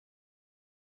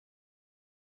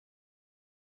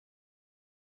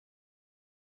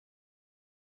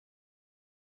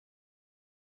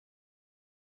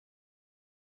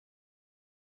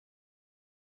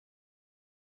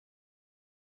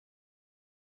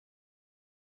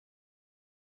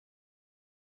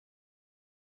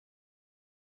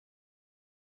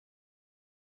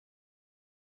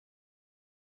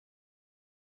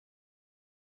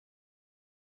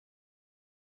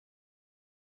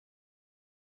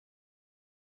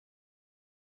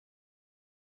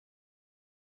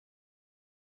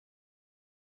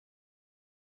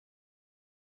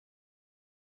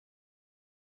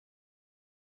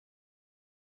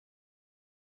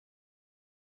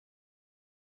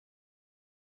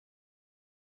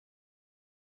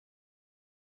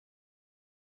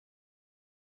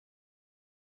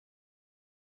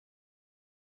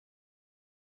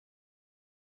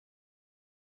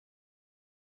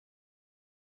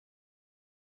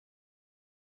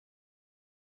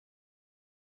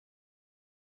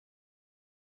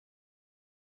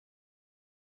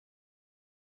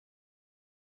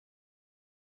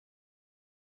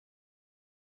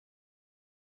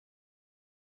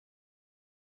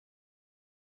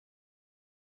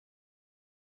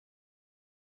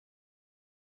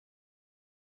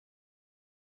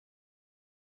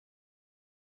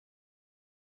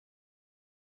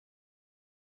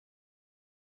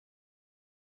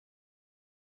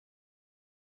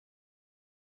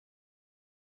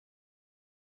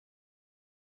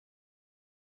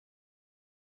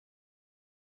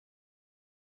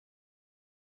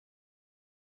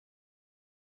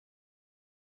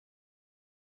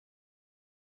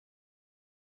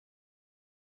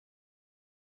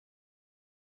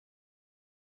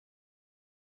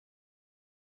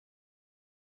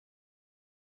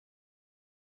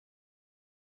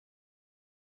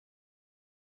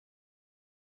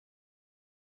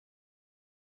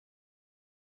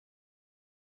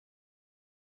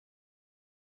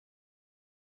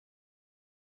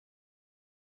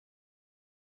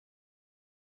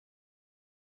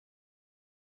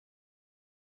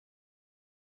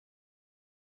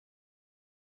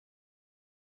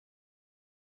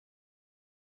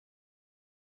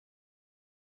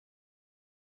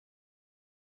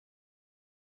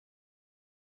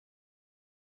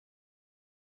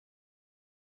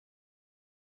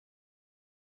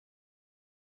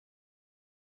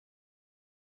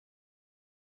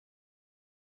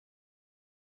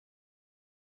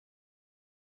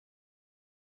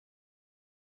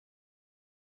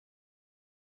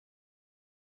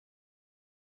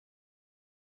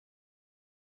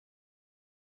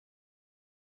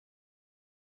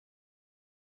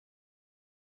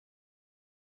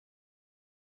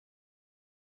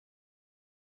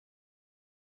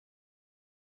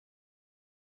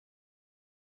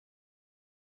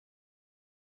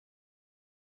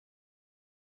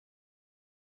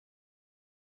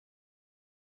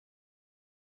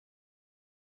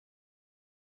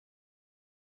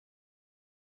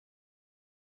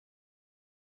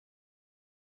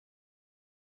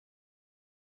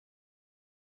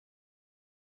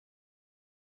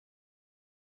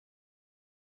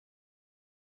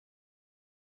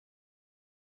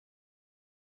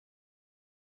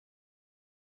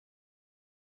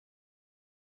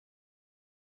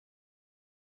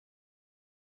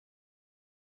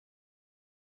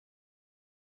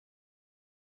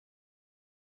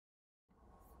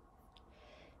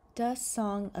Dust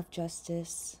Song of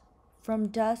Justice. From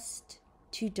dust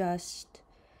to dust,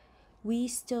 we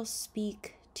still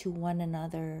speak to one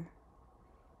another.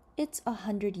 It's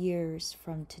 100 years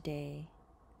from today.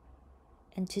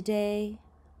 And today,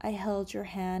 I held your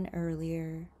hand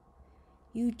earlier.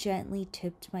 You gently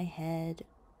tipped my head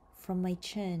from my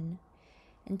chin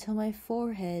until my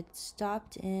forehead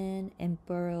stopped in and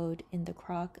burrowed in the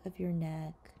crock of your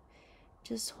neck.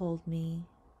 Just hold me.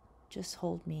 Just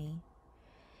hold me.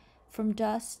 From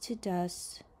dust to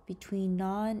dust, between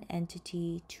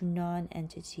non-entity to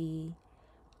non-entity,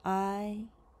 I,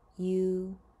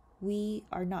 you, we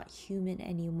are not human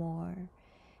anymore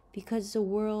because the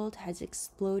world has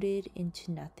exploded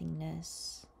into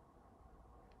nothingness.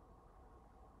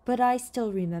 But I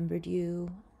still remembered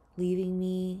you, leaving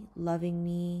me, loving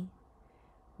me.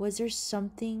 Was there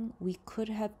something we could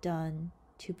have done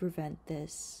to prevent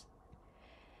this?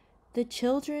 The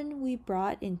children we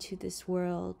brought into this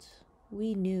world,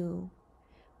 we knew,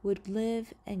 would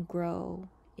live and grow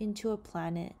into a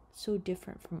planet so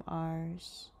different from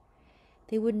ours.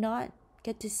 They would not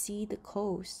get to see the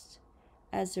coast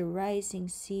as the rising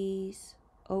seas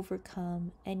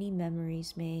overcome any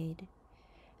memories made.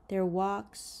 Their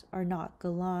walks are not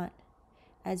gallant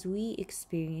as we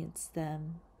experienced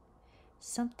them.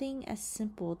 Something as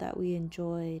simple that we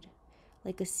enjoyed,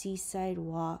 like a seaside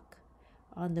walk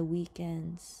on the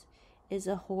weekends, is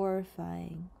a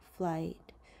horrifying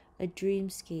flight, a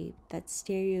dreamscape that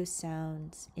stereo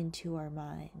sounds into our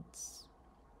minds.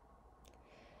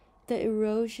 The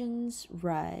erosions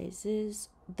rises,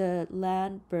 the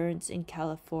land burns in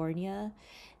California,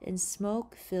 and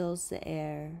smoke fills the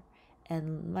air,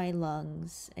 and my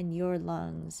lungs, and your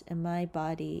lungs, and my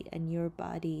body, and your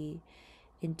body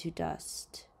into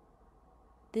dust.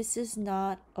 This is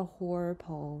not a horror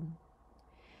poem.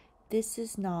 This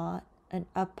is not an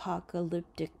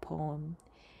apocalyptic poem.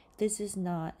 This is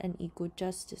not an equal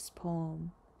justice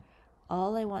poem.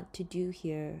 All I want to do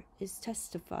here is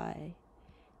testify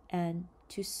and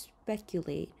to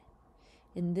speculate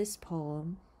in this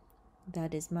poem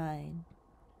that is mine.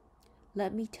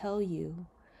 Let me tell you,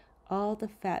 all the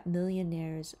fat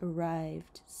millionaires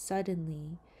arrived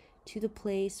suddenly to the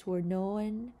place where no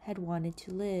one had wanted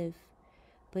to live.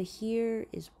 But here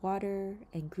is water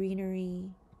and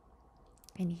greenery,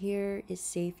 and here is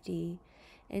safety.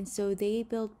 And so they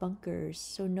build bunkers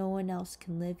so no one else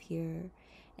can live here.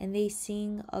 And they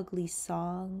sing ugly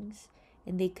songs,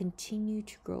 and they continue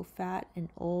to grow fat and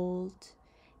old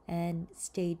and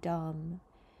stay dumb.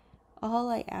 All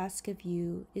I ask of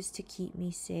you is to keep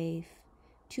me safe,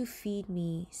 to feed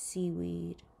me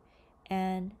seaweed,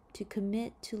 and to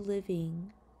commit to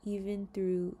living even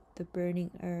through the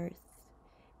burning earth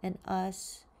and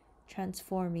us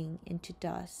transforming into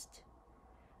dust.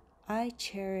 I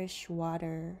cherish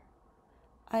water.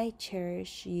 I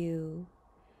cherish you.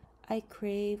 I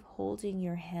crave holding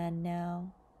your hand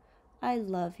now. I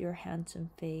love your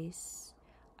handsome face.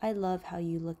 I love how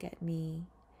you look at me.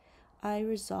 I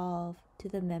resolve to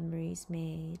the memories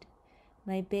made.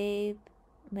 My babe,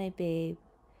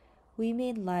 we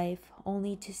made life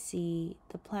only to see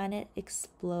the planet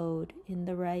explode in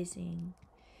the rising.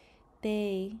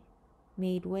 They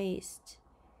made waste.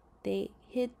 They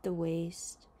hid the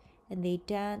waste, and they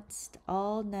danced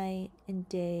all night and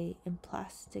day in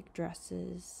plastic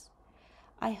dresses.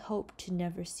 I hope to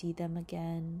never see them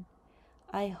again.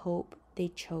 I hope they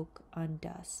choke on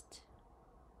dust.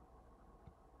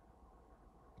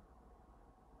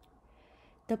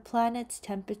 The planet's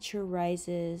temperature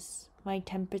rises, my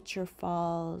temperature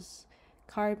falls.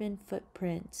 Carbon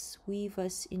footprints weave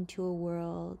us into a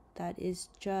world that is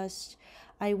just,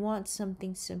 I want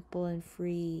something simple and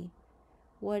free.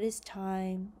 What is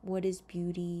time? What is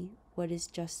beauty? What is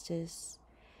justice?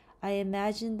 I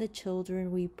imagine the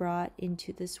children we brought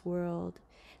into this world,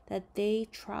 that they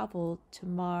traveled to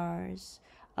Mars,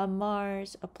 a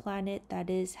planet that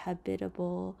is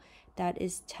habitable, that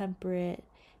is temperate,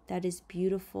 that is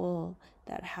beautiful,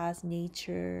 that has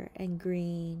nature and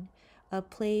green, a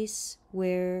place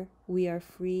where we are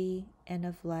free and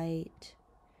of light.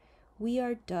 We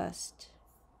are dust,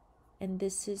 and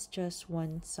this is just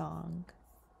one song.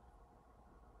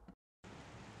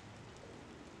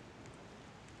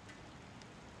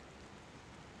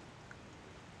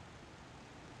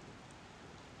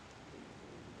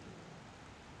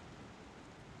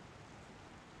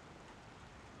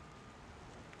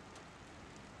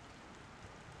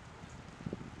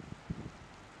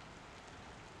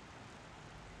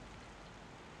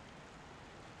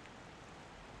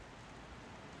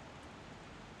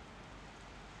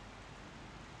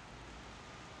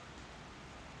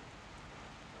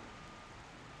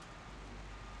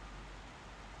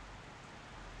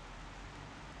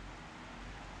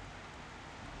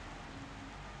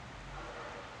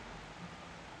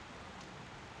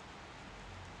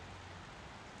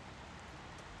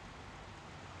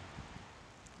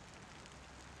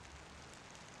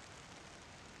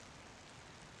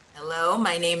 Hello,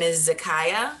 my name is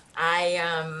Zakaya.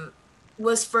 I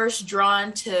was first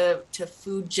drawn to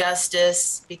food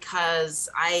justice because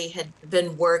I had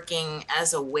been working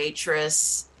as a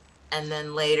waitress and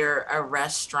then later a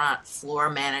restaurant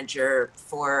floor manager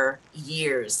for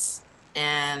years.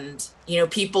 And,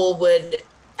 people would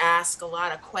ask a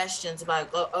lot of questions about,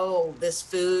 oh, this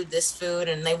food,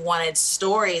 and they wanted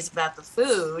stories about the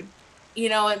food,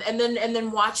 and then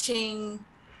watching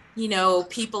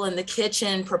people in the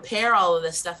kitchen prepare all of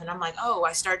this stuff. And I'm like, oh,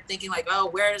 I started thinking like, oh,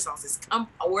 where's all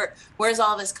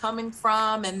this coming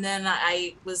from? And then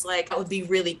I was like, it would be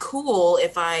really cool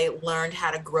if I learned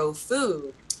how to grow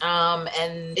food.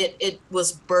 And it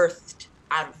was birthed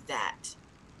out of that,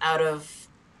 out of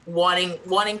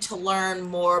wanting to learn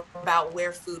more about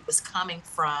where food was coming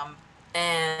from.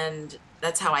 And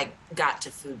that's how I got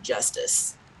to food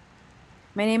justice.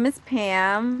 My name is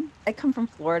Pam. I come from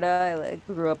Florida.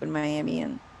 Grew up in Miami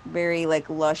and very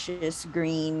luscious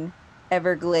green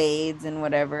Everglades and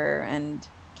whatever, and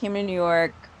came to New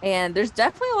York. And there's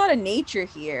definitely a lot of nature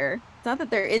here. It's not that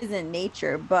there isn't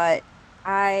nature, but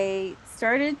I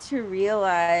started to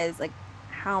realize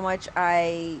how much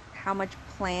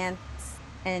plants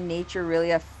and nature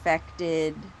really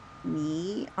affected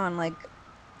me on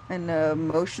an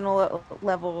emotional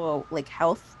level, like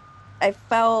health. I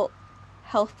felt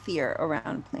healthier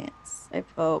around plants. I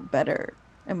felt better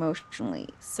emotionally.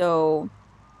 So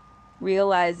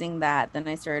realizing that, then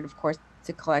I started, of course,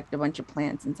 to collect a bunch of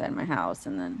plants inside my house.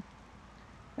 And then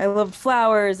I loved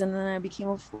flowers. And then I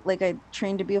became I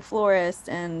trained to be a florist.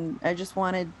 And I just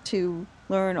wanted to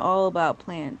learn all about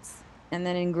plants. And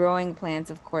then in growing plants,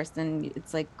 of course, then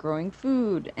it's like growing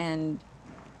food and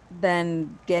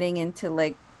then getting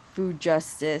into food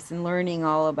justice and learning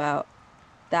all about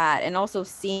that, and also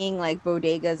seeing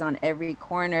bodegas on every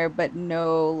corner but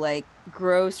no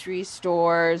grocery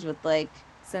stores with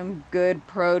some good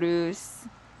produce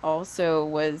also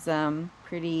was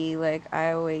pretty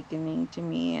eye-awakening to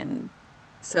me. And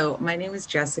So, my name is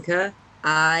Jessica.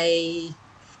 I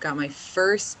got my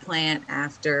first plant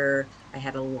after I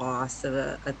had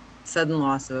a sudden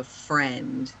loss of a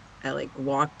friend. I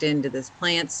walked into this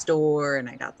plant store and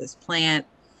I got this plant.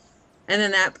 And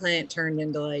then that plant turned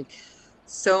into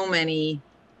so many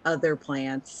other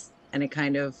plants and it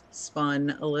kind of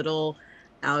spun a little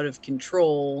out of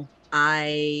control.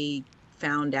 I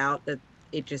found out that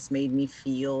it just made me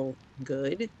feel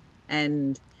good.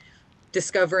 And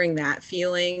discovering that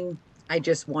feeling, I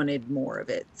just wanted more of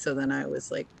it. So then I was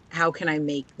like, how can I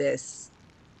make this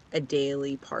a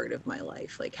daily part of my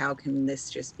life? Like, how can this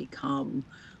just become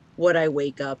what I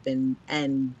wake up and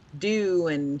do?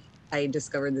 And I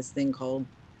discovered this thing called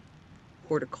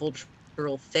horticultural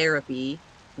therapy,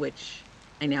 which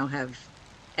I now have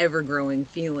ever growing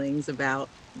feelings about.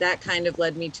 That kind of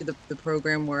led me to the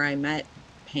program where I met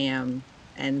Pam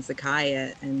and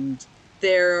Zakaya, and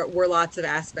there were lots of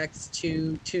aspects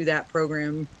to that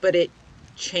program, but it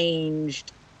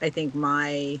changed, I think,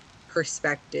 my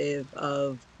perspective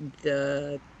of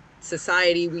the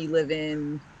society we live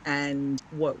in and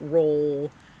what role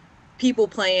people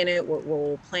play in it, what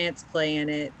role plants play in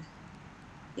it.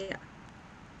 Yeah.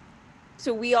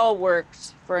 so we all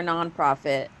worked for a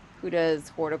nonprofit who does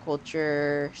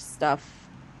horticulture stuff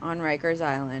on Rikers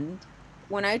Island.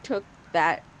 When I took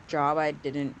that job, I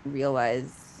didn't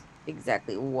realize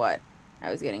exactly what I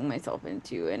was getting myself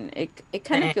into, and it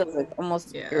kind of feels like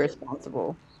almost Yeah,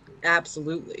 irresponsible.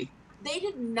 absolutely. They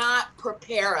did not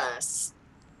prepare us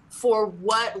for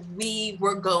what we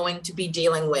were going to be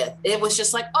dealing with. It was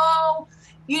just like, oh,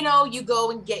 you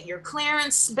go and get your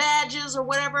clearance badges or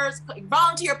whatever,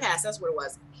 volunteer pass, that's what it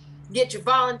was. Get your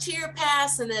volunteer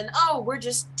pass, and then, oh, we're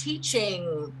just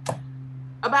teaching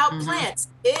about plants.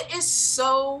 It is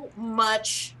so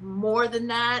much more than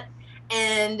that.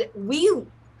 And it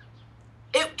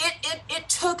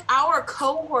took our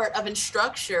cohort of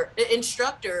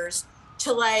instructors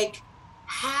to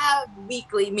have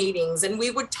weekly meetings, and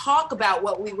we would talk about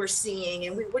what we were seeing,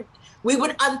 and we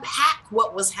would unpack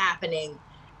what was happening.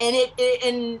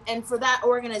 And and for that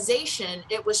organization,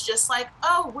 it was just like,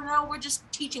 oh, we're just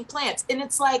teaching plants. And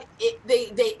it's like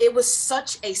it was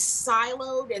such a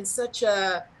siloed and such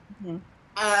a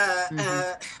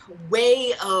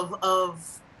way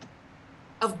of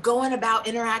going about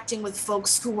interacting with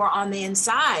folks who were on the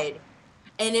inside.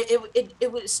 And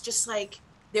it was just like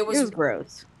there It was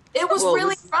gross. it was Well, it really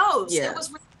was, gross. yeah. It was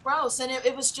really gross. And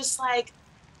it was just like,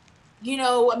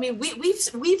 I mean,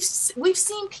 we've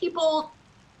seen people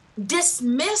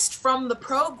dismissed from the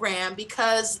program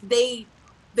because they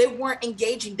they weren't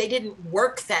engaging. They didn't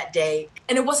work that day.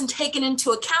 And it wasn't taken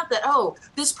into account that, oh,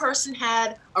 this person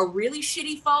had a really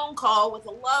shitty phone call with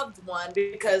a loved one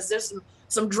because there's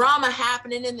some drama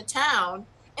happening in the town.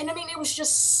 And I mean, it was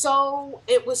so,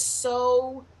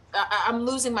 I'm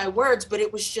losing my words, but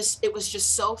it was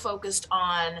just so focused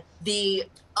on the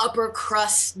upper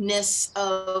crustness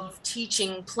of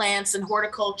teaching plants and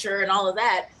horticulture and all of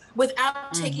that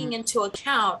without taking into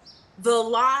account the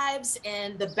lives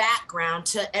and the background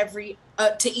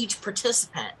to each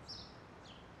participant.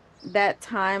 That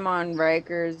time on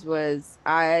Rikers was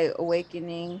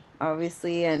eye-awakening,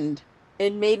 obviously, and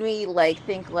it made me like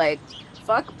think like,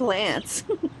 fuck plants.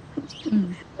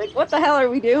 Like, what the hell are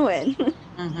we doing?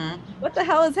 What the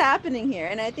hell is happening here?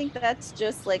 And I think that's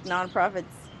just like nonprofits,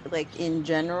 like in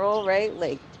general, right?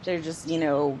 Like they're just, you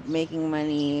know, making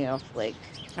money off like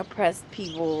oppressed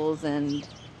peoples, and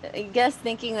I guess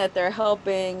thinking that they're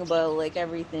helping, but like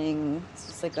everything it's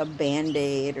just like a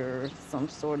band-aid or some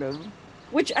sort of,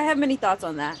 which I have many thoughts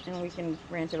on that and we can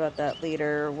rant about that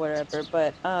later or whatever.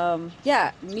 But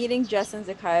yeah, meeting Jess and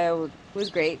Zakaya was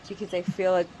great because I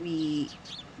feel like we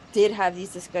did have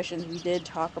these discussions. We did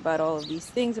talk about all of these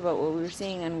things about what we were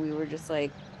seeing, and we were just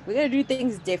like, we got to do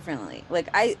things differently. Like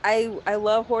I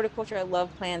love horticulture. I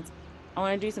love plants. I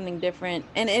want to do something different.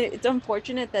 And it's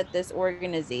unfortunate that this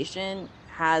organization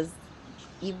has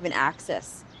even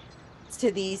access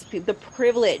to these people, the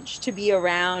privilege to be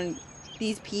around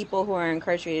these people who are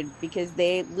incarcerated, because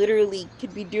they literally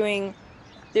could be doing,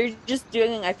 they're just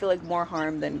doing, I feel like, more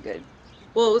harm than good.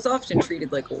 Well, it was often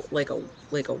treated like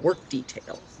a work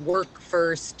detail. Work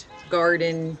first,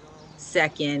 garden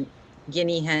second,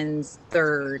 guinea hens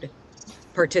third,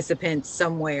 participants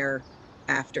somewhere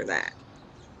after that.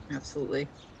 Absolutely.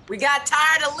 We got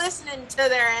tired of listening to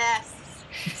their asses,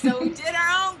 so we did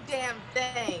our own damn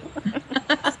thing.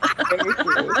 Very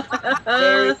true.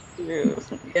 Very true.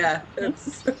 Yeah,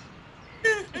 that's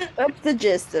the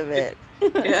gist of it.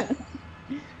 Yeah.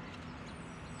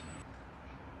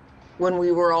 When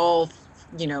we were all,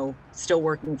 you know, still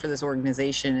working for this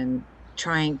organization and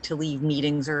trying to leave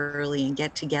meetings early and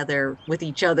get together with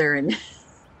each other and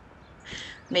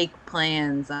make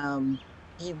plans,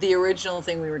 the original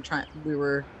thing we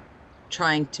were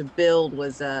trying to build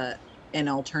was an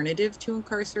alternative to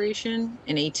incarceration,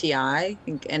 an ATI, I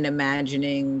think, and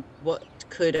imagining what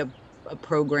could a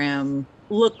program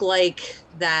look like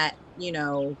that, you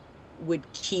know, would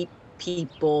keep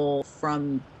people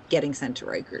from getting sent to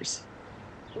Rikers.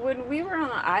 When we were on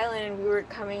the island, we were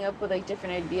coming up with like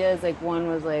different ideas. Like one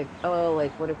was like, oh,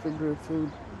 like what if we grew food?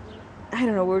 I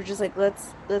don't know. We were just like,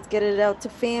 let's get it out to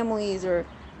families, or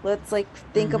let's like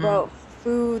think about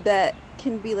food that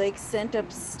can be like sent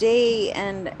upstate.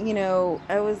 And you know,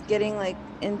 I was getting like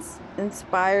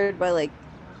inspired by like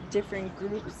different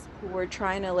groups who were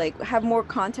trying to like have more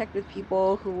contact with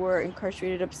people who were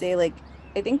incarcerated upstate. Like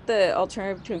I think the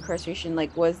alternative to incarceration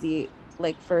like was the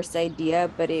like first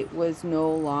idea, but it was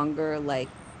no longer like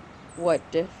what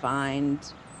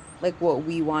defined like what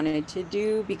we wanted to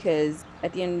do, because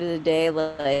at the end of the day,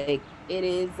 like it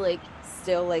is like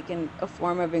still like a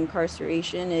form of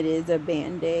incarceration. It is a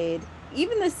band-aid.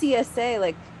 Even the CSA,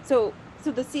 like so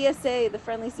the CSA, the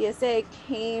friendly CSA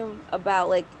came about,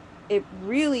 like it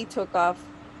really took off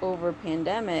over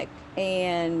pandemic,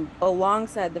 and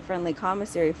alongside the Friendly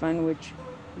Commissary Fund, which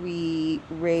we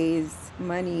raise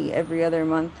money every other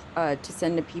month to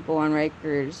send to people on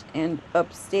Rikers and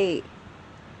upstate.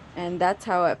 And that's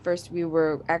how at first we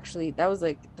were actually, that was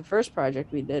like the first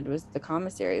project we did was the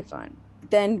Commissary Fund.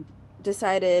 Then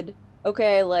decided,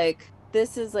 okay, like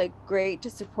this is like great to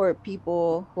support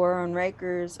people who are on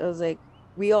Rikers. I was like,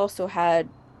 we also had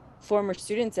former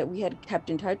students that we had kept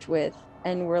in touch with,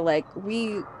 and we're like,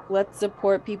 let's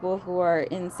support people who are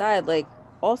inside. Like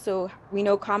also, we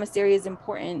know commissary is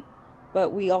important, but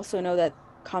we also know that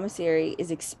commissary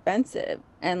is expensive,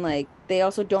 and like they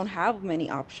also don't have many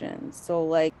options. So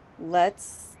like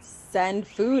let's send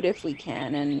food if we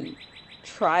can and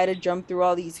try to jump through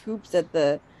all these hoops that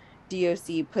the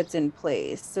DOC puts in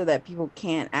place so that people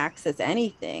can't access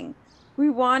anything. We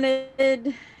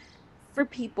wanted for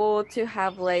people to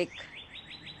have like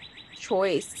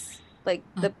choice, like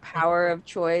the power of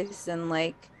choice, and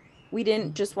like we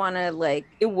didn't just want to, like,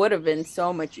 it would have been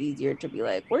so much easier to be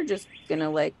like, we're just gonna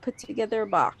like put together a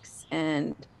box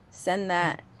and send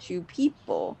that to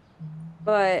people.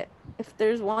 But if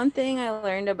there's one thing I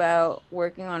learned about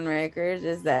working on Rikers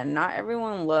is that not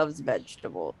everyone loves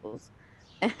vegetables.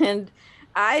 And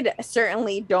I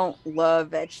certainly don't love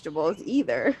vegetables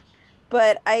either.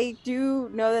 But I do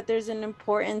know that there's an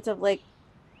importance of like,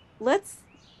 let's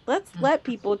let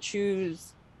people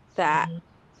choose that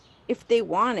if they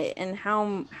want it and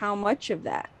how much of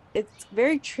that. It's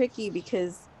very tricky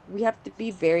because we have to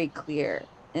be very clear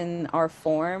in our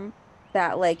form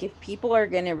that like if people are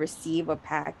going to receive a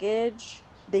package,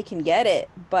 they can get it,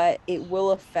 but it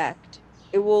will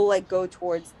like go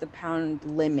towards the pound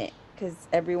limit because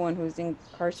everyone who's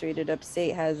incarcerated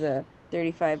upstate has a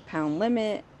 35-pound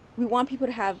limit. We want people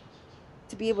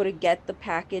to be able to get the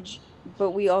package,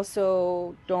 but we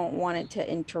also don't want it to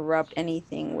interrupt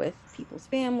anything with people's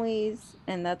families.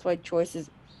 And that's why choice is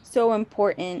so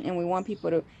important. And we want people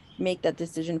to make that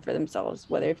decision for themselves,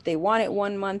 whether if they want it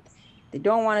 1 month, they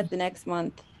don't want it the next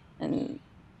month, and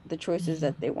the choices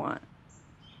that they want.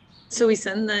 So we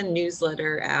send the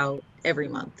newsletter out every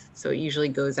month. So it usually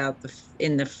goes out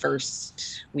in the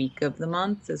first week of the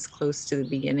month, as close to the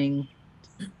beginning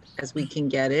as we can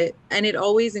get it. And it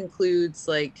always includes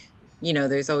like,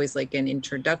 there's always like an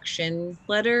introduction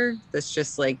letter that's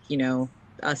just like,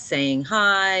 us saying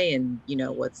hi and,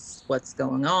 what's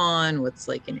going on, what's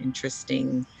like an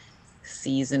interesting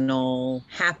seasonal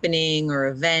happening or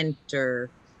event, or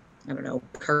I don't know,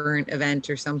 current event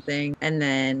or something. And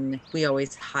then we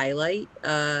always highlight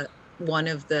one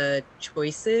of the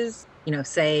choices,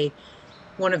 say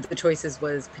one of the choices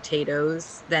was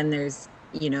potatoes. Then there's,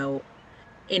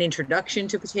 an introduction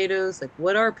to potatoes, like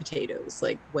what are potatoes?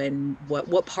 Like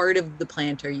what part of the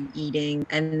plant are you eating?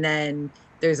 And then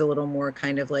there's a little more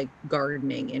kind of like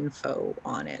gardening info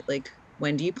on it. Like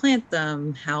when do you plant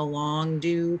them? How long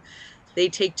do they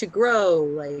take to grow?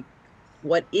 Like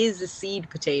what is a seed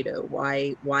potato?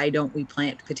 Why don't we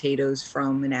plant potatoes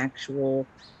from an actual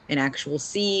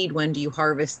seed? When do you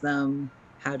harvest them?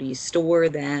 How do you store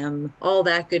them? All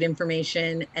that good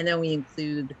information. And then we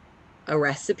include a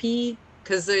recipe,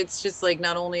 because it's just like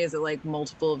not only is it like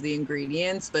multiple of the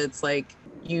ingredients, but it's like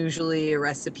usually a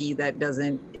recipe that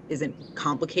isn't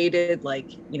complicated.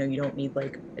 Like, you don't need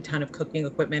like a ton of cooking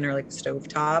equipment or like a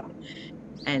stovetop.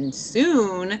 And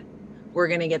soon we're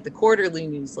going to get the quarterly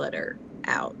newsletter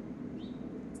out.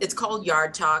 It's called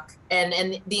Yard Talk,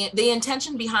 and the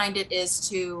intention behind it is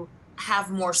to have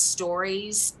more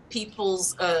stories,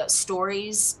 people's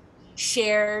stories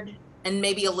shared, and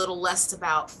maybe a little less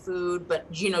about food,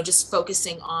 but just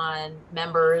focusing on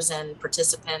members and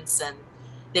participants and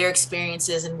their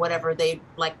experiences and whatever they'd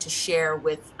like to share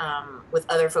with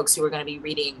other folks who are going to be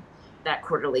reading that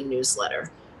quarterly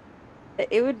newsletter.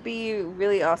 It would be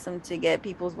really awesome to get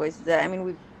people's voices. I mean,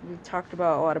 we've talked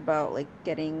about a lot about like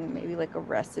getting maybe like a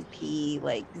recipe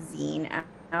like zine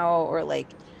out, or like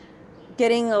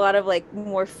getting a lot of like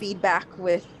more feedback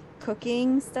with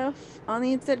cooking stuff on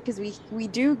the inside, because we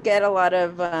do get a lot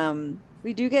of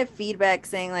we do get feedback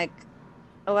saying like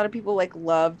a lot of people like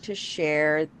love to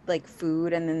share like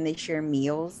food, and then they share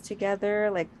meals together,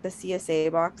 like the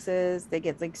CSA boxes. They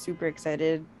get like super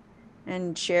excited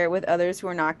and share it with others who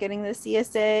are not getting the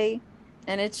CSA.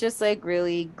 And it's just like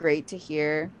really great to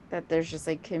hear that there's just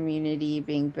like community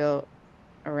being built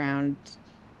around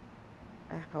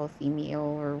a healthy meal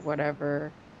or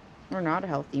whatever, or not a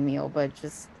healthy meal, but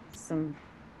just some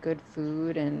good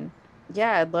food. And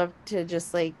yeah, I'd love to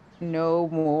just like know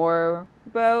more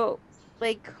about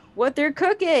like what they're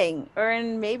cooking,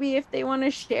 and maybe if they want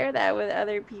to share that with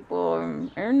other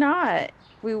people, or not.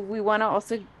 We want to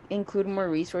also include more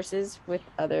resources with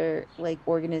other like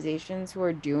organizations who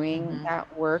are doing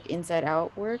that work, inside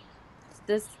out work.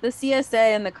 The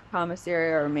CSA and the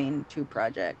commissary are our main two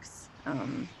projects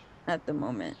at the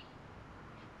moment.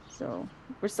 So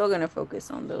we're still gonna focus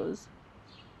on those.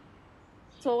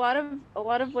 So a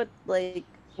lot of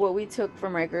what we took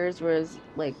from Rikers was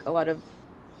like a lot of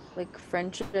like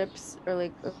friendships or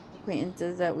like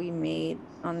acquaintances that we made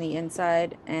on the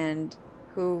inside, and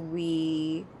who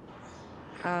we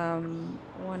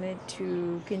wanted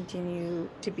to continue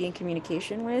to be in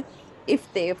communication with,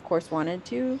 if they of course wanted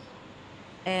to.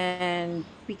 And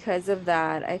because of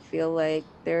that, I feel like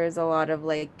there's a lot of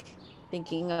like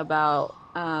thinking about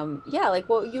yeah, like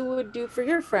what you would do for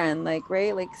your friend, like,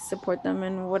 right, like support them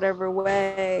in whatever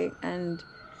way. And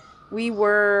we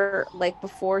were like,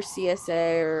 before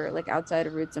CSA or like outside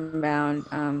of Roots Unbound,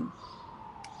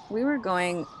 we were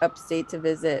going upstate to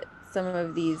visit some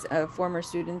of these former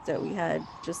students that we had,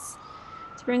 just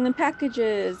to bring them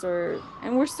packages,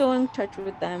 and we're still in touch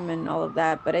with them and all of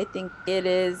that. But I think it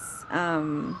is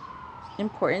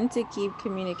important to keep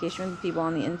communication with people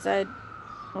on the inside,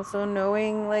 also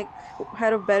knowing like how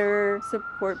to better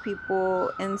support people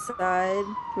inside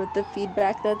with the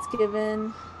feedback that's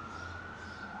given.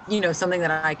 Something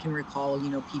that I can recall,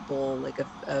 people like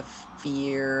a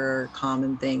fear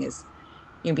common thing is,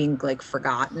 being like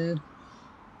forgotten,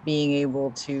 being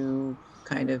able to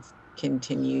kind of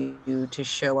continue to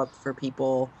show up for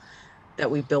people that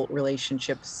we built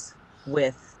relationships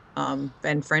with,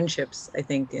 and friendships, I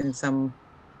think, in some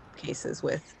cases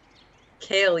with.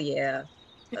 Kale, yeah.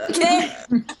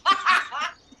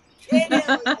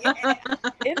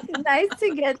 It's nice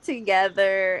to get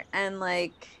together and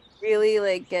like really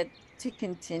like get to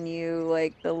continue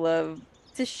like the love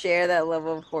to share that love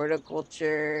of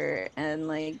horticulture and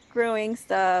like growing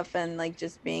stuff and like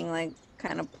just being like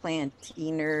kind of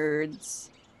planty nerds,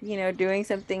 doing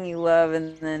something you love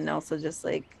and then also just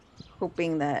like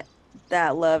hoping that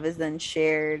that love is then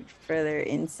shared further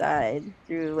inside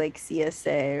through like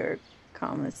CSA or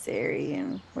commissary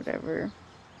and whatever.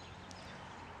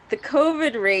 The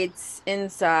COVID rates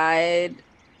inside,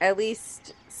 at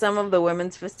least some of the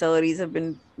women's facilities have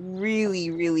been really,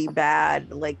 really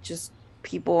bad. Like just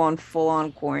people on full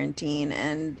on quarantine.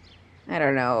 And I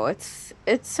don't know, it's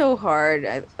so hard.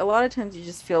 A lot of times you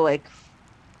just feel like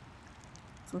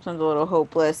sometimes a little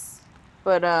hopeless.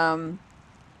 But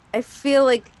I feel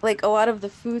like a lot of the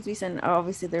foods we send,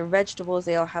 obviously they're vegetables.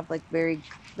 They all have like very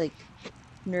like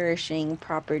nourishing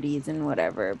properties and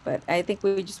whatever. But I think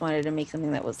we just wanted to make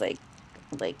something that was like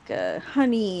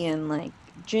honey and like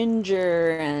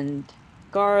ginger and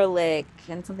garlic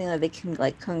and something that they can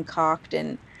like concoct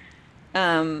and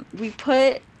we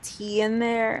put tea in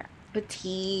there, but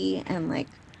tea and like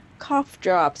cough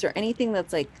drops or anything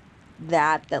that's like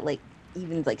that like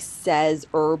even like says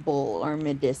herbal or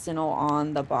medicinal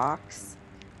on the box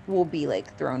will be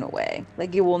like thrown away.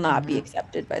 Like it will not be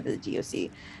accepted by the DOC.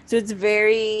 So it's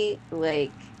very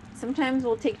like sometimes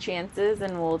we'll take chances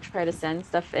and we'll try to send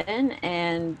stuff in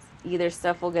and either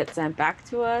stuff will get sent back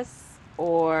to us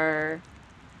or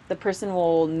the person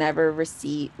will never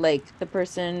receive like the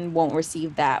person won't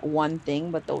receive that one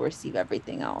thing, but they'll receive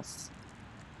everything else.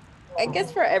 I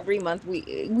guess for every month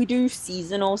we do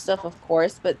seasonal stuff, of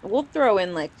course, but we'll throw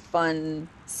in like fun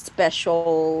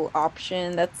special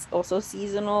option that's also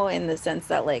seasonal in the sense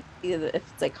that like either if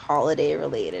it's like holiday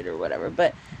related or whatever.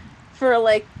 But for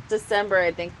like December,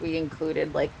 I think we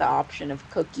included like the option of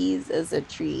cookies as a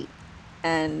treat.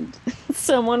 And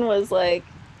someone was like,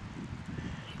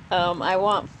 I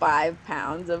want 5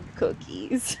 pounds of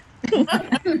cookies.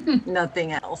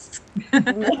 Nothing else.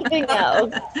 Nothing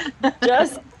else.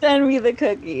 Just send me the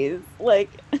cookies. Like,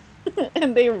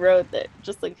 and they wrote that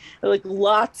just like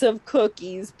lots of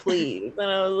cookies, please. And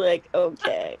I was like,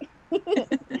 okay.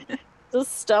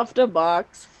 Just stuffed a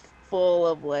box full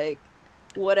of like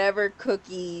whatever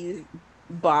cookies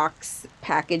box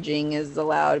packaging is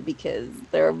allowed because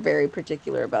they're very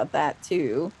particular about that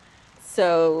too.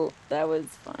 So that was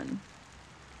fun.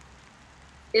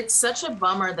 It's such a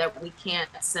bummer that we can't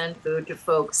send food to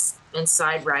folks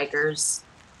inside Rikers.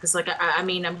 Because, like, I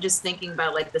mean, I'm just thinking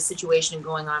about like the situation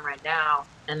going on right now,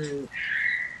 and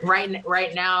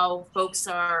right now, folks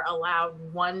are allowed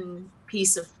one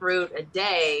piece of fruit a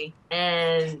day,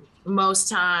 and most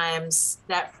times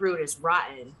that fruit is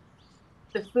rotten.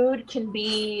 The food can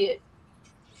be,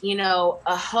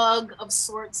 a hug of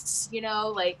sorts,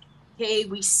 like, hey,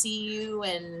 we see you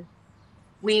and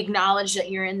we acknowledge that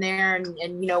you're in there and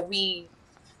we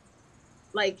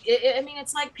like I mean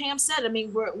it's like Pam said, I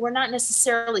mean we're not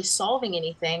necessarily solving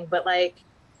anything, but like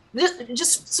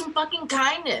just some fucking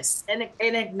kindness and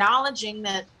acknowledging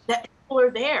that people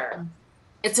are there.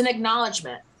 It's an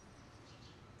acknowledgement.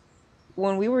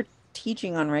 When we were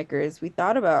teaching on Rikers, we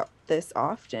thought about this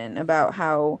often about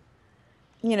how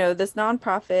this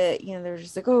nonprofit, they're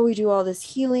just like, oh, we do all this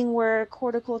healing work,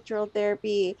 horticultural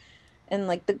therapy, and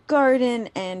like the garden.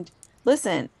 And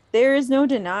listen, there is no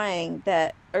denying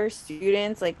that our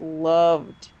students like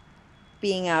loved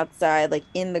being outside, like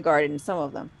in the garden. Some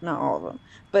of them, not all of them,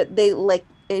 but they like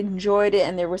enjoyed it,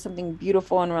 and there was something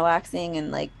beautiful and relaxing,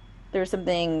 and like there was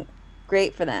something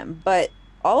great for them. But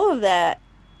all of that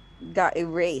got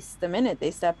erased the minute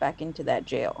they stepped back into that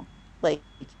jail. Like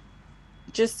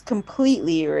just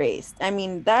completely erased. I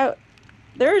mean, that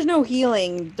there is no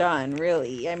healing done,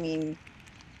 really. I mean,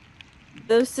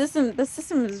 the system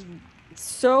is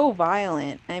so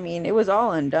violent. I mean, it was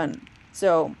all undone.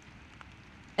 So,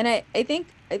 and I think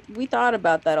we thought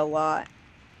about that a lot.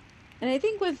 And I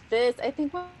think with this, I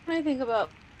think when I think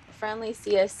about friendly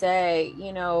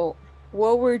CSA,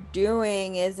 what we're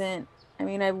doing isn't, I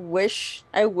mean, I wish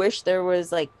there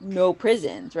was like no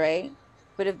prisons, right?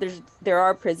 But if there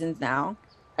are prisons now,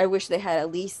 I wish they had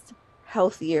at least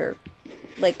healthier,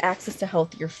 like access to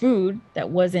healthier food that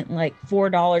wasn't like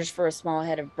 $4 for a small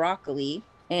head of broccoli.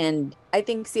 And I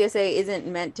think CSA isn't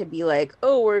meant to be like,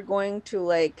 oh, we're going to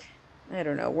like, I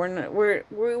don't know,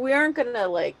 we aren't gonna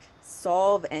like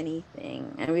solve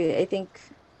anything. I mean, I think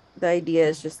the idea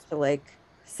is just to like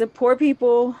support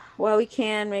people while we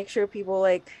can, make sure people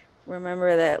like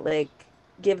remember that, like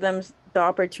give them the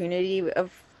opportunity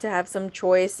of to have some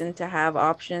choice and to have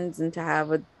options and to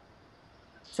have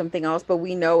something else, but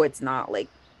we know it's not like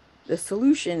the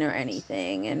solution or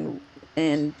anything.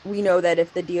 And we know that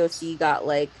if the DOC got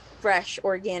like fresh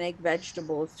organic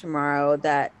vegetables tomorrow,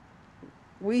 that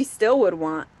we still would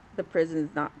want the prisons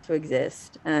not to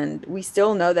exist, and we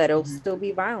still know that it'll Mhm. still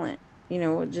be violent,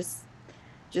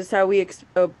 just how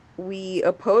we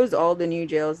oppose all the new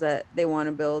jails that they want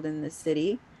to build in the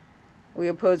city. We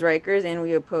oppose Rikers and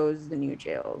we oppose the new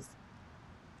jails.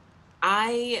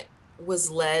 I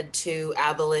was led to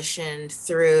abolition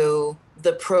through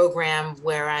the program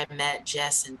where I met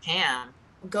Jess and Pam.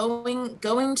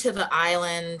 Going to the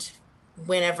island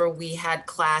whenever we had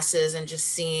classes and just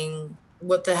seeing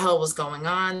what the hell was going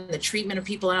on, the treatment of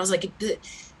people, and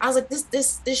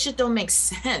this shit don't make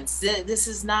sense. This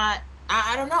is not.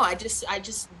 I don't know. I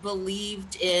just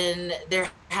believed in there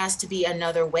has to be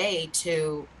another way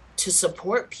to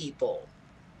support people.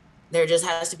 There just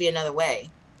has to be another way.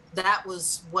 That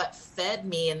was what fed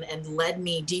me and led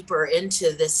me deeper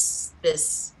into this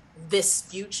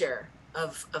future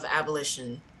of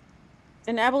abolition.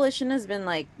 And abolition has been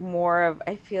like more of,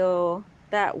 I feel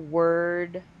that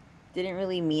word didn't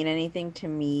really mean anything to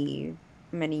me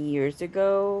many years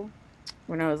ago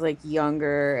when I was like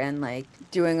younger and like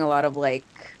doing a lot of like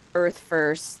earth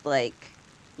first, like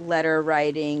letter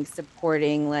writing,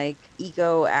 supporting like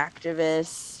eco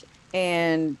activists.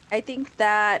 And I think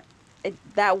that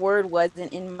that word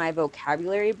wasn't in my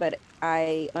vocabulary, but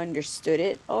I understood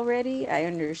it already. I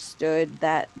understood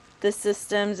that the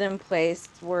systems in place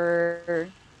were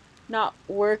not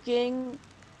working.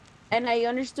 And I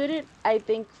understood it, I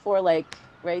think, for like,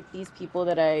 right, these people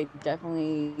that I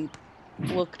definitely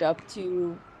looked up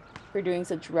to for doing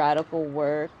such radical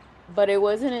work. But it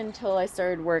wasn't until I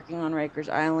started working on Rikers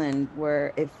Island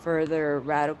where it further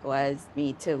radicalized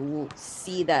me to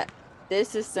see that this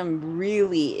system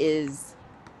really is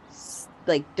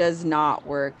like does not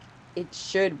work. It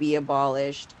should be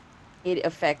abolished. It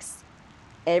affects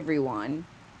everyone,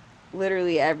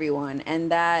 literally everyone.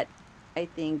 And that I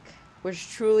think was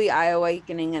truly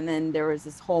eye-awakening. And then there was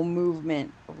this whole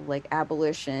movement of like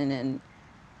abolition, and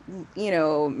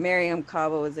Miriam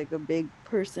Kaba was like a big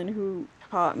person who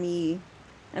taught me,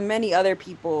 and many other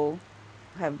people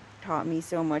have taught me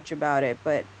so much about it.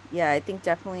 But yeah, I think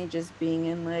definitely just being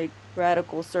in like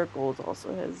radical circles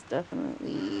also has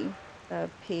definitely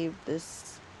paved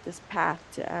this path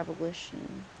to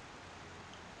abolition.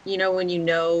 When you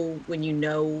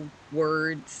know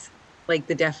words, like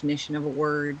the definition of a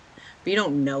word, but you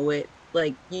don't know it.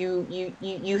 Like you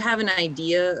have an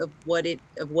idea of what it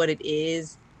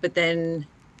is, but then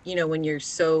when you're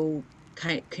so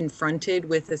kind of confronted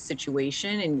with a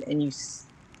situation, and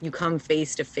you come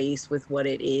face to face with what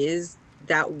it is,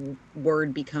 that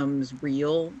word becomes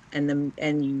real, and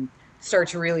you start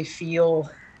to really feel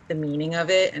the meaning of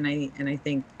it. And I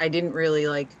think I didn't really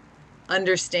like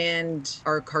understand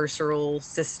our carceral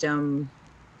system,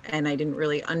 and I didn't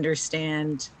really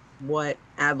understand what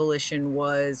abolition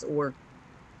was or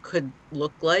could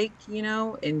look like,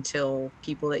 until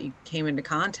people that you came into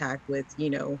contact with,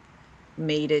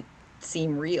 made it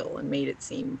seem real and made it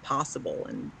seem possible,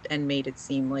 and made it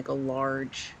seem like a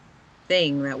large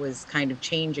thing that was kind of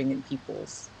changing in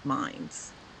people's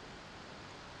minds.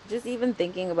 Just even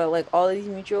thinking about like all these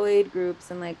mutual aid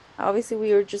groups, and like obviously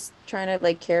we were just trying to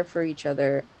like care for each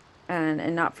other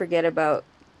and not forget about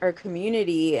our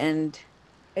community. And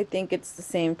I think it's the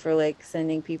same for like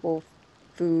sending people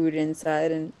food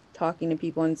inside and talking to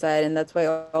people inside. And that's why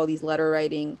all these letter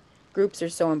writing groups are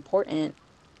so important,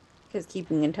 because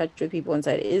keeping in touch with people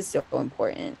inside is so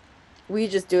important. We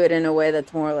just do it in a way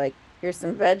that's more like, here's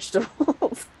some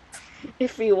vegetables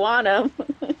if you want them.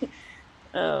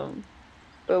 um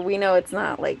but we know it's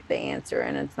not like the answer,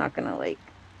 and it's not gonna like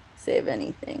save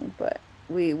anything. But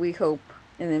we hope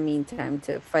in the meantime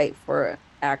to fight for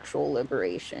actual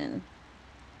liberation.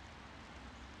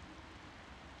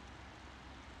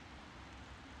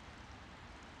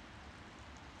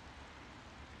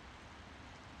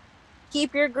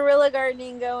 Keep your guerrilla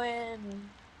gardening going.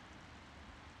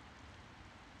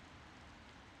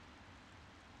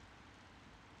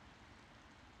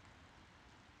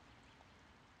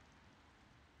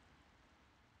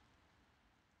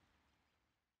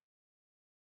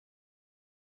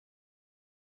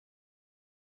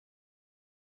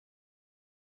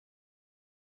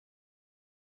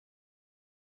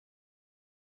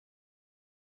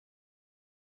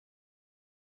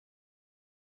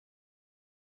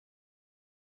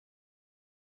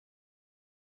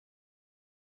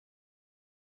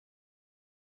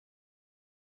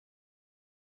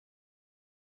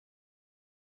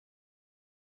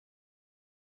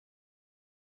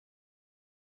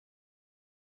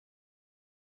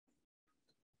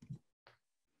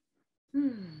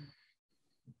 Hmm.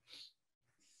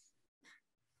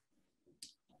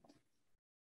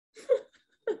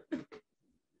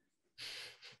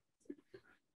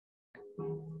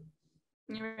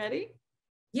 You ready?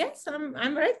 Yes,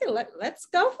 I'm ready. Let's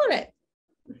go for it.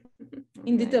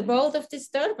 Into the world of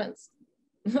disturbance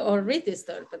or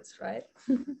redisturbance, right?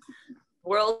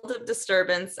 World of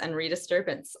disturbance and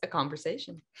redisturbance, a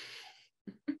conversation.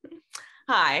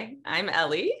 Hi, I'm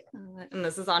Ellie, and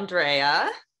this is Andrea.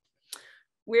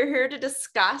 We're here to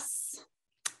discuss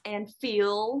and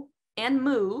feel and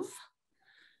move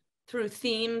through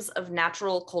themes of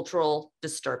natural cultural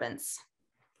disturbance.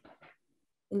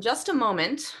 In just a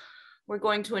moment, we're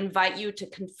going to invite you to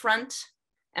confront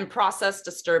and process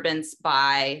disturbance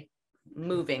by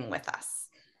moving with us.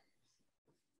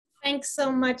 Thanks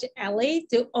so much, Ellie,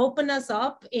 to open us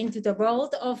up into the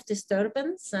world of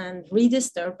disturbance and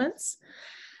redisturbance.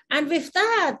 And with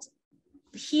that,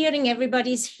 hearing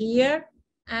everybody's here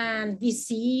and we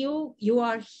see you, you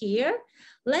are here,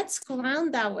 let's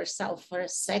ground ourselves for a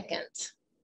second.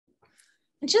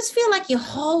 And just feel like your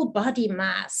whole body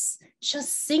mass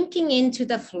just sinking into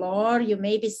the floor. You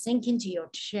maybe sink into your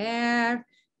chair.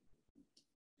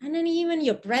 And then even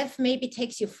your breath maybe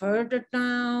takes you further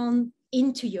down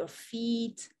into your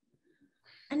feet.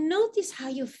 And notice how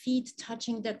your feet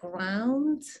touching the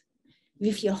ground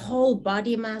with your whole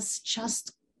body mass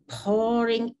just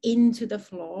pouring into the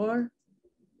floor.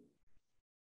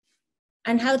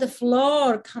 And how the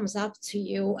floor comes up to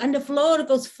you, and the floor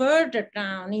goes further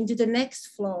down into the next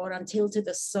floor until to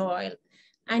the soil,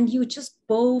 and you just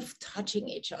both touching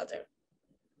each other.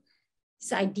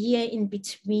 This idea in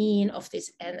between of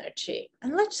this energy.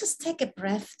 And let's just take a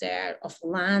breath there of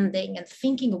landing and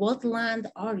thinking what land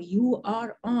you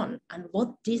are on and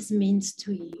what this means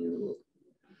to you.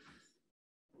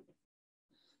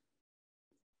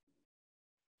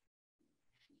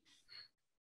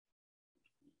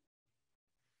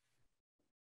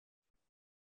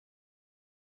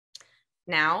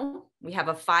 Now we have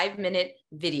a 5-minute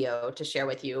video to share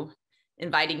with you,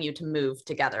 inviting you to move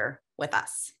together with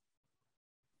us.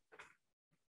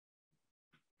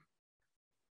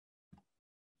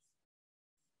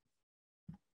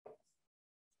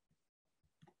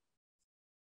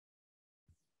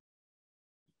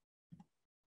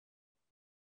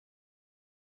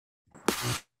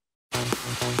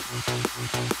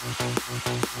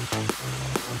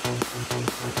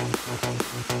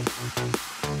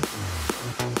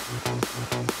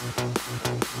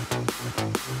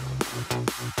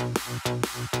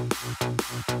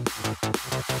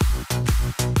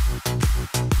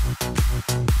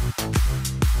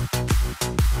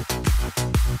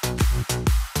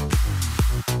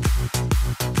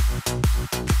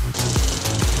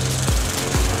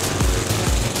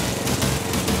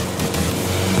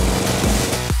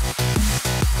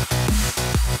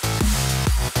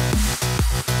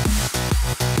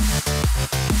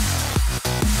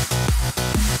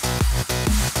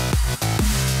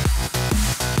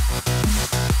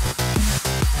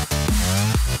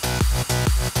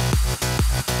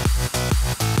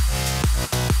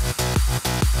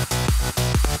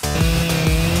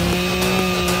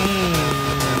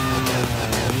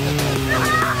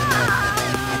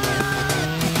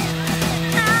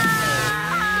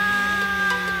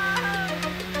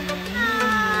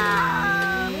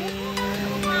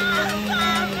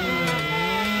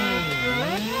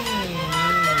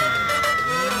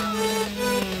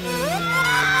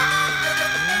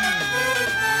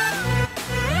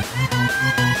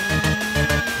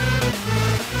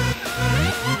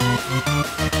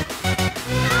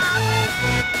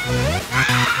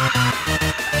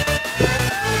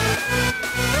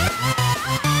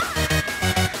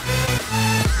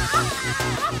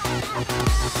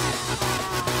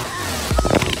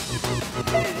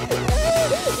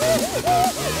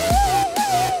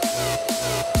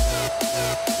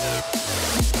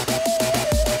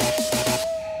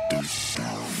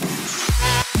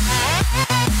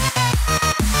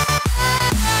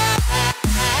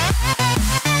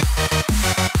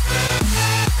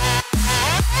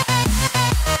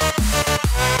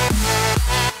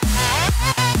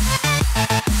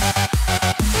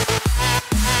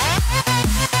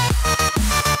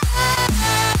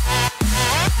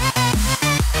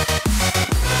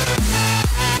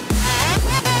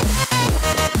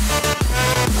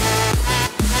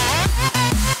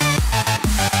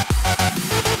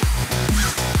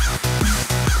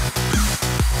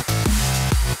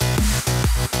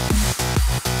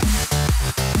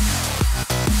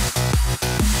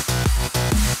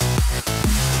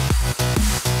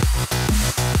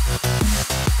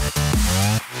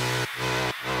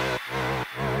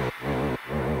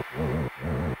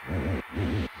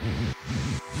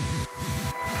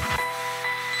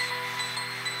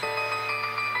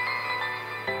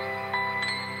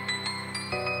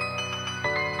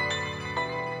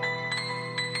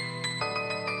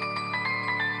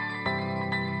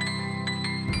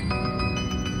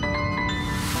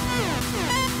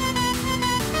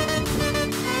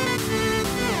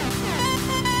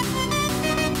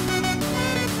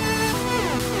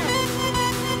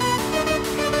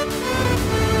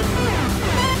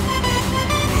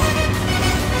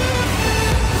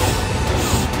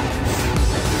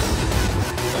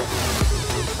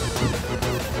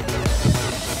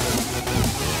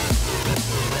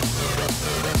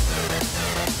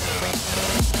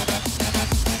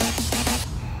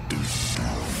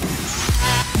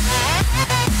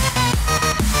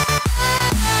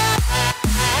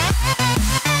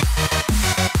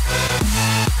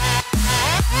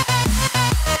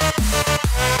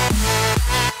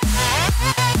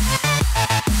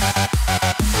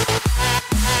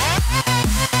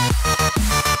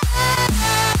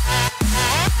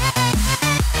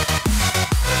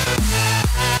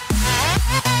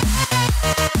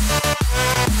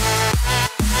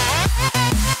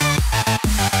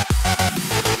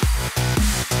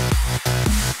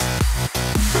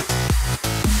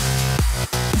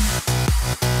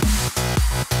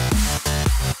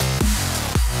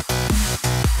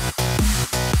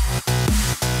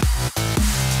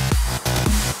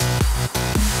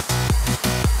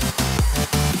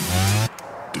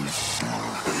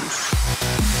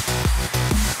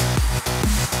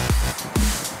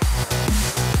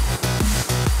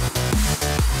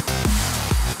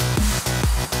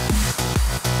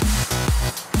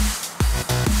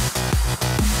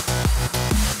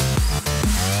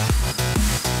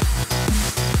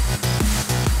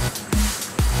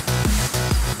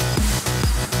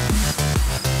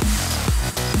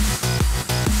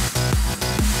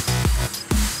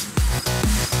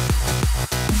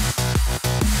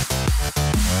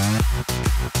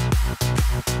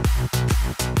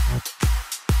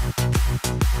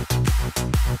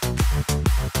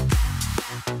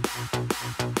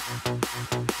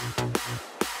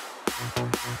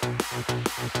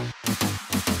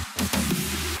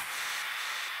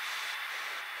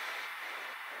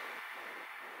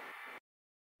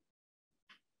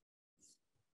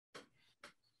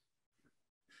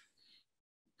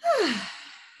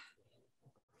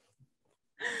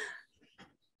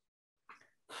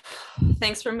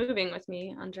 Thanks for moving with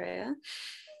me, Andrea.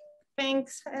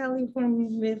 Thanks, Ellie, for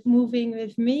moving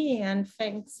with me, and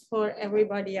thanks for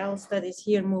everybody else that is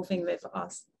here moving with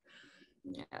us.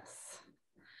 Yes.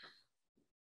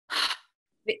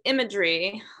 The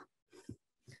imagery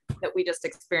that we just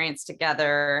experienced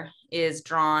together is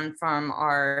drawn from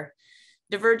our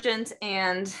divergent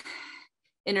and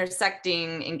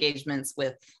intersecting engagements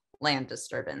with land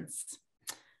disturbance.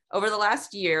 Over the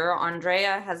last year,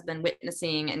 Andrea has been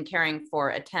witnessing and caring for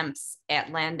attempts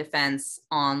at land defense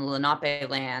on Lenape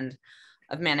land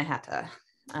of Manhattan,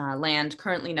 land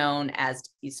currently known as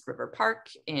East River Park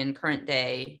in current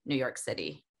day New York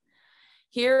City.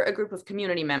 Here, a group of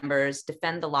community members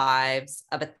defend the lives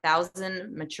of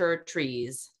 1,000 mature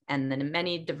trees and the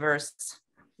many diverse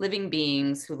living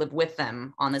beings who live with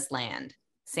them on this land,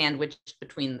 sandwiched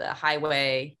between the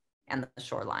highway and the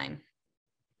shoreline.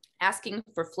 Asking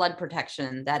for flood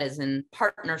protection that is in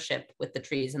partnership with the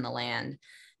trees and the land,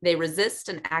 they resist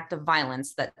an act of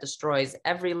violence that destroys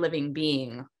every living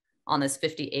being on this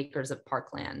 50 acres of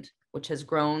parkland, which has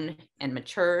grown and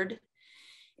matured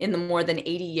in the more than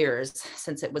 80 years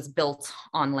since it was built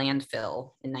on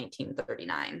landfill in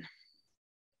 1939.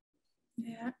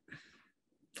 Yeah.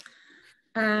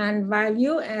 And while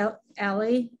you,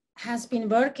 Ellie, has been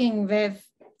working with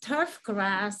turf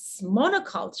grass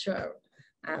monoculture,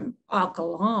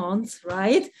 lawns,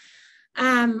 right?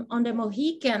 On the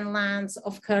Mohican lands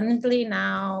of currently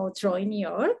now Troy, New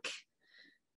York,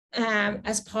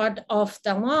 as part of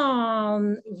the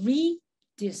lawn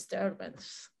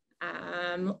redisturbance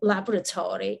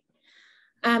laboratory.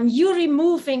 You're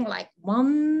removing like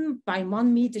 1 by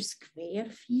 1 meter square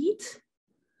feet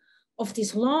of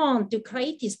this lawn to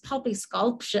create these public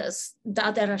sculptures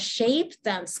that are shaped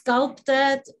and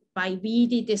sculpted by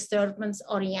weedy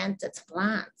disturbance-oriented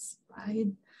plants, right?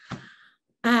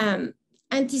 And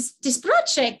this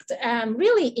project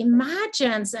really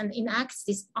imagines and enacts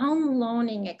this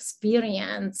unlearning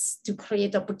experience to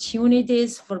create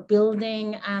opportunities for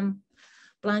building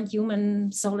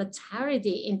plant-human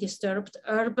solidarity in disturbed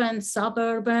urban,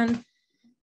 suburban,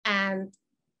 and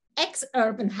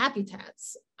ex-urban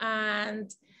habitats.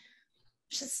 And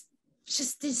just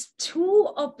this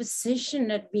two opposition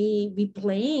that we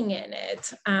playing in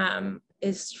it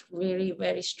is really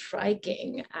very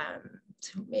striking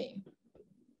to me.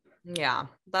 Yeah,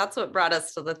 that's what brought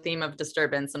us to the theme of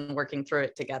disturbance and working through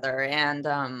it together.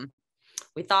 And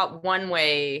we thought one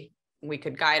way we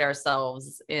could guide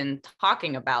ourselves in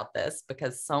talking about this,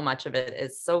 because so much of it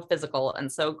is so physical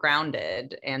and so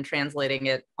grounded, and translating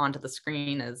it onto the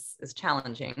screen is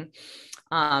challenging,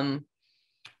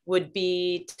 would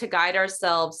be to guide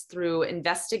ourselves through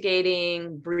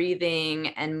investigating, breathing,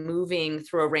 and moving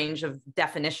through a range of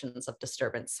definitions of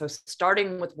disturbance. So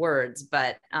starting with words,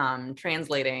 but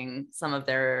translating some of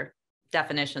their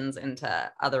definitions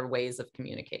into other ways of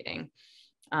communicating.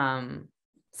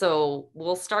 So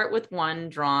we'll start with one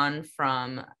drawn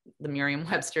from the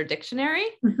Merriam-Webster dictionary.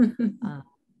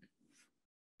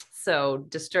 So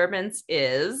disturbance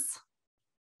is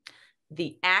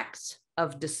the act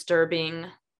of disturbing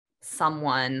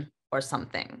someone or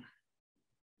something.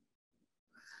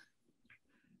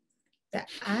 The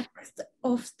act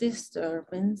of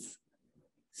disturbance,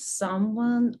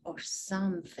 someone or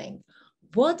something.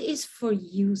 What is for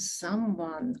you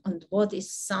someone and what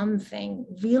is something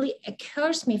really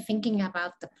occurs me thinking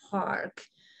about the park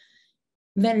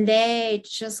when they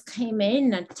just came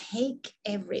in and take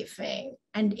everything,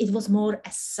 and it was more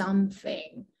a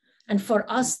something. And for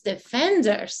us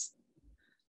defenders,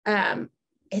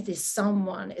 it is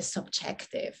someone, is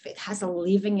subjective. It has a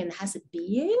living and has a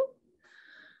being.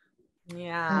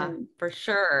 Yeah, for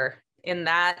sure. In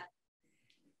that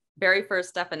very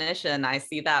first definition, I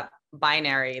see that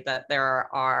binary, that there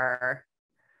are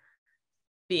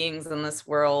beings in this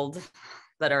world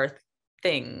that are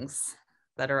things,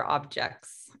 that are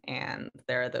objects, and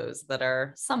there are those that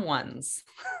are someones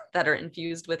that are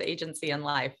infused with agency and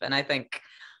life. And I think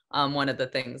one of the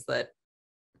things that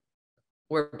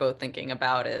we're both thinking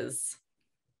about is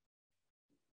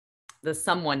the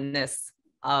someoneness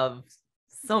of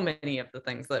so many of the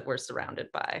things that we're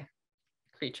surrounded by: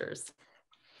 creatures,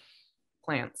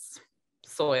 plants,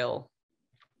 soil.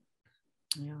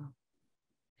 Yeah.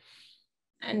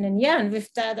 And then, yeah, and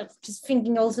with that, I'm just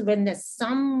thinking also when there's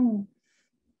someone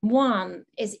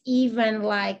is even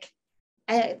like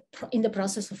in the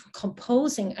process of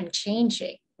composing and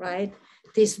changing, right?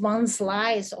 This one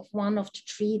slice of one of the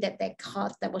tree that they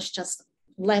cut that was just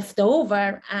left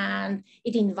over, and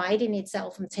it inviting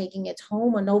itself and taking it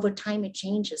home, and over time it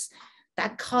changes.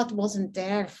 That cut wasn't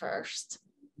there first.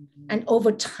 And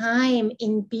over time,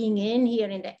 in being in here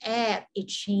in the air, it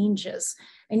changes.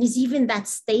 And it's even that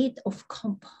state of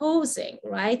composing,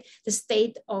 right? The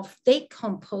state of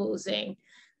decomposing,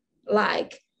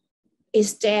 like,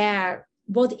 is there,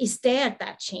 what is there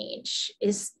that change?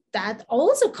 Is that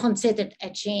also considered a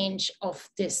change of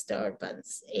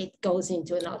disturbance? It goes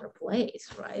into another place,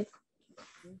 right?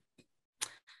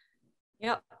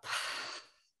 Yep.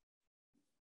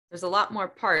 There's a lot more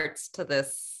parts to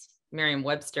this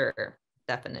Merriam-Webster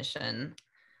definition.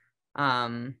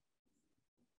 The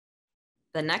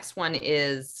next one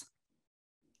is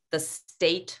the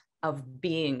state of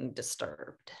being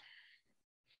disturbed.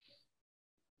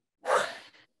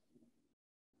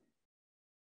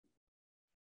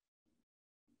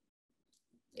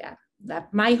 Yeah,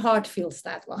 that my heart feels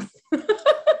that one.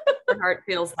 Your heart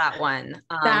feels that one.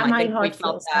 That my heart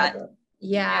feels that one.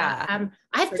 Yeah.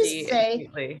 I have to say,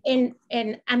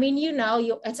 I mean, you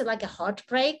know, it's like a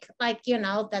heartbreak, like, you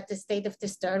know, that the state of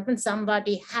disturbance,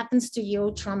 somebody happens to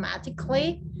you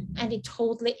traumatically and it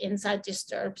totally inside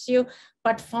disturbs you.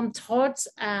 But from towards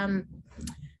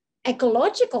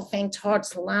ecological thing,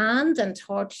 towards land and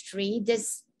towards tree,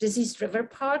 this East River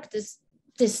Park, this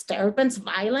disturbance,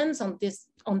 violence on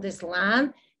this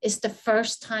land is the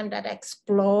first time that I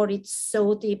explored it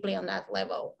so deeply on that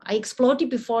level. I explored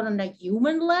it before on the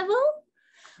human level,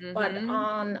 but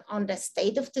on the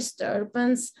state of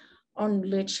disturbance, on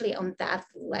literally on that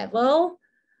level,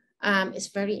 it's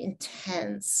very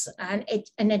intense. And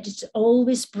it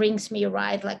always brings me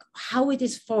right, like how it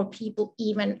is for people,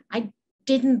 even, I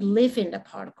didn't live in the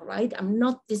park, right? I'm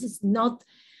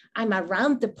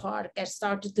around the park. I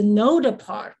started to know the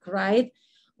park, right?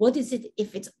 What is it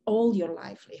if it's all your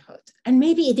livelihood? And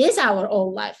maybe it is our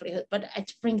all livelihood, but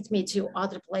it brings me to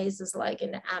other places like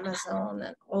in the Amazon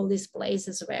and all these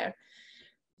places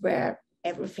where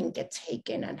everything gets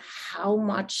taken, and how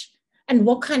much and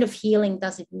what kind of healing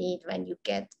does it need when you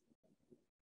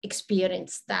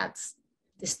experience that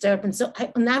disturbance. So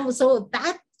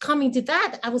that coming to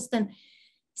that, I was then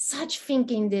such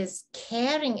thinking this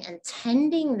caring and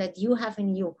tending that you have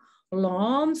in your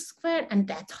lawn square, and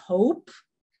that hope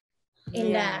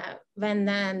in that when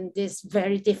then this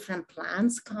very different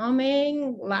plants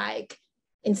coming, like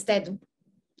instead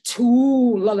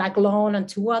two like lawn and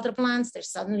two other plants, there's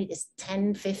suddenly this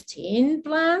 10, 15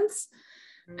 plants.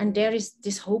 And there is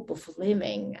this hope of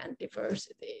living and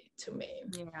diversity to me.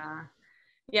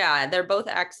 Yeah, they're both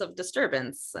acts of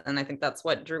disturbance. And I think that's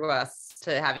what drew us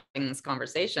to having this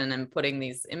conversation and putting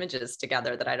these images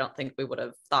together that I don't think we would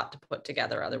have thought to put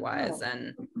together otherwise.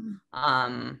 And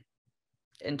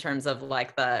in terms of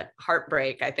like the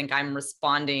heartbreak, I think I'm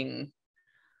responding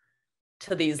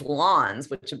to these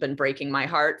lawns, which have been breaking my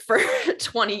heart for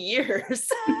 20 years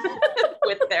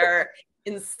with their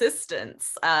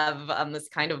insistence of this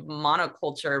kind of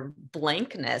monoculture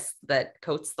blankness that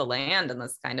coats the land, and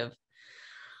this kind of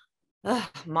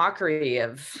mockery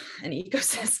of an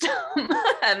ecosystem.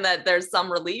 And that there's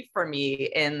some relief for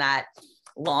me in that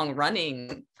long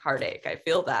running heartache. I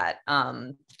feel that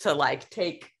to like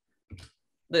take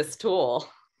this tool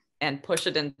and push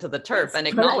it into the turf and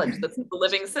acknowledge this is the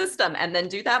living system, and then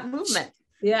do that movement.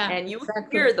 And you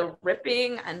hear the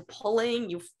ripping and pulling,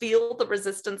 you feel the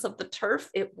resistance of the turf.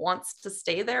 It wants to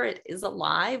stay there. It is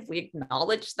alive. We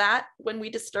acknowledge that when we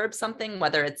disturb something,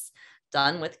 whether it's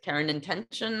done with care and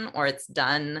intention, or it's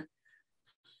done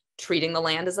treating the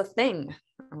land as a thing,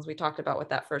 as we talked about with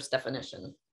that first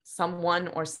definition, someone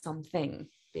or something.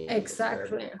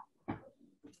 Exactly. Disturbed.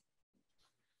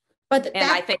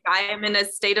 And I think I am in a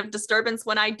state of disturbance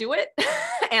when I do it,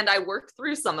 and I work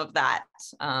through some of that.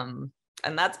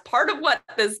 And that's part of what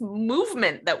this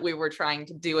movement that we were trying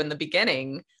to do in the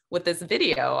beginning with this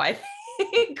video, I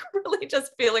think really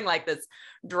just feeling like this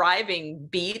driving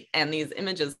beat and these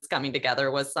images coming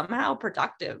together was somehow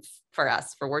productive for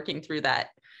us, for working through that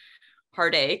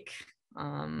heartache.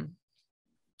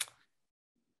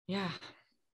 Yeah.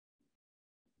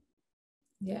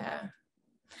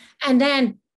 And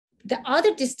then the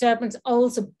other disturbance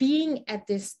also being a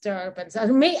disturbance.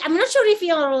 I'm not sure if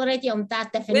you're already on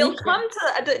that definition. We'll come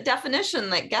to a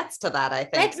definition that gets to that, I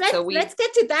think. Let's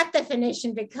get to that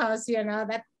definition, because you know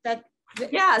that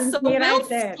so we'll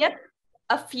skip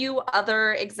a few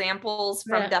other examples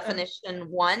from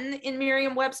definition 1 in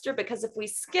Merriam-Webster, because if we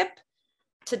skip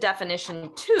to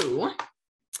definition 2,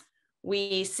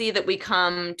 we see that we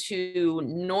come to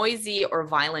noisy or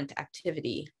violent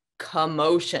activity,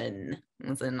 commotion,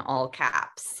 as in all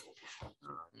caps.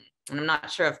 And I'm not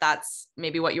sure if that's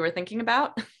maybe what you were thinking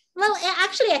about. Well,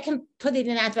 actually, I can put it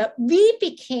in that way. We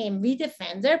became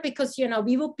defender because, you know,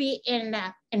 we would be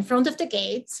in front of the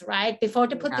gates, right? Before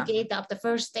they put the gate up the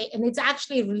first day. And it's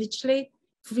actually literally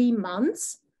 3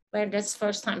 months where this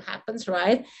first time happens,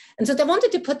 right? And so they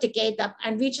wanted to put the gate up,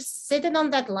 and we just sitting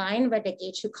on that line where the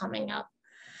gates were coming up.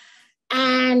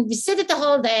 And we sit it the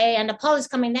whole day, and the police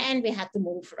coming in, and we had to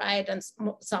move, right? And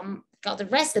some got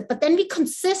arrested. But then we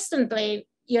consistently,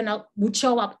 you know, would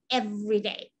show up every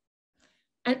day.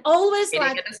 And always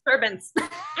like a disturbance.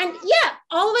 And yeah,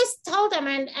 always told them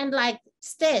and like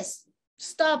this,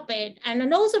 stop it. And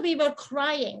then also we were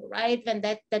crying, right? When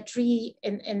that tree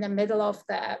in the middle of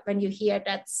when you hear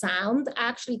that sound,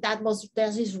 actually that was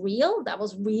real. That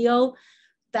was real.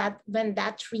 That when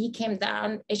that tree came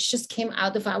down, it just came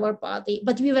out of our body.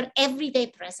 But we were everyday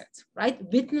present, right?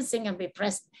 Witnessing and be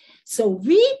present. So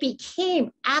we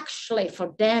became actually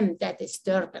for them that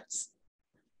disturbance.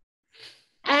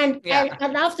 And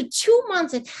after 2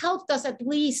 months, it helped us at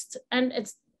least, and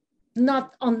it's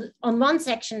not on one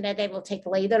section that they will take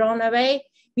later on away,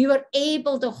 we were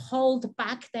able to hold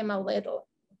back them a little,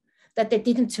 that they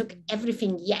didn't took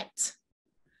everything yet.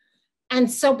 And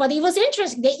so, but it was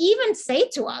interesting. They even say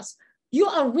to us, you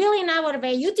are really in our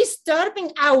way, you're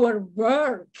disturbing our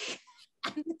work.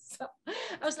 And so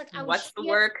I was like, what's the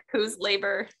work? Whose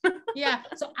labor? Yeah,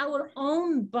 so our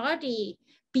own body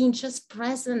being just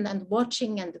present and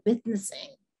watching and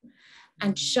witnessing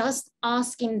and just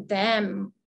asking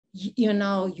them, you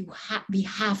know, we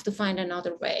have to find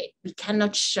another way. We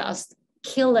cannot just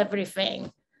kill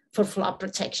everything for flood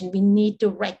protection. We need to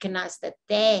recognize that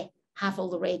they have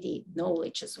already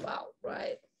knowledge as well,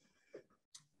 right?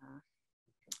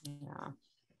 Yeah.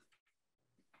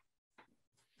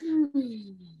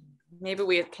 Maybe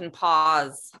we can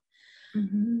pause.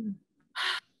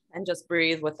 And just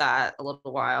breathe with that a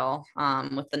little while,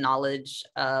 with the knowledge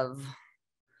of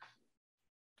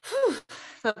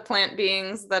the plant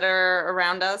beings that are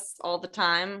around us all the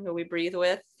time, who we breathe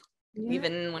with,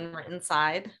 even when we're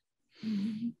inside.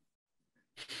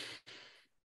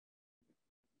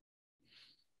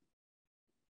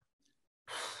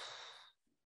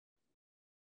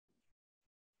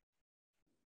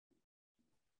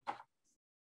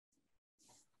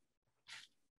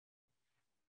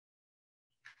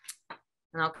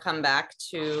 And I'll come back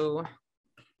to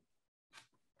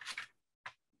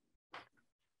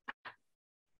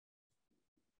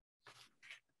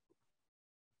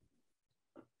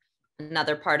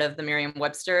another part of the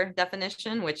Merriam-Webster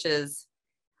definition, which is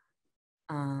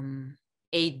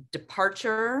a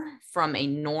departure from a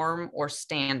norm or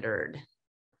standard,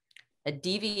 a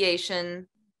deviation,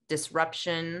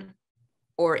 disruption,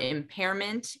 or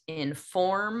impairment in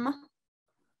form,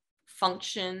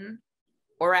 function,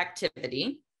 or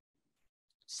activity,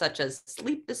 such as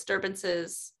sleep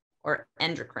disturbances or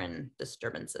endocrine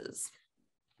disturbances.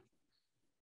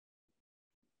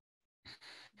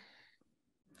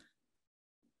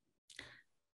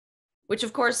 Which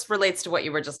of course relates to what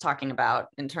you were just talking about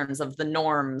in terms of the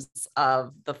norms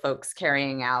of the folks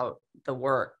carrying out the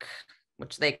work,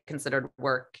 which they considered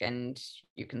work and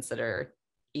you consider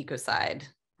ecocide,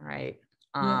 right?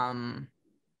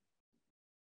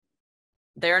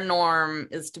 Their norm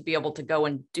is to be able to go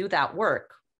and do that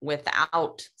work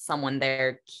without someone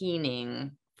there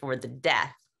keening for the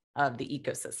death of the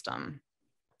ecosystem,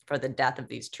 for the death of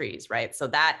these trees, right? So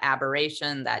that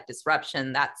aberration, that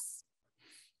disruption,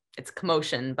 it's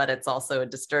commotion, but it's also a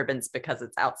disturbance because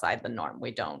it's outside the norm.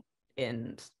 We don't,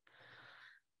 in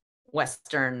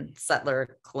Western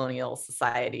settler colonial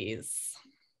societies,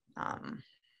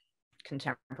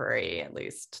 contemporary at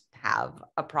least, have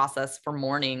a process for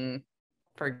mourning,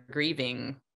 for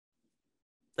grieving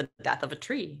the death of a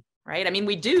tree, right? I mean,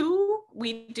 we do,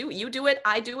 you do it,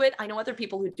 I do it, I know other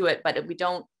people who do it, but we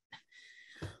don't,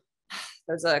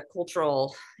 there's a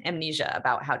cultural amnesia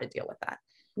about how to deal with that.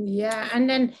 Yeah, and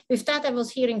then with that, I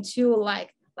was hearing too,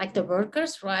 like the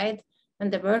workers, right? When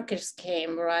the workers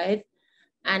came, right?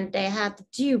 And they had to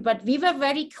do, but we were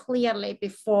very clearly,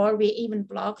 before we even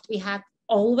blocked, we had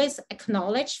always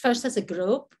acknowledged, first as a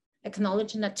group,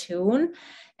 acknowledging a tune.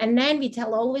 And then we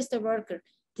tell always the worker,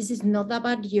 this is not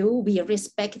about you. We are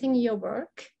respecting your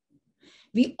work.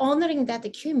 We honoring that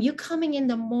accumulation. You coming in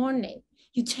the morning,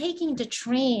 you taking the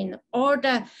train or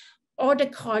the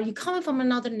car, you coming from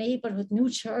another neighborhood, New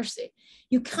Jersey,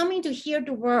 you coming to hear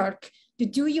the work, to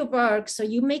do your work, so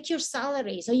you make your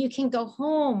salary, so you can go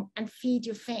home and feed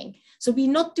your thing. So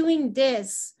we're not doing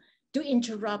this to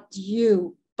interrupt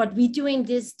you, but we're doing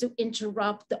this to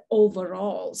interrupt the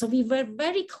overall. So we were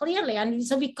very clearly, and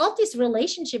so we got this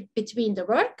relationship between the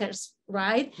workers,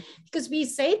 right? Because we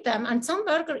say them, and some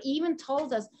worker even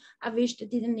told us, I wish they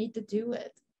didn't need to do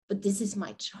it, but this is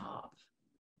my job.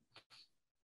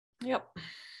 Yep.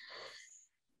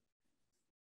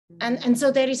 And so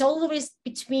there is always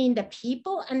between the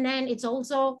people, and then it's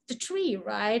also the tree,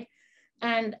 right?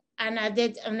 And I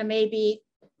did, and maybe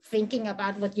thinking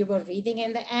about what you were reading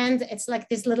in the end, it's like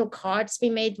these little cards we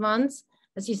made once.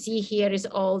 As you see here is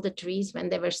all the trees when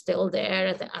they were still there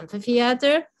at the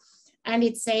amphitheater. And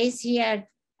it says here,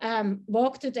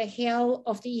 walk to the hill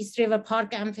of the East River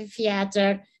Park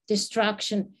Amphitheater,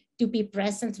 destruction, to be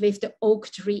present with the oak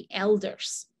tree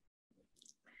elders.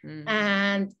 Mm-hmm.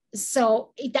 And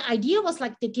so the idea was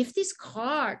like to give these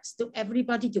cards to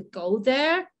everybody to go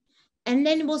there. And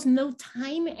then it was no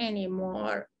time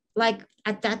anymore. Like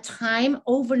at that time,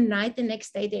 overnight, the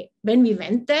next day, when we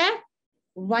went there,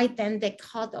 right then they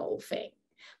cut the whole thing.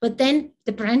 But then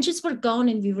the branches were gone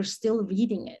and we were still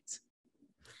reading it.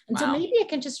 And so maybe I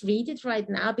can just read it right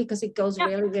now because it goes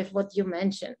really with what you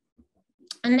mentioned.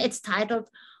 And it's titled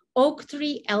Oak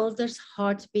Tree Elders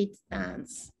Heartbeat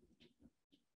Dance.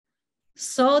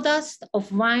 Sawdust of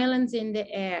violence in the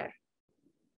air.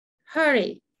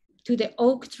 Hurry to the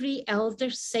oak tree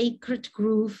elder's sacred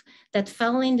groove that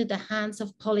fell into the hands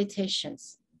of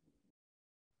politicians.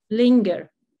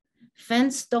 Linger,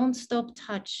 fence don't stop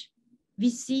touch. We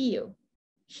see you,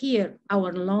 hear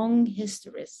our long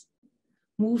histories.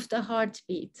 Move the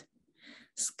heartbeat,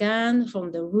 scan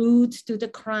from the root to the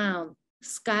crown,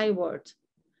 skyward.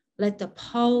 Let the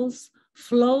pulse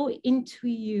flow into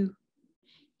you.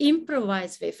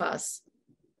 Improvise with us,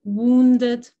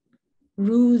 wounded,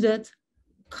 rooted,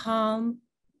 calm,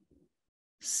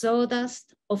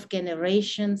 sawdust of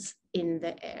generations in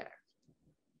the air.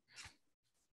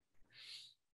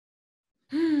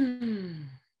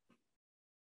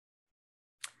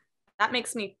 That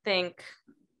makes me think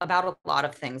about a lot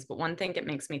of things, but one thing it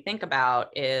makes me think about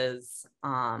is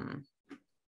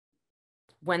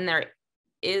when there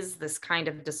is this kind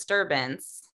of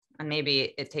disturbance, and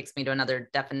maybe it takes me to another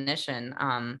definition,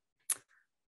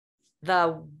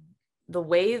 the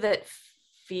way that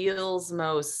feels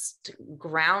most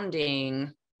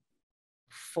grounding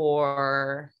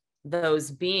for those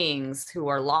beings who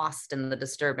are lost in the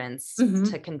disturbance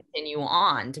to continue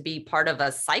on, to be part of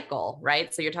a cycle,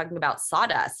 right? So you're talking about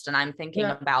sawdust, and I'm thinking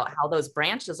about how those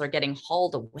branches are getting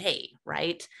hauled away,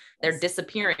 right? They're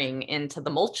disappearing into the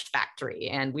mulch factory,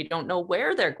 and we don't know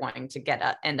where they're going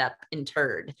to end up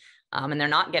interred. And they're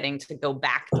not getting to go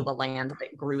back to the land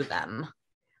that grew them.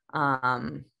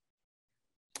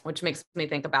 Which makes me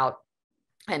think about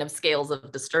kind of scales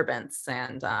of disturbance.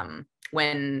 And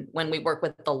when we work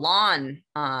with the lawn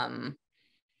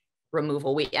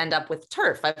removal, we end up with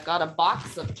turf. I've got a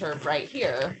box of turf right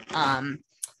here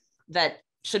that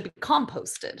should be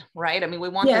composted, right? I mean, we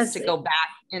want this to go back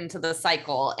into the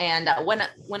cycle. And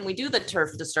when we do the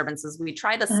turf disturbances, we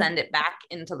try to send it back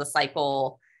into the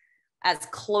cycle as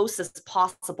close as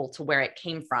possible to where it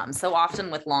came from. So often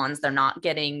with lawns, they're not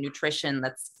getting nutrition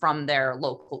that's from their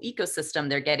local ecosystem.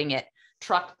 They're getting it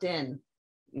trucked in.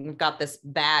 We've got this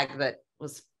bag that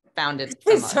was founded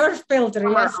from a turf builder,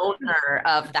 owner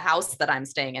of the house that I'm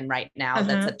staying in right now.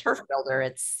 That's a turf builder.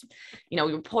 It's,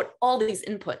 we put all these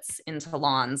inputs into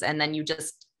lawns and then you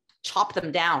just chop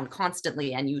them down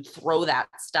constantly and you throw that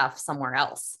stuff somewhere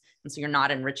else. And so you're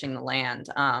not enriching the land.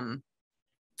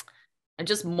 And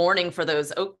just mourning for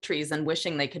those oak trees and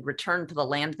wishing they could return to the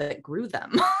land that grew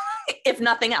them, if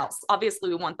nothing else. Obviously,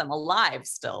 we want them alive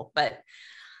still, but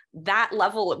that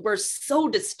level, we're so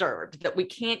disturbed that we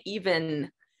can't even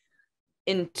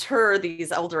inter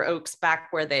these elder oaks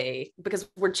back because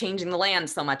we're changing the land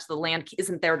so much, the land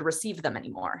isn't there to receive them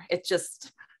anymore. It's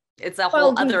a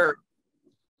whole other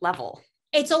level.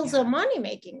 It's also money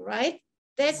making, right?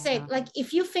 They say, like,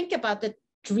 if you think about the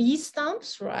tree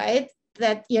stumps, right?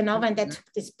 That, when they took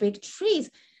these big trees,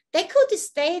 they could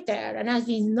stay there. And as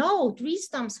we know, tree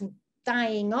stumps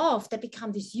dying off, they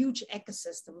become this huge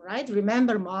ecosystem, right?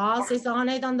 Remember, moss is on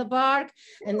it on the bark,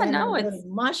 and then the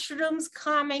mushrooms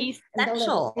coming,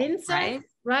 essential, and the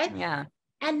insects, right? Yeah.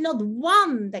 And not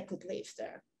one that could live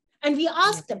there. And we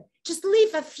asked them, just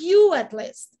leave a few at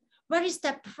least. Where is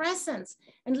their presence?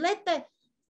 And let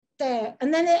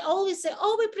and then they always say,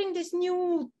 oh, we bring this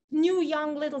new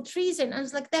young little trees in. And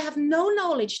it's like, they have no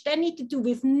knowledge. They need to do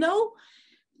with no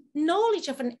knowledge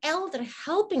of an elder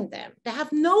helping them. They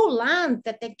have no land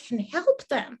that they can help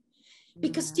them.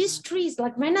 Because these trees,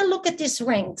 like when I look at these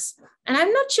rings, and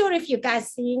I'm not sure if you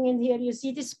guys seeing in here, you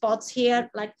see these spots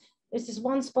here, like there's this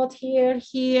one spot here,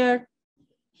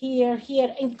 here,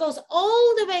 here, and it goes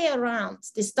all the way around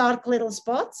these dark little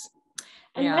spots.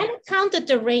 And when I counted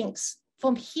the rings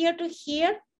from here to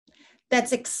here,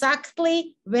 that's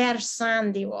exactly where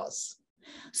Sandy was.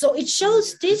 So it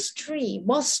shows this tree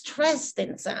was stressed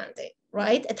in Sandy,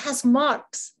 right? It has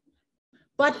marks,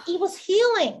 but it was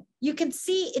healing. You can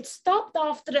see it stopped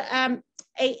after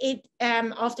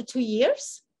after 2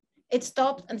 years. It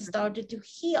stopped and started to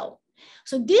heal.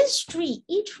 So this tree,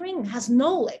 each ring has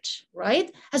knowledge,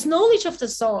 right? Has knowledge of the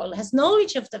soil, has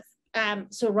knowledge of the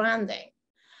surrounding.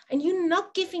 And you're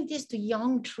not giving this to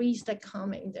young trees that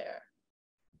come in there.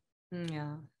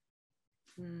 Yeah.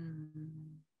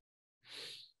 I'm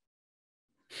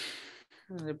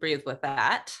going to breathe with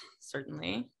that,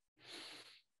 certainly.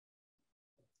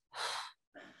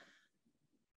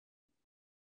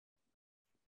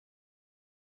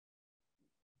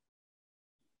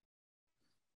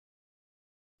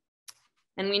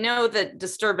 And we know that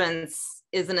disturbance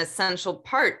is an essential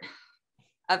part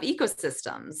of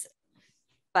ecosystems,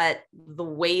 but the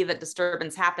way that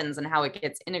disturbance happens and how it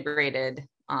gets integrated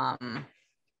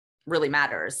really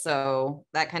matters. So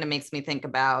that kind of makes me think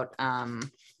about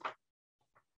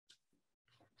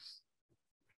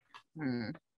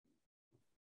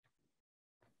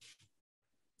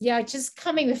Yeah, just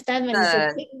coming with that one,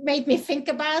 it made me think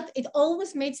about, it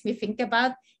always makes me think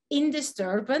about in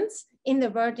disturbance, in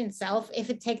the word itself, if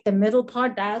it take the middle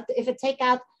part out, if it take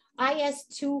out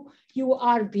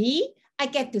IS2URB, I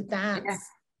get to dance. Yeah.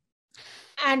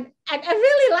 And I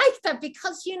really like that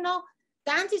because, you know,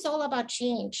 dance is all about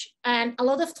change. And a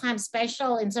lot of times,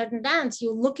 special in certain dance,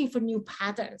 you're looking for new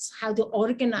patterns, how to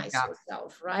organize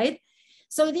yourself, right?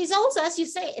 So it is also, as you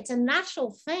say, it's a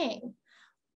natural thing,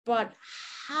 but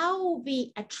how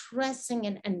we addressing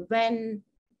it and when,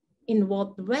 in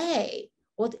what way,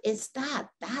 what is that?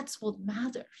 That's what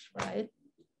matters, right?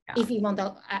 Yeah. If you want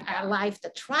a life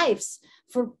that thrives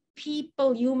for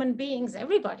people, human beings,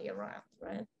 everybody around,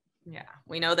 right? Yeah,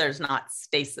 we know there's not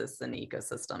stasis in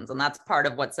ecosystems, and that's part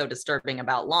of what's so disturbing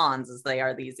about lawns is they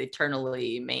are these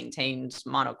eternally maintained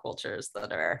monocultures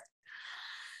that are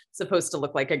supposed to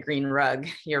look like a green rug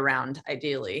year round,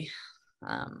 ideally.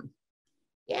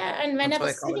 Yeah, and when I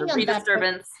was sitting on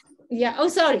redisturbance. Yeah. Oh,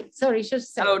 sorry.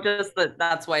 Just say. Oh, just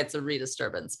that's why it's a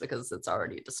redisturbance, because it's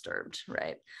already disturbed,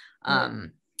 right?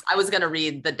 I was going to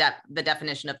read the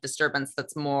definition of disturbance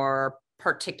that's more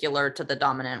particular to the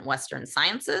dominant Western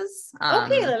sciences.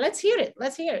 Okay, let's hear it.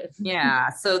 Yeah.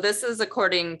 So this is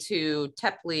according to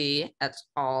Tepley et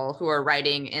al., who are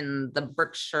writing in the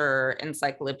Berkshire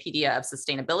Encyclopedia of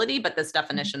Sustainability, but this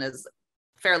definition is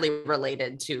fairly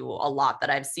related to a lot that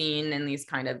I've seen in these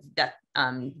kind of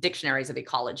dictionaries of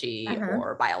ecology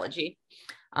or biology.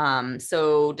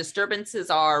 So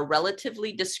disturbances are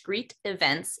relatively discrete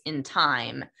events in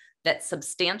time that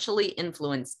substantially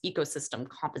influence ecosystem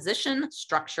composition,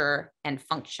 structure, and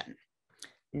function.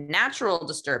 Natural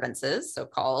disturbances,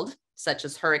 so-called, such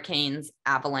as hurricanes,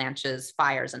 avalanches,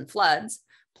 fires, and floods,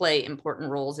 play important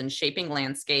roles in shaping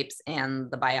landscapes and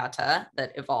the biota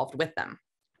that evolved with them.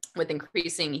 With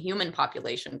increasing human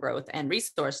population growth and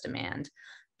resource demand,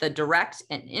 the direct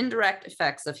and indirect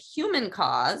effects of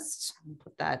human-caused,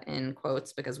 put that in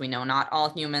quotes because we know not all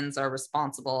humans are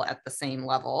responsible at the same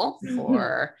level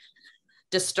for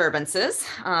disturbances.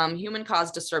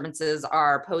 Human-caused disturbances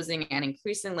are posing an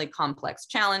increasingly complex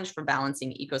challenge for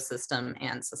balancing ecosystem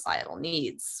and societal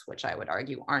needs, which I would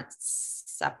argue aren't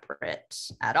separate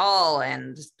at all,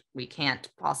 and we can't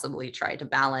possibly try to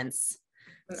balance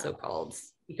so-called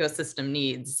ecosystem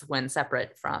needs when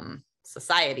separate from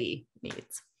society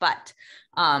needs. But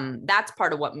that's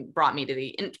part of what brought me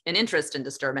to an interest in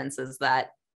disturbance, is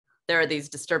that there are these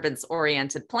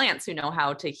disturbance-oriented plants who know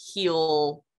how to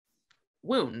heal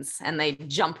wounds, and they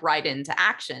jump right into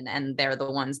action, and they're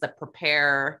the ones that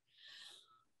prepare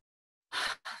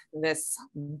this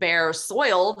bare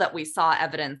soil that we saw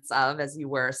evidence of as you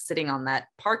were sitting on that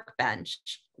park bench.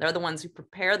 They're the ones who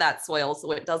prepare that soil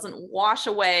so it doesn't wash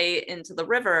away into the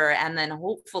river, and then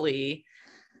hopefully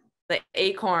the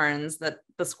acorns that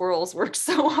the squirrels worked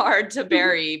so hard to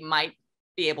bury might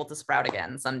be able to sprout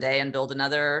again someday and build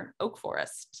another oak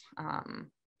forest.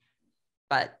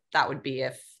 But that would be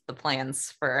if the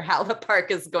plans for how the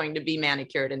park is going to be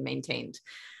manicured and maintained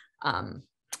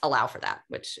allow for that,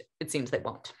 which it seems they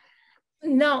won't.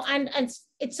 No, and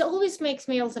it always makes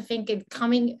me also think in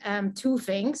coming two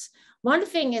things. One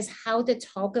thing is how they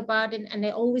talk about it, and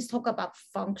they always talk about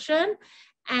function.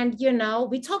 And, you know,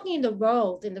 we're talking in the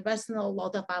world, in the Western, a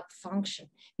lot about function.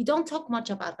 We don't talk much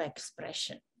about the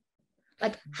expression,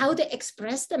 like how they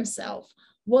express themselves.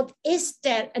 What is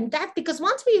there? And that, because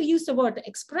once we use the word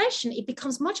expression, it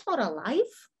becomes much more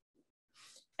alive.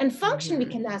 And function, we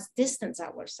can ask distance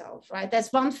ourselves, right?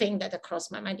 That's one thing that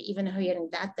crossed my mind, even hearing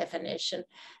that definition.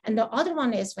 And the other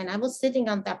one is when I was sitting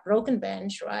on that broken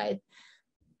bench, right?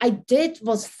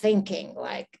 was thinking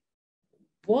like,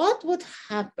 what would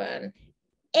happen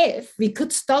if we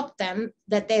could stop them,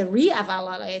 that they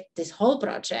reevaluate this whole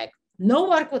project? No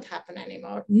work would happen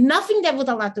anymore. Nothing that would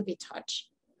allow to be touched.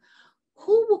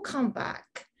 Who will come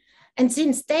back? And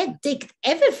since they dig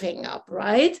everything up,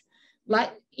 right?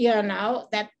 Like,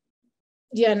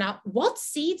 what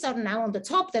seeds are now on the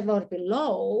top that were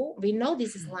below? We know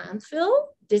this is landfill.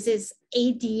 This is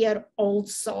 80-year-old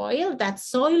soil. That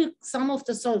soil, some of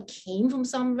the soil came from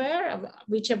somewhere,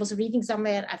 which I was reading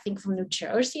somewhere, I think from New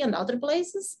Jersey and other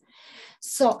places.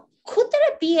 So could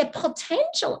there be a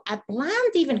potential, a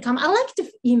plant even come? I like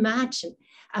to imagine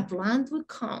a plant would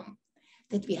come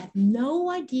that we had no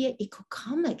idea it could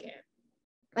come again.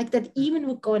 Like that even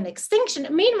would go in extinction.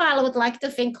 Meanwhile, I would like to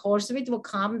think horseweed will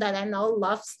come, that I know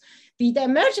loves, be the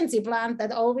emergency plant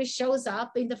that always shows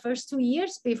up in the first 2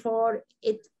 years before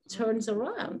it turns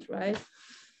around, right?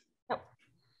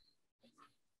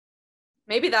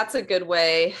 Maybe that's a good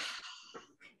way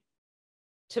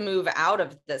to move out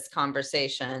of this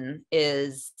conversation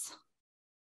is,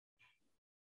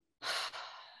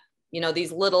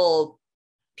 these little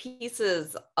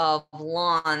pieces of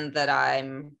lawn that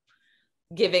I'm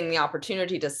giving the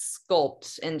opportunity to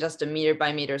sculpt in just a meter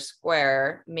by meter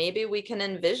square. Maybe we can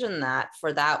envision that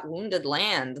for that wounded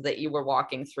land that you were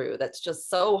walking through. That's just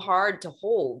so hard to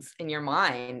hold in your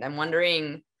mind. I'm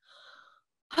wondering,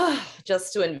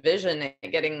 just to envision it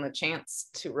getting the chance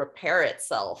to repair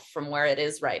itself from where it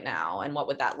is right now. And what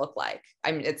would that look like?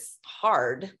 I mean, it's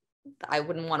hard. I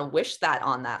wouldn't want to wish that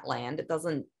on that land.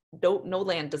 No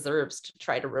land deserves to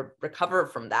try to recover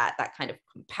from that kind of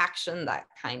compaction, that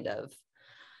kind of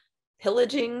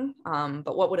pillaging.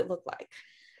 But what would it look like?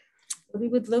 We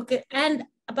would look at,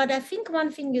 but I think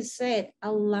one thing you said,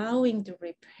 allowing the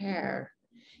repair.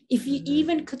 If you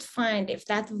even could find, if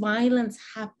that violence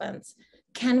happens,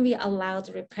 can we allow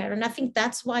the repair? And I think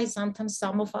that's why sometimes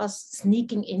some of us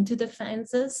sneaking into the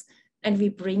fences and we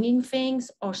bringing things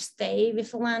or stay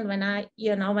with the land. When I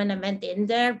went in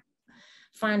there,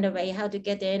 find a way how to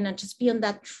get in and just be on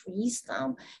that tree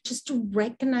stump, just to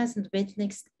recognize and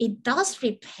witness it does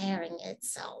repairing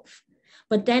itself,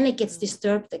 but then it gets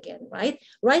disturbed again, right?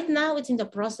 Right now it's in the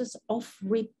process of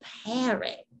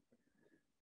repairing.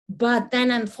 But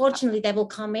then unfortunately they will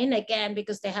come in again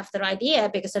because they have their idea,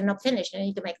 because they're not finished. They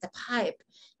need to make the pipe.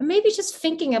 And maybe just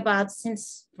thinking about,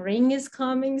 since spring is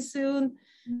coming soon,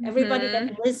 everybody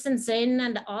that listens in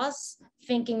and us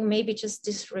thinking maybe just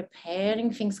this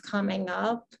repairing things coming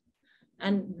up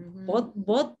and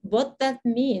what that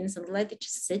means, and let it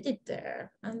just sit it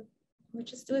there. And we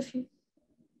just do a few.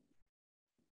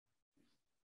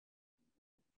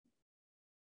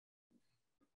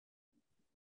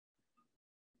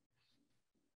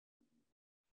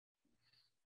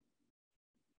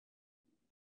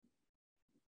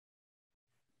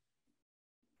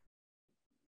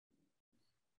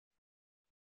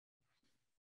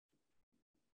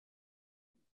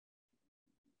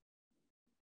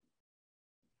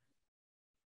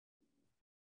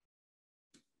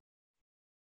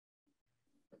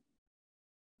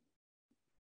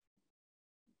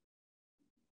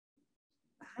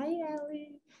 Hi,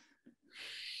 Ellie.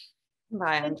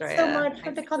 Bye, Andrea. Thanks so much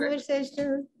for the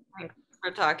conversation. Thanks for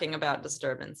talking about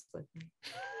disturbance with me.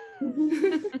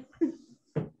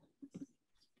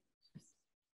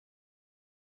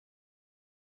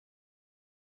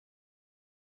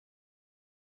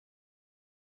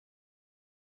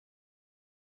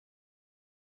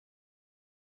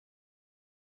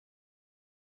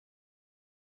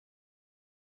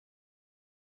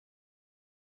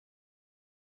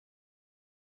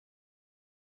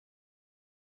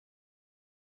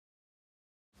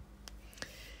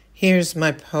 Here's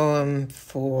my poem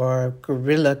for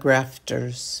guerrilla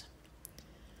grafters.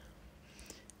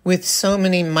 With so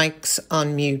many mics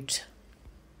on mute,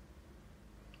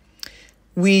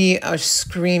 we are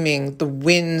screaming, the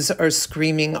winds are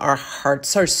screaming, our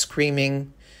hearts are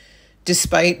screaming.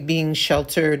 Despite being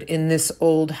sheltered in this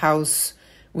old house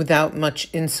without much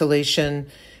insulation,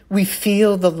 we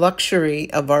feel the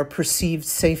luxury of our perceived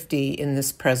safety in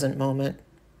this present moment.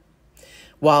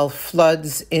 While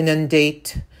floods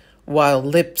inundate, while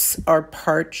lips are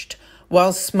parched,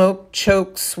 while smoke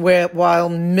chokes, while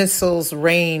missiles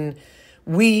rain,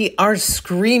 we are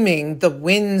screaming, the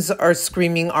winds are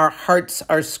screaming, our hearts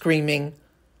are screaming.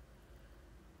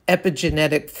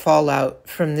 Epigenetic fallout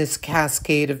from this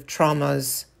cascade of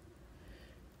traumas.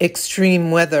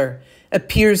 Extreme weather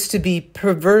appears to be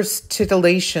perverse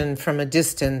titillation from a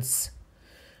distance.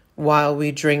 while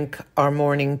we drink our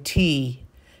morning tea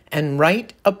and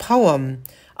write a poem,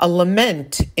 a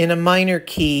lament in a minor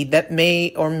key that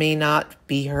may or may not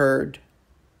be heard.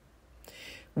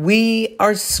 We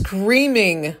are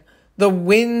screaming. The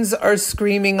winds are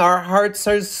screaming. Our hearts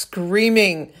are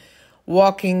screaming.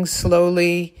 Walking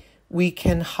slowly, we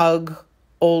can hug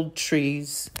old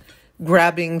trees,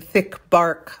 grabbing thick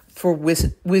bark for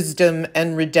wisdom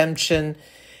and redemption.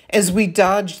 As we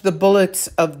dodge the bullets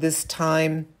of this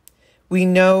time, we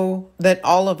know that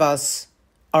all of us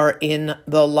are in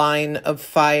the line of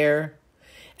fire,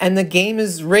 and the game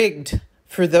is rigged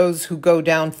for those who go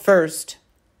down first.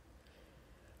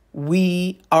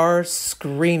 We are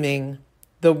screaming.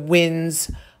 The winds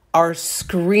are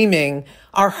screaming.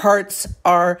 Our hearts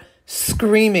are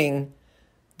screaming.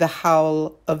 The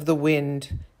howl of the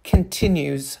wind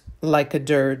continues like a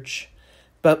dirge,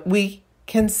 but we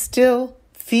can still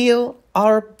feel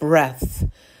our breath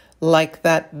like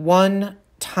that one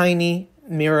tiny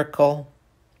miracle.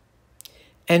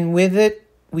 And with it,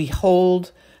 we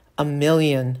hold a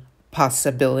million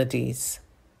possibilities.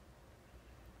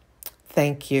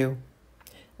 Thank you.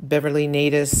 Beverly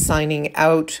Natus signing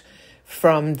out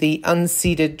from the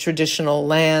unceded traditional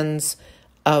lands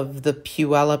of the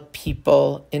Puyallup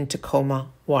people in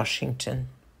Tacoma, Washington.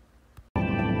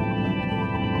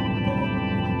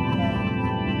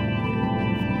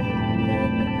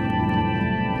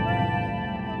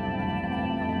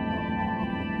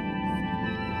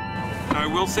 I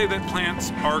will say that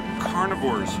plants are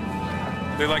carnivores.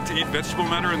 They like to eat vegetable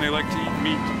matter and they like to eat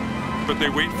meat. But they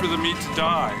wait for the meat to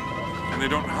die, and they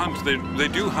don't hunt. They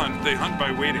do hunt. They hunt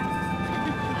by waiting.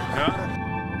 Yeah?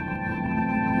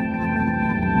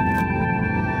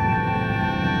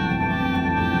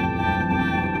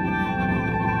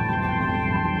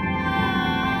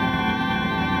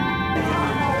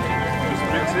 Just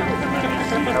mix it, and then you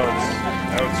see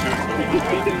how it's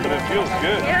doing. But it feels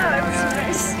good. Yeah, it's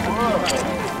nice.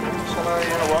 Shall I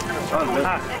walk in the sun?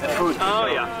 Food. Oh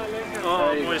ja.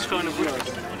 Oh, mooie schone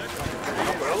voet.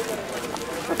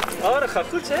 Oh, dat gaat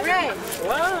goed, hè? Right.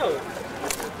 Wow.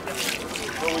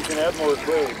 Well, we can add more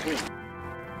clay, too.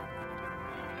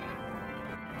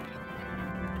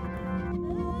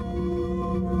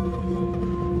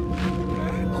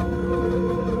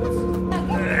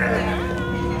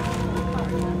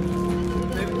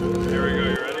 Here we go,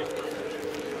 you ready?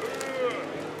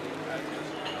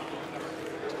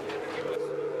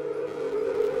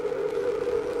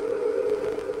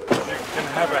 You can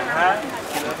have a hat.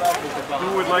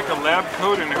 Who would like a lab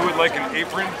coat and who would like an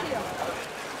apron?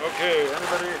 Okay,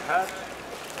 anybody hat?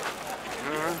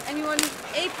 Anyone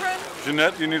apron?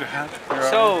 Jeanette, you need a hat?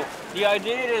 So, the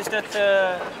idea is that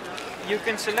you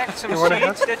can select some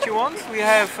seeds that you want. We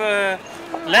have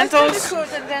lentils,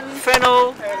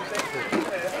 fennel,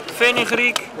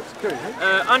 fenugreek,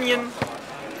 onion,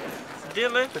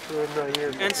 dille,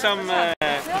 and some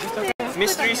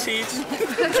mystery seeds.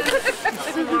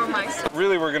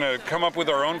 Really, we're gonna come up with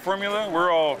our own formula.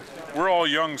 We're all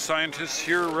young scientists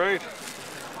here, right?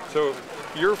 So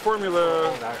your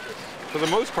formula, for the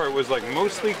most part, was like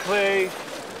mostly clay,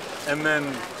 and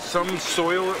then some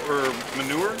soil or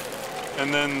manure,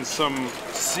 and then some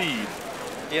seed.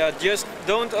 Yeah, just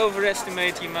don't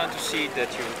overestimate the amount of seed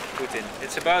that you put in.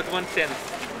 It's about 1/10.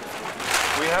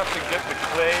 We have to get the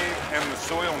clay and the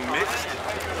soil mixed.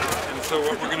 And so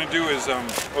what we're going to do is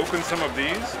open some of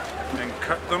these and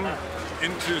cut them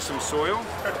into some soil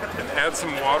and add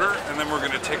some water, and then we're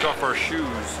going to take off our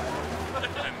shoes.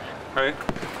 Right?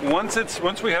 Once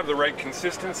we have the right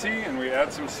consistency and we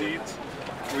add some seeds,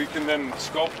 we can then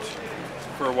sculpt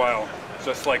for a while,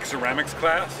 just like ceramics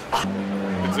class.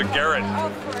 It's a garret.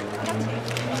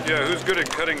 Yeah, who's good at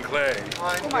cutting clay?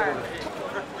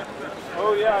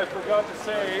 Oh yeah, I forgot to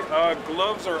say,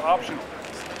 gloves are optional.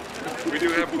 We do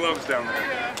have gloves down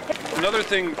there. Another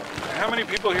thing, how many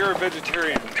people here are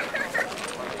vegetarian?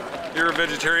 You're a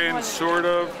vegetarian, sort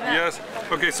of? Yes.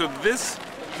 Okay, so this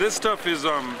stuff is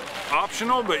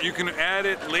optional, but you can add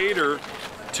it later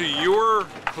to your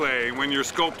clay when you're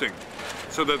sculpting,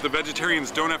 so that the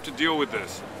vegetarians don't have to deal with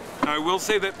this. Now, I will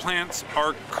say that plants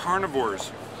are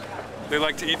carnivores. They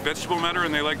like to eat vegetable matter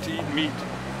and they like to eat meat,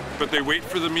 but they wait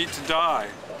for the meat to die,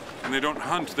 and they don't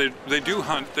hunt. They do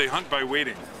hunt. They hunt by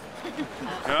waiting.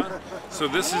 Yeah? So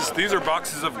these are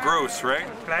boxes of gross, right?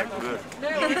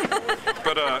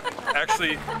 But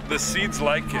actually, the seeds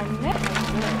like it.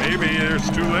 Maybe it's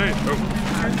too late. Oh,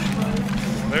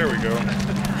 there we go.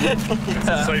 It's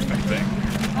a siphon thing.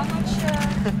 How much?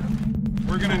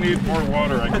 We're gonna need more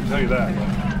water, I can tell you that.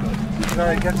 Can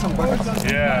I get some buckets?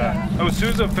 Yeah. Oh,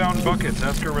 Sousa found buckets.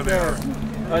 Ask her where they are.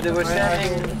 Oh, they were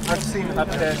standing I've seen them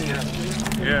upstairs here.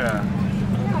 Yeah.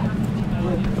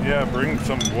 Yeah, bring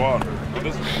some water.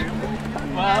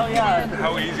 Well, yeah.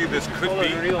 How easy this could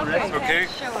be. Okay,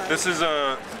 this is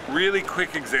a really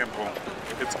quick example.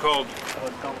 It's called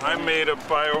I made a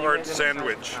bio-art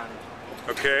sandwich.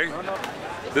 Okay,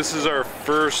 this is our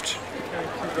first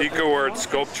eco-art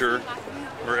sculpture.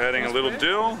 We're adding a little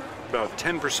dill, about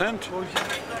 10%.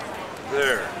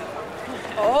 There.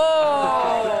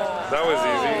 Oh! That was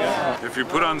easy. If you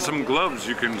put on some gloves,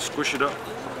 you can squish it up.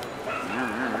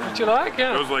 Would you like?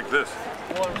 Yeah. It goes like this.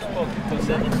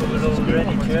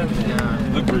 Yeah.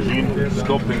 Look, Regine,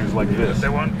 sculpting is like this. They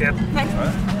won't get.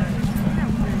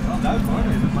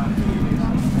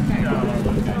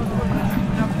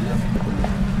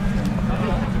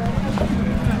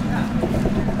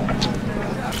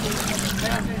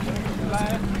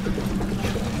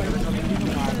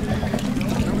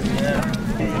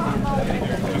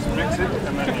 Just mix it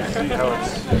and then you see how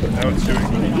it's doing.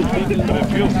 But it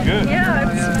feels good.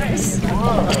 Yeah, it's nice.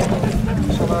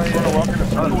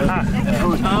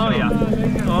 Oh ja.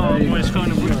 Oh, mooi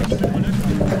schone voet.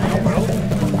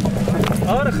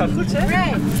 Oh, dat gaat goed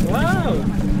zeg. Wow.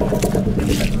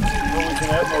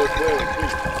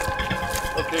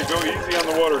 Okay, go easy on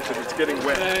the water because it's getting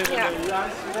wet.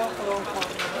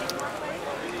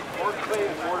 More clay,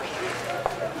 more shit.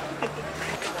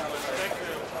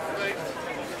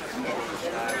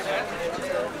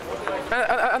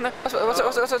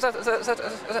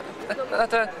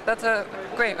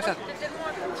 Great. What's that?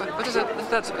 What is it?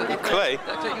 That's clay.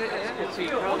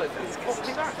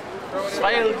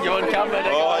 Smile, you come with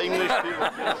Oh, English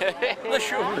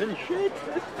people.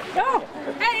 Oh,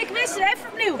 hey, ik wist het even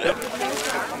opnieuw.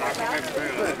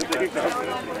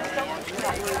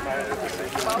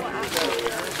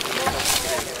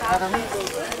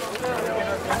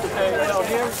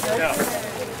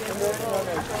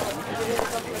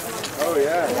 Oh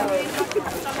yeah.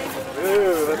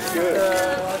 Ooh, that's good.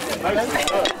 Nice.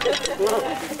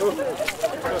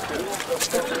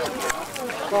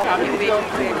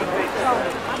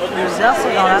 Zelfs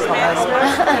dans la base.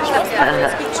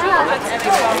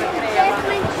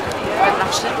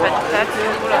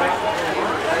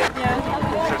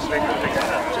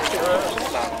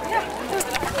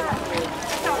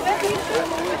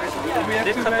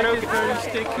 Dit gaat er ook een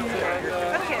stukje.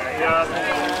 Ja.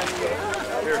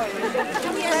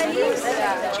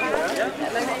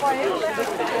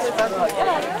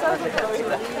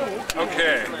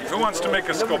 Okay, who wants to make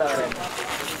a sculpture?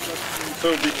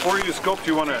 So before you sculpt,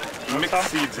 you want to mix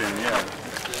seeds in, yeah.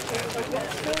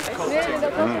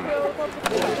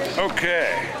 Okay.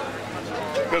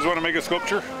 You guys want to make a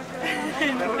sculpture?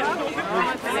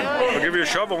 I'll give you a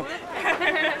shovel.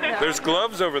 There's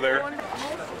gloves over there.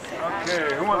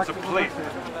 Okay, who wants a plate?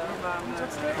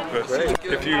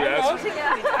 If you ask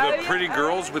the pretty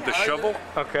girls with the shovel,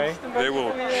 Okay. they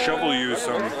will shovel you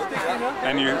some,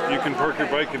 and you can park your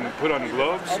bike and put on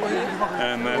gloves,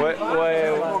 and then.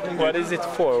 What is it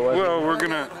for? Well, we're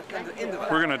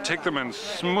gonna take them and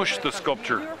smush the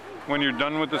sculpture. When you're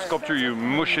done with the sculpture, you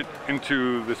mush it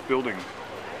into this building.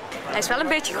 Hij is wel een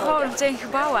beetje gewoon om tegen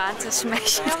gebouwen aan te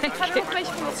smashen. Het gaat ook een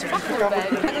beetje van wat spakkel bij.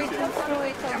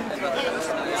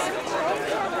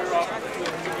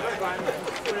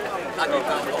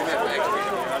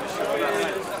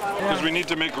 Because we need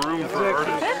to make room for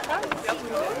artists.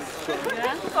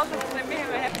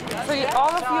 So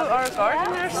all of you are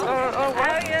gardeners or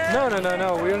what?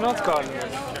 No, we are not gardeners.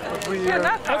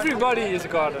 Everybody is a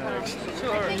gardener.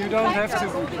 Sure. You don't have to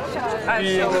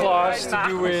be in class to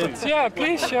do it. Yeah,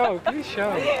 please show.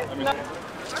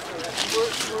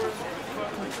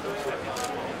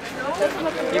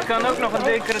 Je kan ook nog een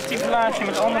decoratief laagje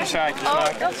met andere zaadjes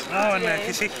maken. Oh, en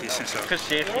gezichtjes en zo.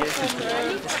 Gezichtjes.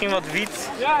 Misschien wat wiet.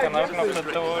 Kan ook nog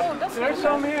erdoor. There's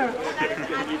some here.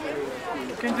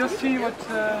 You can just see what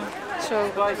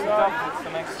slice it up with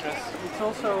some extras. It's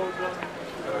also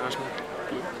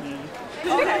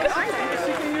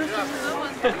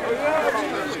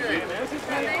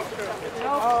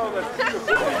Oh, that's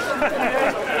beautiful.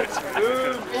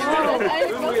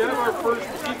 Soon we have our first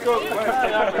eco-class.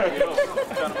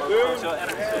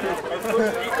 Our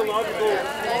first ecological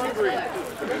laundry.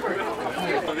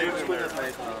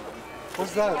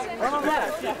 What's that? Oh,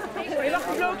 that. Je lag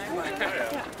gebloot.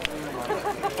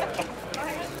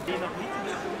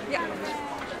 Ja.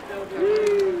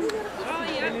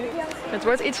 Het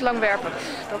wordt iets langwerpig,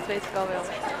 dat weet ik al wel.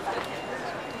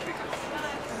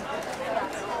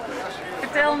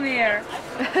 Vertel meer.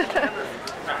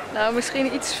 Nou,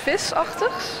 misschien iets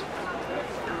visachtigs.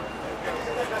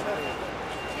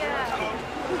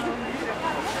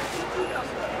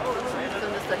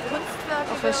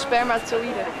 Of een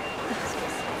spermatoïde.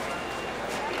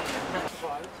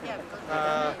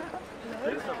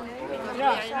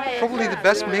 Probably the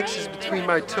best mix is between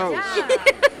my toes.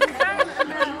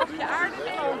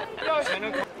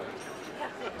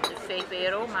 De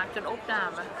VPRO maakt een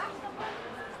opname.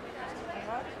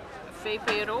 De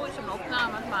VPRO is een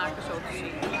opname aan het maken, zo te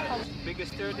zien.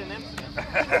 Biggest turd in Amsterdam.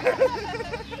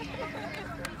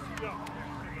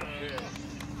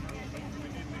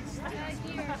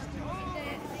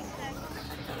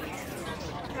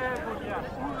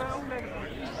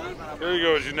 There you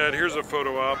go, Jeanette. Here's a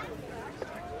photo op.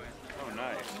 Oh,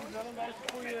 nice.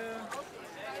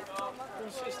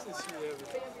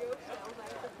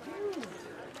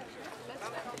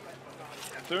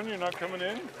 Soon you're not coming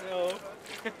in? No.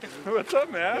 What's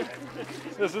up, man?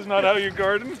 This is not how you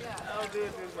garden? I'll do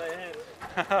it with my hands.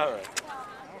 All right.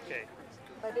 Okay.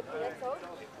 Bij dit project ook,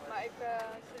 maar ik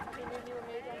zit hier nu nieuwe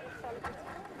media en ik zal het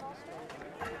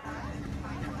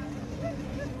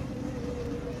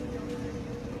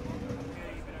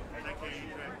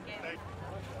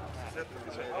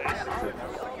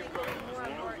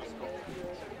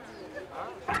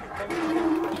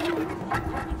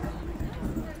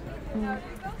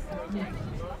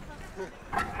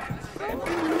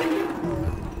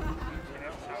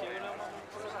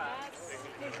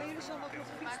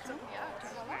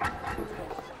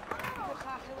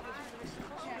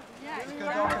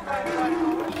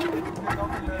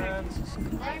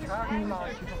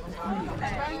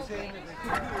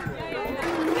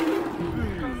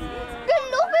Kunnen we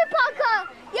nog weer pakken?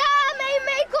 Ja,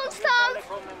 mee Constant.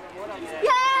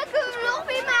 Ja, kunnen we nog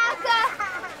weer maken?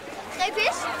 Geef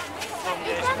eens.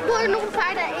 Ik word nog een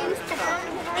paar daarin stoppen.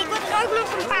 Ik word er ook nog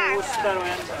een paar.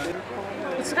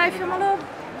 Wat schrijf je allemaal op?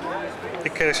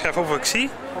 Ik schrijf op wat ik zie.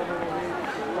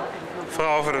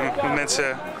 Vooral over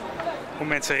hoe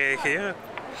mensen reageren.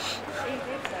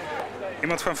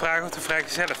 Iemand kwam vragen of het een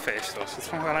vrijgezellenfeest was. Dat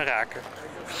vond ik wel een raken.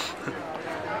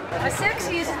 Maar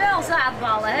sexy is wel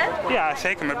zaadballen, hè? Ja,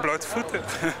 zeker met blote voeten.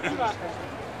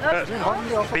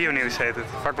 Bionieuws heet het,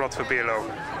 vakblad voor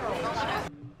biologen.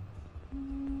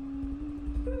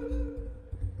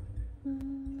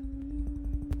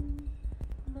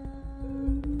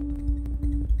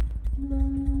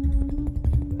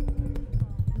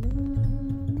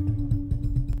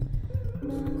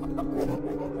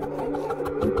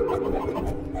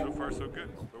 So far, so good.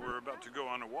 But we're about to go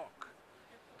on a walk.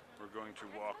 We're going to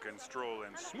walk and stroll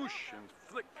and smoosh and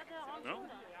flick. No?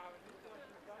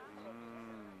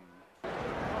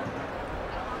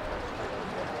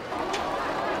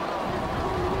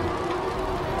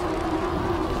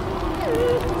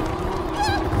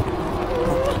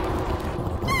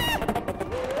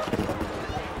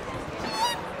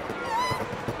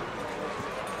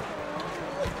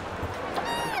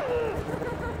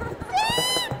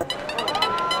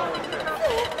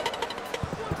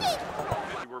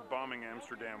 We're bombing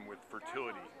Amsterdam with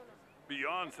fertility.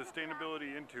 Beyond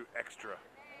sustainability into extra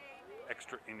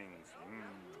innings.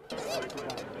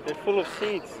 They're full of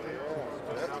seeds.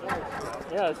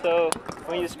 Yeah, so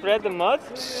when you spread the mud,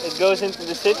 it goes into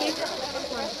the city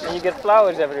and you get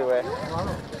flowers everywhere.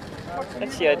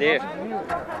 That's the idea.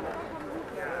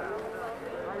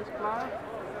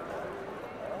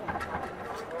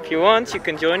 If you want, you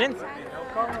can join in.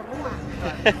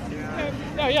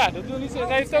 Nou ja, dat wil niet zeggen.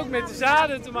 Het heeft ook met de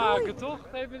zaden te maken, toch?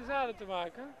 Het heeft met de zaden te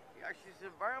maken. Als je ze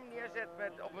warm neerzet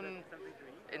op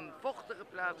een vochtige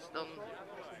plaats, dan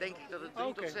denk ik dat het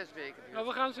 3 tot 6 weken duurt. Nou,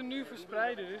 we gaan ze nu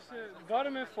verspreiden, dus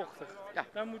warm en vochtig. Ja.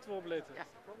 Daar moeten we op letten. Ja.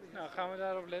 Nou, gaan we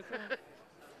daarop letten.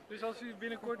 Dus als u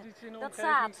binnenkort iets in de omgeving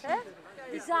zaad, hè?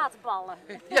 Die zaadballen.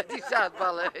 Ja, die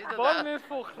zaadballen. Warm en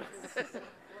vochtig.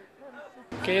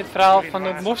 Ken je het verhaal van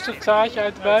het mosterdzaadje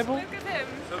uit de Bijbel?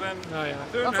 Nou ja,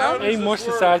 1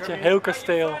 mosterdzaadje, heel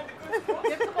kasteel. Je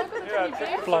hebt toch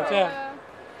ook een Plat, ja.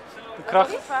 De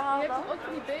kracht.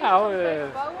 Nou,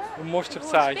 een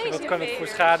mosterdzaadje, wat kan het voor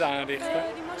schade aanrichten?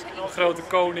 Een grote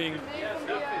koning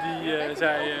die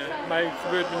zei, mij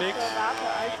gebeurt me niks.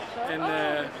 En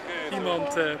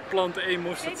iemand plantte 1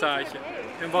 mosterdzaadje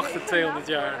en wachtte 200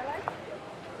 jaar.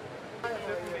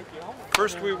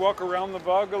 First we walk around the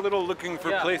bog a little looking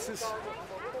for places.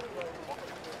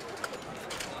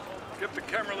 Get the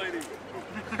camera lady.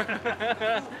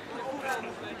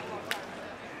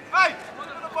 Hey, look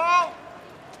at the ball!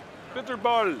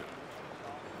 Bitterball.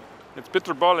 It's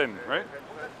bitterballen, right?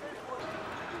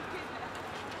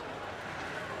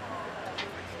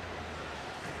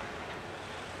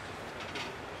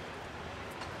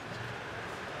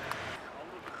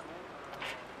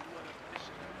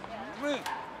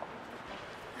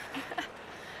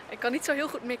 Ik kan niet zo heel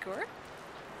goed mikken hoor.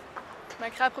 Maar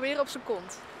ik ga het proberen op zijn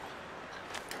kont.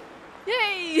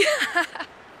 Yay!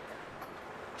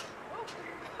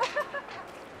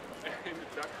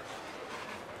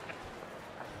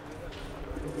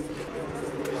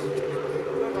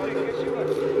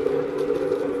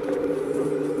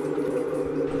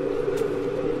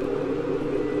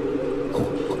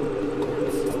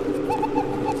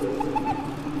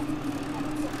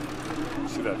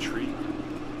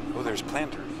 Oh, there's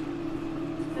planters.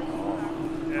 Oh,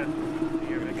 yeah.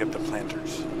 You're gonna get the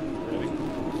planters. Ready?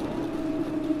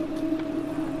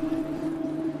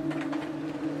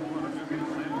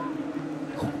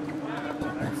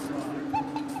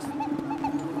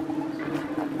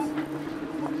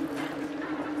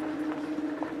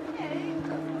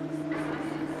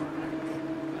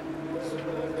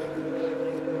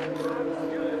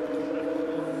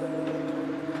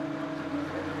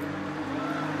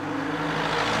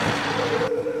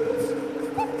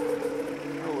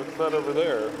 That over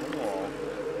there. Oh.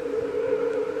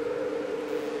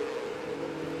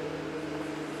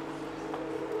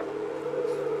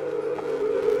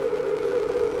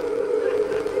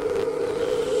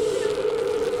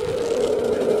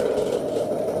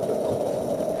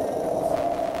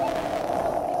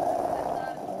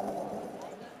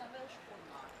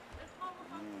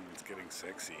 It's getting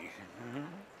sexy.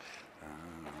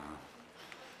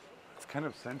 It's kind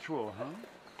of sensual, huh?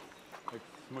 Like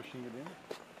smushing it in.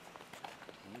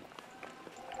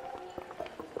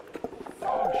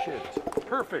 Oh shit,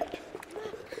 perfect.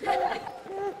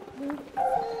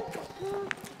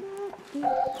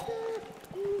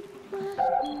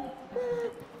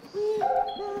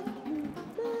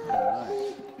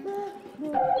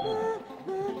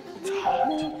 It's hot.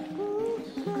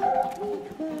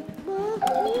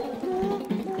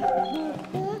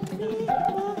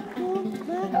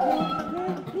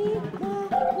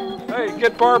 Hey,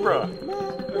 get Barbara.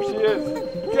 There she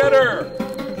is. Get her.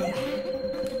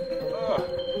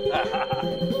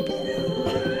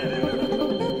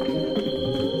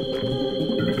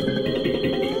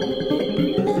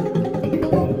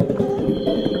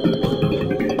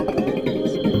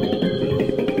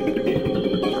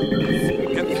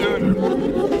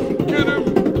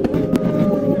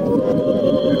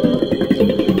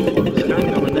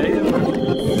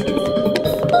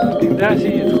 Daar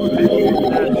zie je het goed, hè?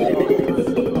 Daar zie je het.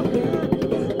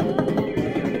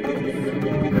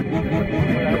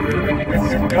 Het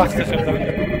is krachtiger dan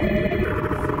je.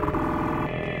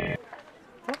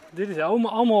 Dit is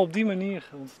allemaal op die manier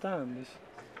ontstaan, dus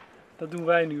dat doen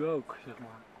wij nu ook, zeg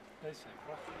maar. Deze zijn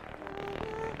prachtig.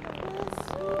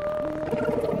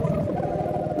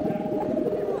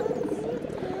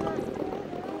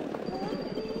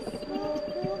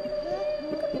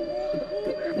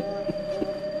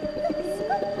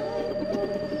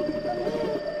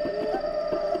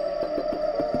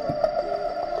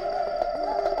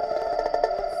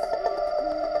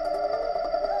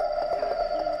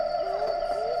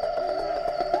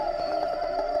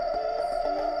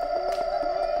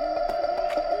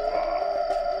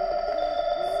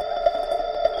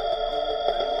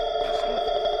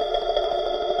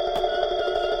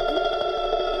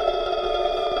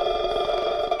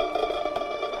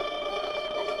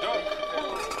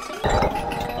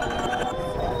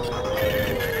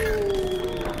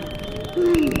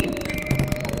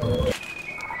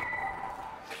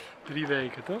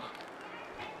 Toch?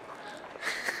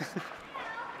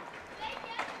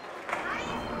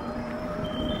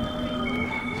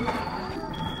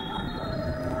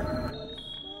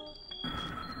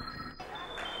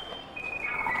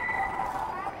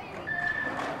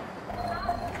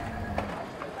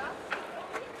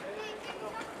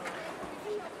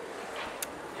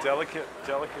 Delicate.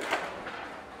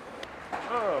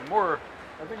 Oh, more.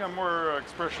 I think I'm more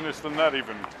expressionist than that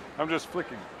even. I'm just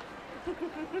flicking.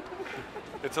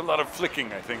 It's a lot of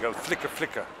flicking, I think. I'll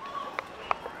flicker.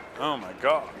 Oh my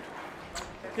god.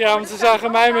 Ja, want ze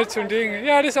zagen mij met zo'n ding.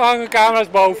 Ja, er hangen camera's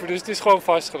boven, dus het is gewoon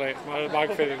vastgelegd. Maar dat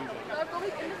maakt verder niet uit. Nou, kom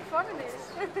ik in de gevangenis.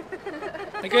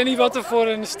 Ik weet niet wat er voor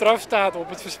een straf staat op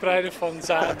het verspreiden van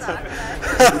zaad.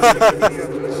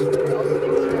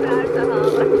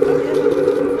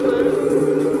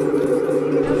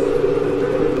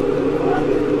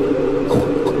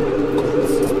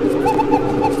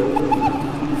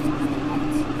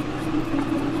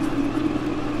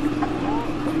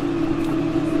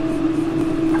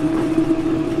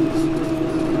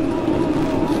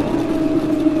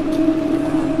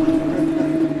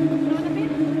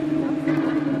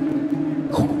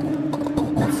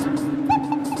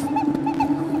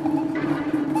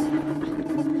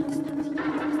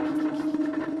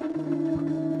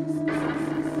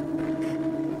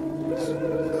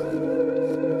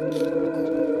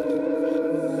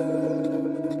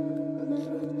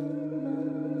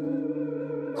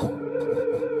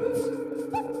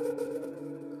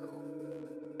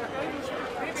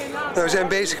 Nou, we zijn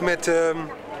bezig met een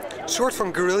soort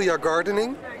van guerrilla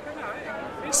gardening.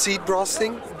 Seed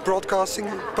broadcasting,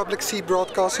 public seed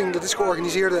broadcasting. Dat is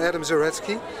georganiseerd door Adam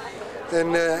Zaretsky. En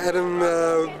Adam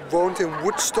woont in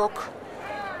Woodstock,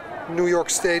 New York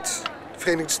State,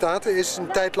 Verenigde Staten. Is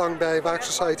een tijd lang bij Waag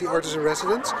Society Artist in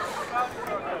Residence.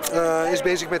 Is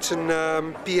bezig met zijn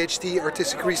PhD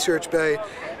Artistic Research bij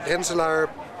Rensselaer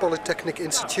Polytechnic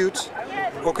Institute,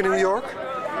 ook in New York.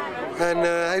 En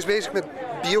hij is bezig met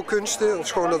biokunsten,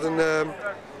 ofschoon dat een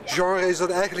genre is dat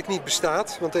eigenlijk niet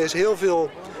bestaat. Want er is heel veel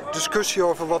discussie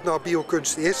over wat nou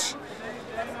biokunst is.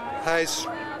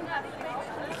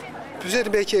 We zitten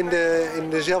een beetje in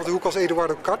dezelfde hoek als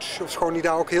Eduardo Katz, ofschoon hij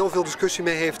daar ook heel veel discussie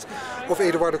mee heeft of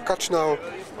Eduardo Katz nou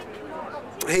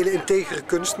hele integere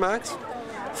kunst maakt.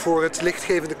 Voor het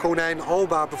lichtgevende konijn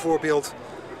Alba bijvoorbeeld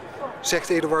zegt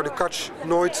Eduardo Katz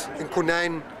nooit een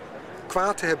konijn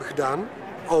kwaad te hebben gedaan.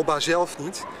 Alba zelf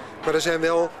niet. Maar er zijn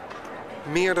wel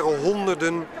meerdere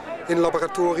honderden in het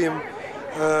laboratorium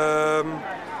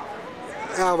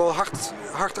wel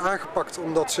hard aangepakt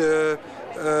omdat ze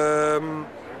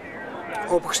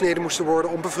opengesneden moesten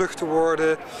worden om bevrucht te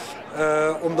worden.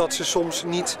 Omdat ze soms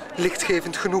niet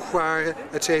lichtgevend genoeg waren,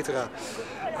 etc.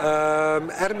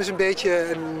 Adam is een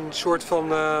beetje een soort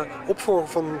van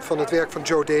opvolger van het werk van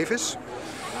Joe Davis.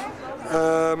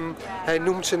 Hij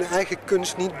noemt zijn eigen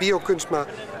kunst niet biokunst, maar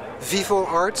vivo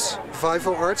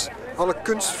arts. Alle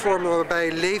kunstvormen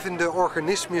waarbij levende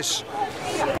organismes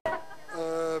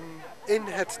in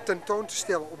het tentoon te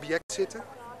stellen object zitten.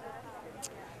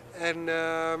 En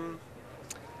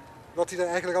wat hij daar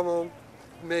eigenlijk allemaal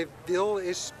mee wil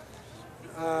is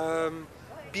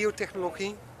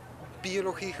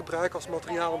biologie gebruiken als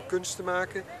materiaal om kunst te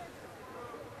maken.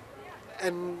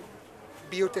 En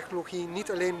biotechnologie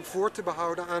niet alleen voor te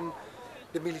behouden aan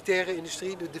de militaire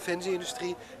industrie, de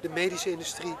defensie-industrie, de medische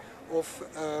industrie of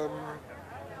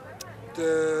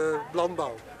de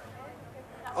landbouw.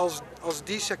 Als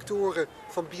die sectoren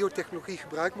van biotechnologie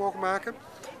gebruik mogen maken,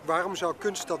 waarom zou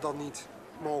kunst dat dan niet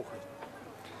mogen?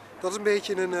 Dat is een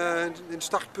beetje een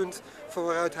startpunt van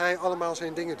waaruit hij allemaal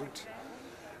zijn dingen doet.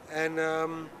 En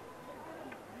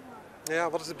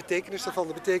wat is de betekenis daarvan?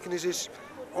 De betekenis is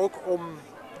ook om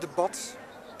debat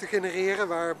te genereren,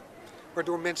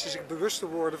 waardoor mensen zich bewuster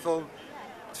worden van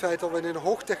het feit dat we in een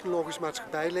hoogtechnologische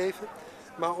maatschappij leven.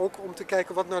 Maar ook om te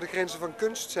kijken wat nou de grenzen van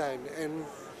kunst zijn. En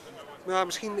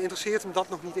misschien interesseert hem dat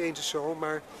nog niet eens zo,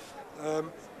 maar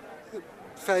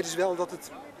het feit is wel dat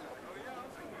het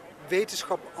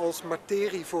wetenschap als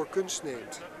materie voor kunst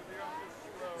neemt.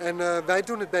 En wij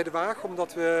doen het bij de Waag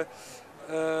omdat we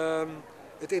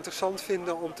het interessant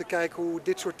vinden om te kijken hoe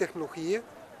dit soort technologieën,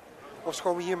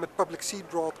 ofschoon we hier met public seed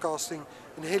broadcasting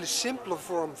een hele simpele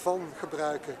vorm van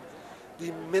gebruiken,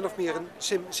 die min of meer een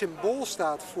symbool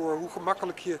staat voor hoe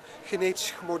gemakkelijk je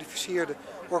genetisch gemodificeerde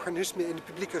organismen in de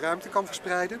publieke ruimte kan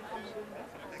verspreiden.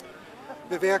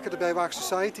 We werken er bij Waag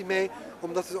Society mee,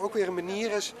 omdat het ook weer een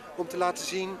manier is om te laten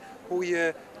zien hoe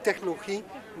je technologie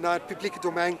naar het publieke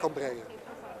domein kan brengen.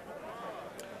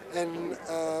 En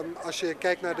als je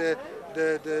kijkt naar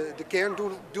de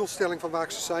kerndoelstelling van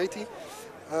Waag Society,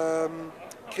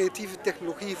 creatieve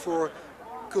technologie voor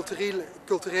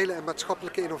culturele en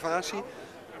maatschappelijke innovatie,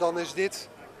 dan is dit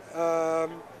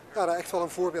daar echt wel een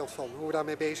voorbeeld van, hoe we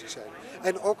daarmee bezig zijn.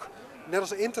 En ook, net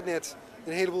als internet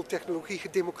een heleboel technologie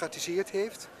gedemocratiseerd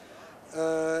heeft,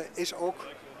 is ook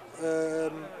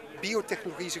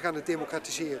biotechnologie zich aan het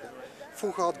democratiseren.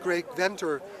 Vroeger had Greg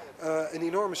Venter een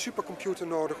enorme supercomputer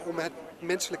nodig om het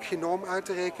menselijk genoom uit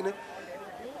te rekenen.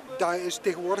 Daar is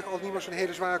tegenwoordig al niet meer zo'n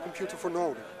hele zware computer voor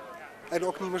nodig. En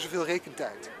ook niet meer zoveel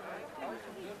rekentijd.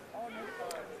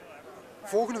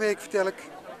 Volgende week vertel ik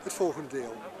het volgende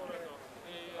deel.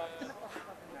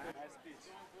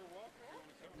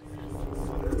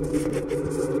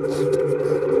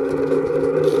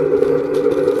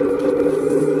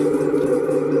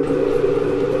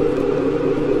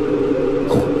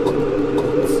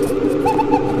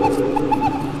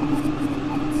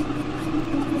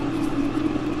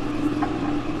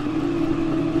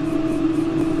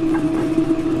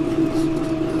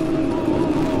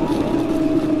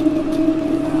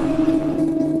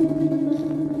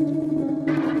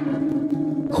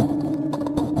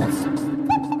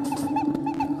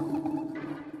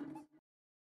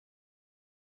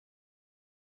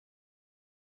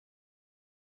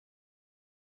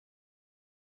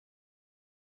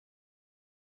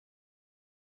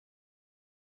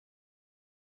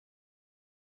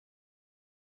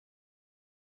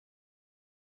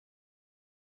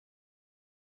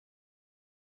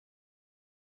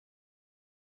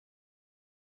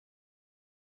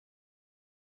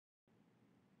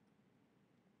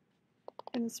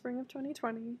 In the spring of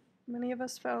 2020, many of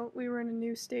us felt we were in a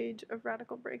new stage of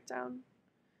radical breakdown.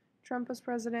 Trump was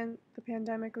president, the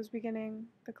pandemic was beginning,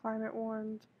 the climate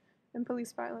warmed, and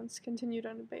police violence continued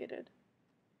unabated.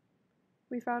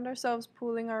 We found ourselves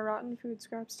pooling our rotten food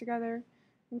scraps together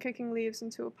and kicking leaves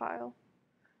into a pile.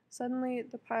 Suddenly,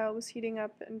 the pile was heating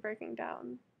up and breaking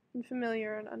down, in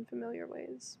familiar and unfamiliar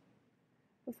ways.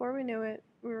 Before we knew it,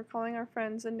 we were calling our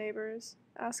friends and neighbors,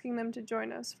 asking them to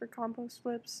join us for compost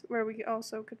flips where we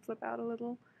also could flip out a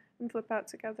little and flip out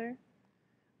together.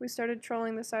 We started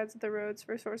trolling the sides of the roads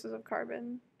for sources of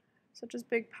carbon, such as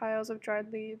big piles of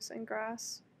dried leaves and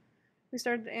grass. We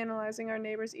started analyzing our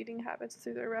neighbors' eating habits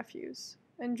through their refuse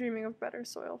and dreaming of better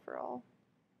soil for all.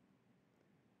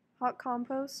 Hot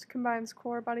compost combines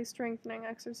core body strengthening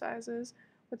exercises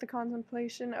with the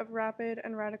contemplation of rapid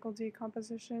and radical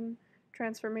decomposition,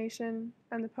 transformation,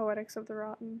 and the poetics of the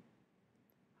rotten.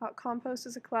 Hot compost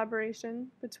is a collaboration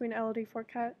between Elodie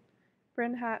Forquet,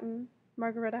 Bryn Hatton,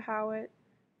 Margareta Howitt,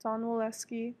 Don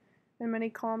Waleski, and many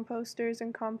composters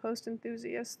and compost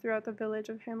enthusiasts throughout the village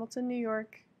of Hamilton, New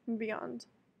York, and beyond.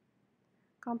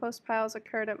 Compost piles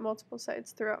occurred at multiple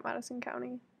sites throughout Madison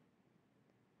County.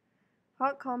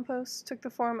 Hot compost took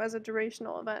the form as a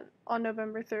durational event on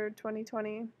November 3,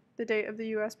 2020, the date of the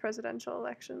U.S. presidential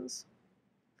elections.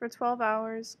 For 12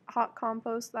 hours, Hot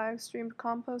Compost live-streamed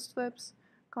compost flips,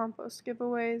 compost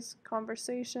giveaways,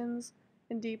 conversations,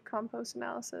 and deep compost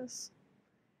analysis.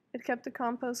 It kept the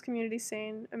compost community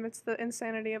sane amidst the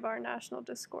insanity of our national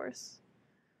discourse.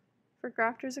 For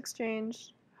Grafters X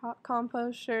Change, Hot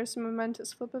Compost shares some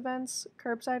momentous flip events,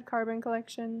 curbside carbon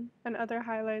collection, and other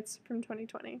highlights from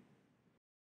 2020.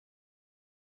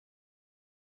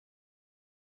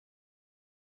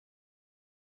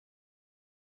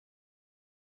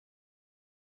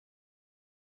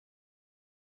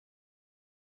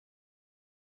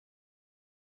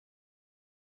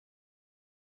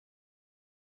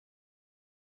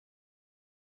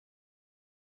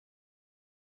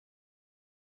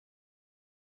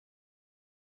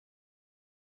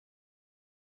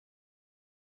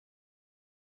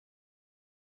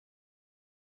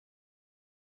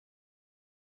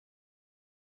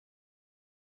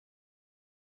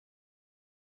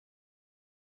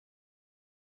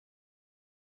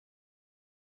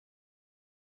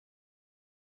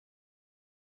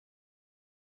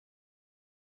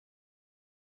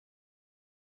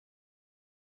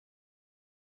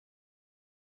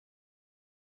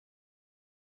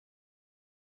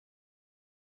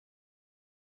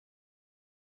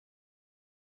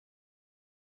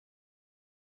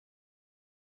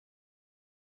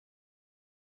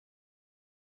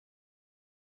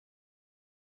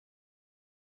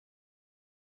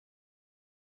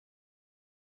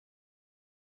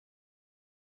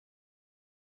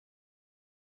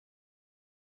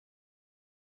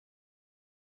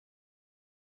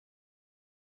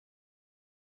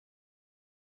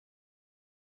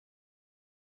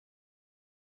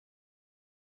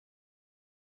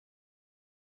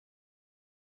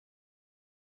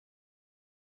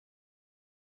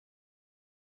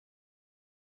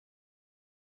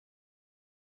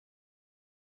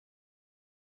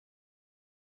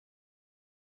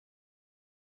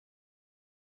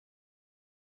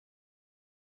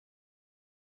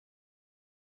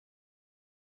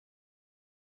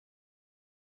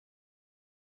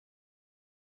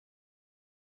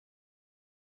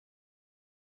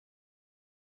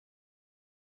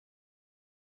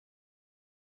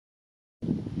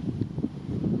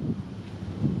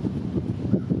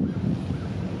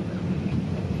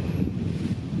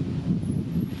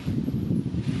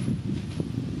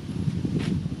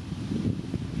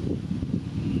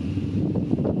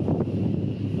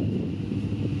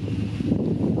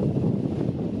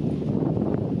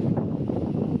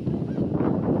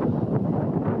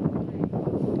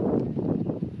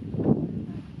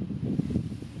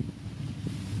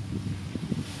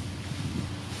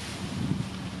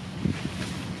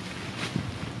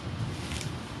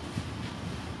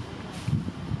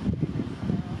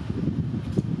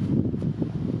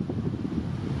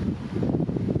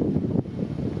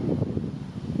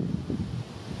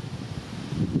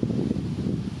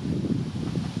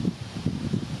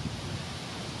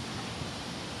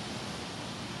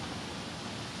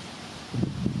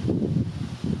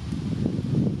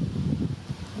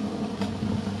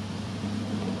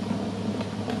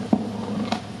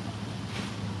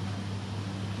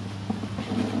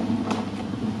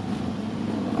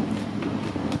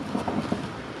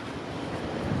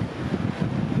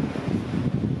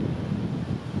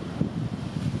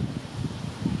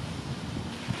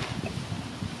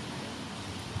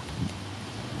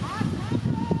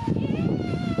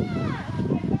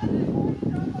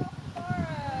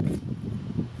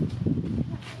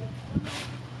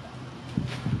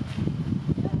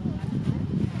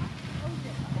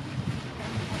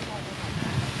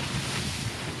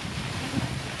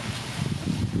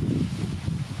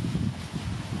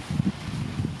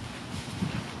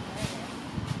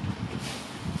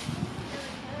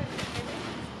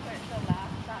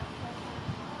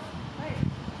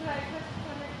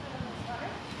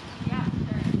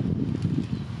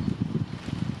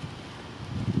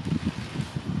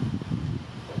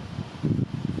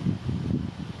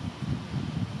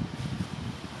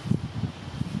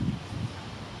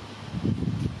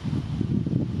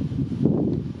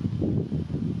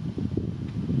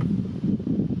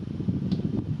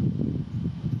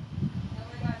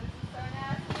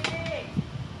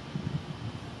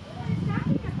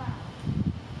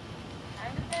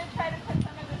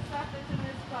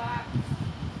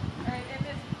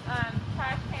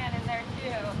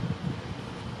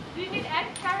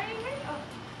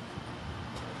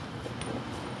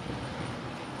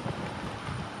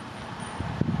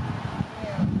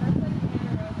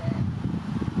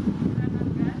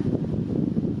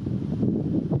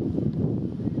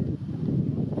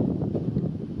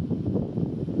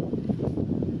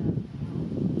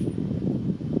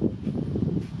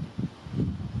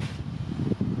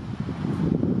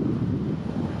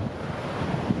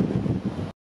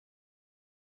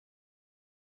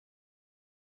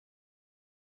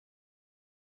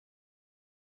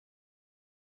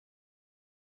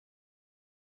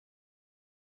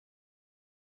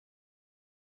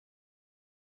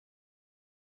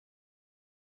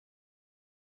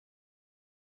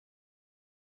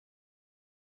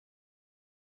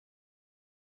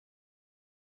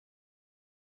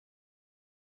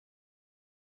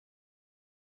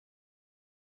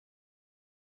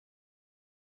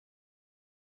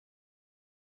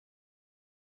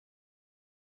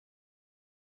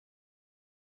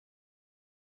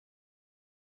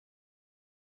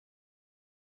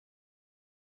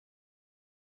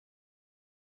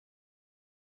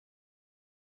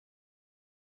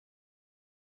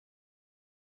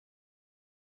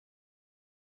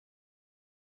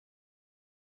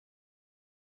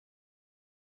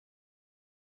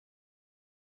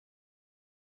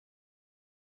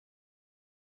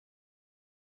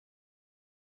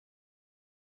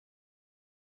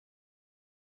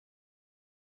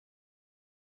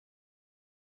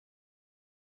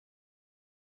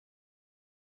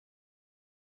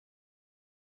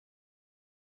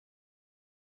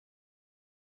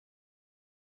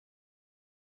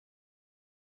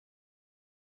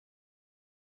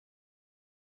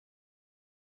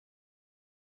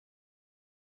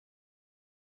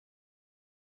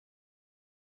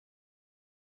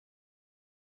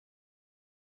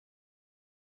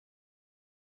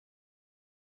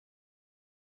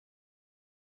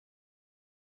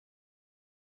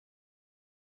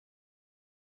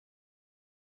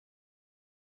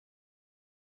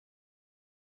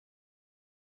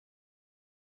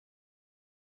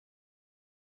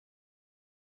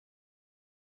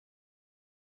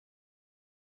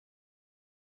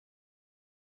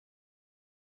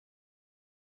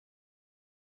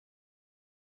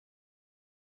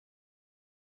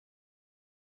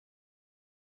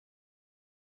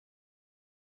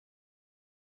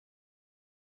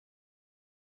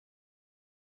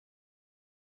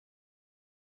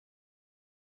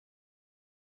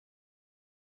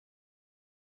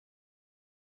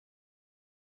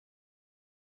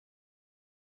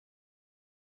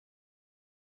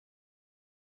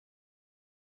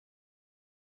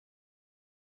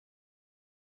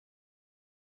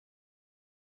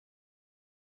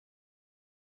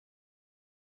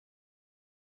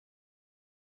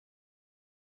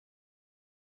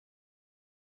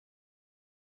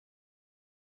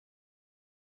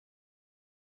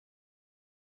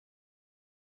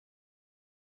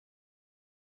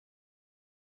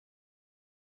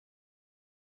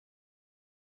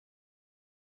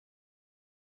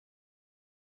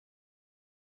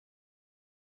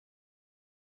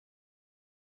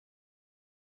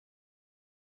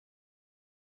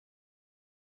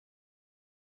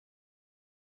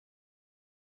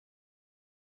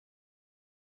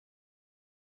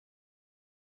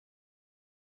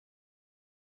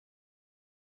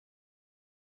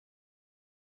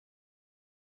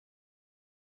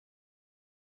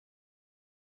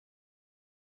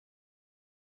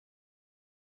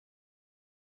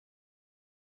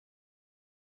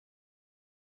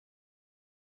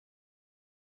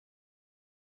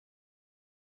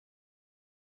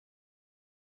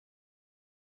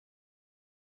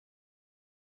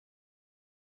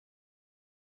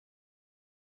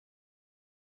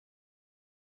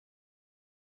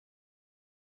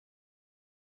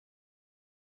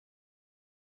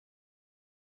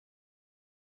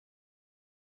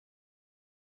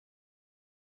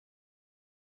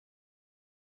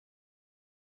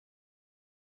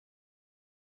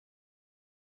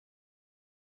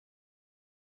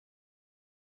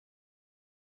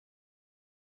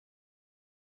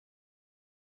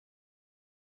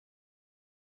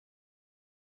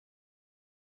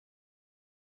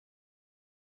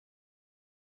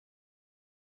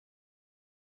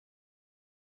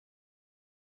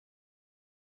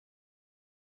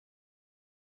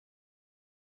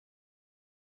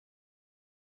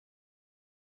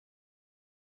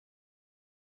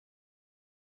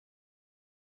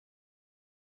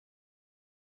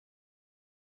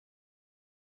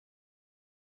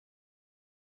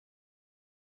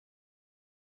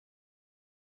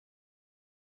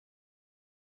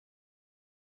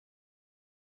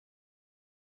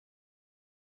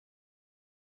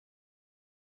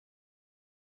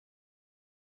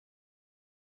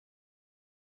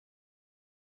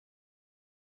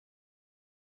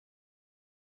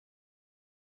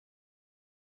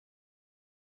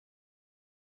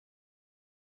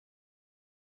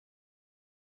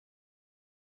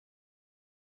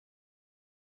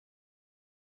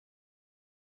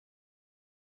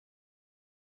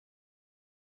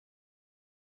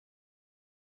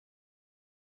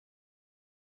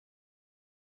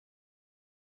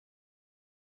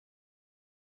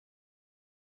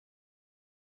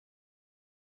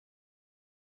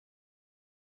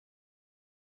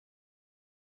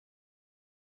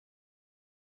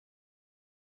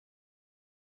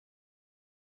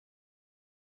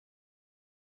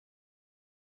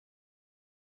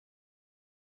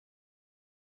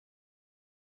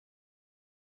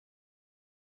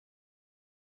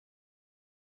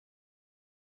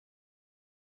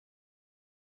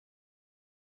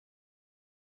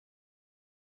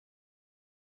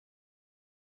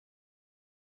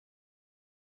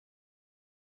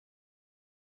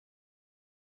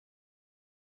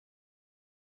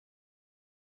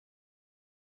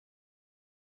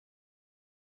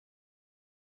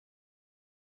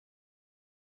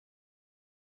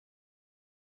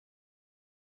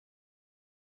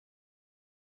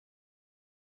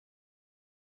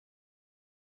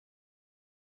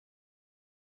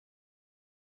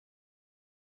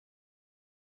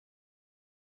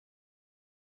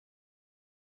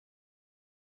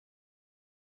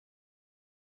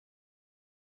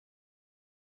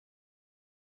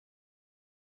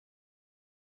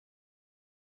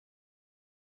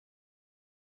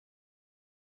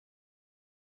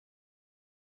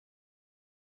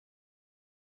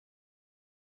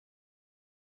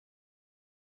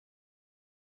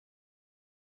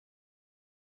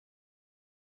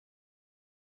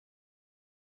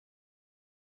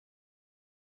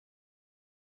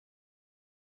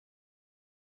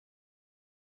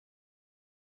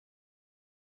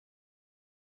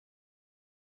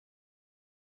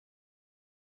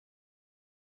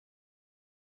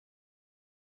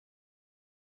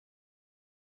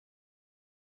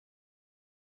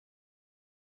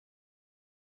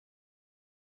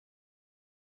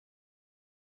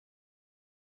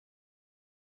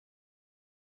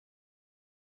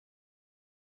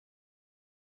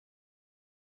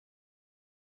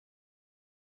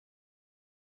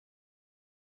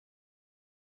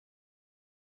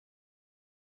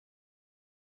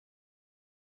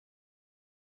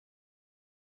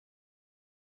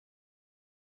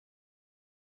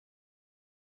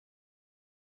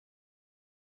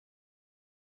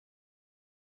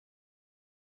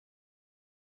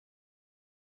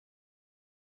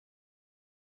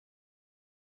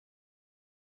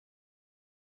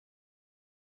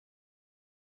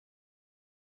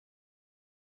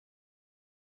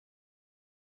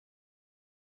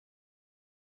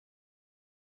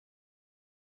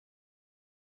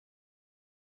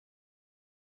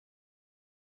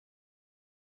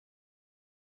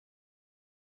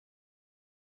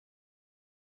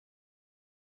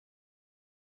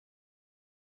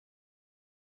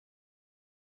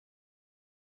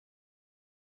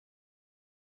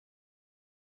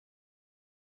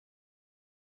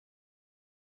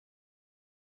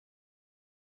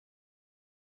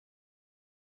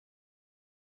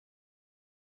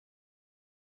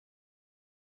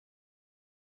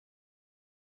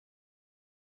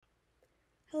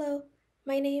 Hello,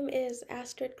 my name is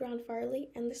Astrid Ground-Farley,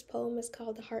 and this poem is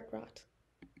called The Heart Rot.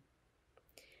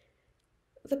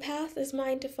 The path is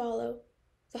mine to follow,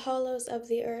 the hollows of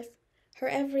the earth, her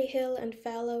every hill and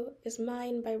fallow is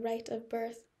mine by right of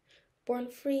birth. Born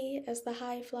free as the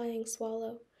high-flying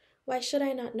swallow, why should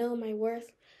I not know my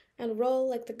worth, and roll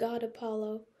like the god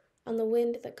Apollo on the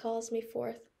wind that calls me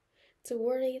forth, to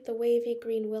worry the wavy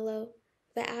green willow,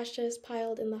 the ashes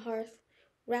piled in the hearth,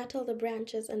 rattle the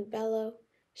branches and bellow,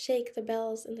 shake the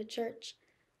bells in the church,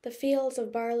 the fields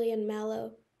of barley and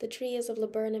mallow, the trees of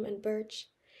laburnum and birch,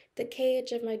 the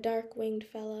cage of my dark-winged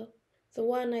fellow, the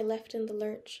one I left in the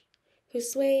lurch, who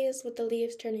sways with the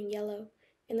leaves turning yellow,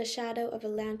 in the shadow of a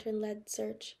lantern-led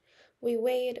search. We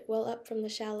wade well up from the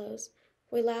shallows,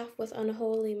 we laugh with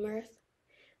unholy mirth.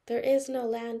 There is no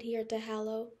land here to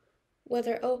hallow,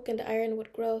 whether oak and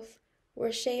ironwood growth,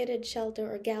 or shaded shelter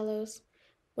or gallows.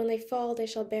 When they fall, they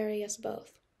shall bury us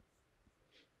both.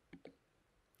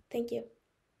 Thank you.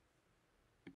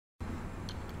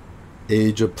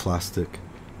 Age of Plastic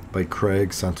by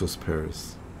Craig Santos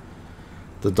Perez.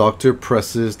 The doctor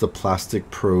presses the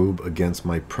plastic probe against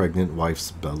my pregnant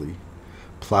wife's belly.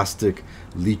 Plastic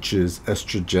leaches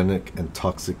estrogenic and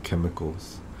toxic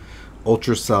chemicals.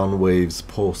 Ultrasound waves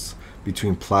pulse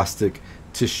between plastic,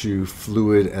 tissue,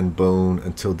 fluid, and bone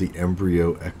until the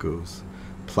embryo echoes.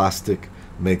 Plastic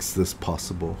makes this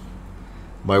possible.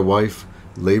 My wife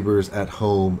labors at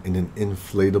home in an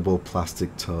inflatable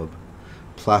plastic tub.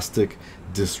 Plastic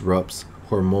disrupts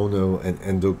hormonal and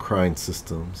endocrine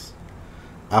systems.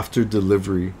 After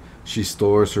delivery, she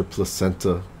stores her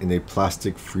placenta in a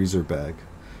plastic freezer bag.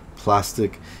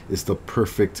 Plastic is the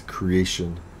perfect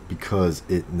creation because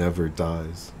it never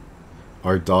dies.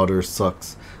 Our daughter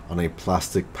sucks on a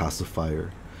plastic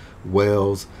pacifier.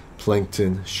 Whales,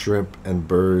 plankton, shrimp, and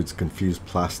birds confuse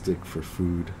plastic for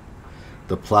food.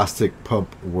 The plastic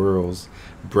pump whirls.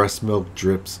 Breast milk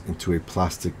drips into a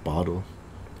plastic bottle.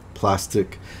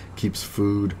 Plastic keeps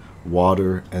food,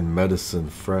 water, and medicine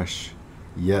fresh.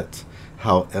 Yet,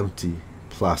 how empty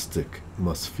plastic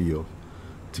must feel.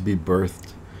 To be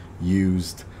birthed,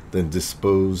 used, then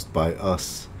disposed by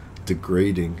us,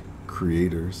 degrading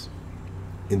creators.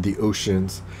 In the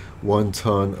oceans, 1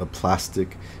 ton of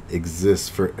plastic exists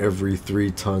for every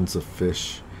 3 tons of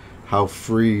fish. How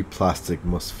free plastic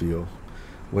must feel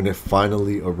when it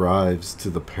finally arrives to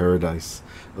the paradise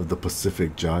of the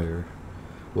Pacific Gyre.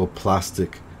 Will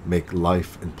plastic make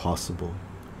life impossible?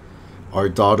 Our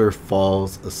daughter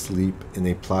falls asleep in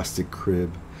a plastic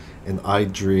crib, and I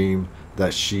dream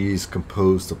that she's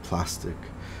composed of plastic,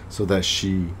 so that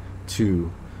she,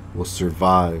 too, will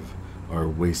survive our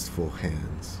wasteful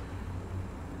hands.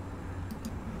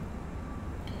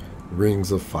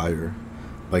 Rings of Fire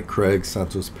by Craig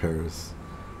Santos Perez,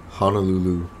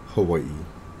 Honolulu, Hawaii.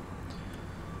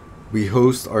 We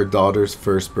host our daughter's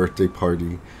first birthday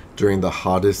party during the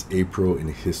hottest April in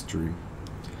history.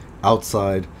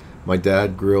 Outside, my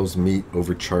dad grills meat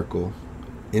over charcoal.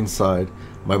 Inside,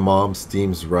 my mom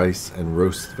steams rice and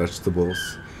roasts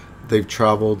vegetables. They've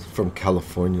traveled from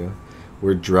California,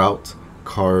 where drought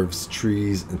carves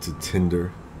trees into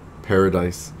tinder.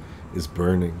 Paradise is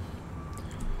burning.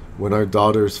 When our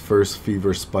daughter's first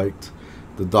fever spiked,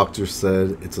 the doctor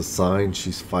said it's a sign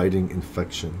she's fighting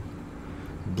infection.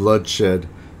 Bloodshed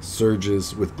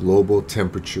surges with global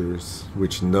temperatures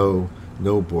which know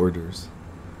no borders.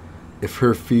 If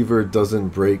her fever doesn't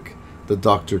break, the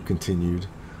doctor continued,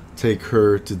 take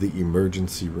her to the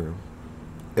emergency room.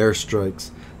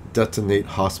 Airstrikes detonate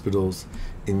hospitals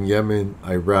in Yemen,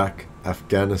 Iraq,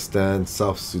 Afghanistan,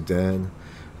 South Sudan.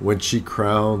 When she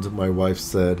crowned, my wife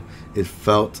said, it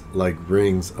felt like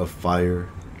rings of fire.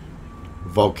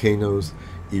 Volcanoes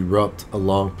erupt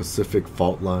along Pacific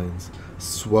fault lines.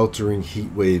 Sweltering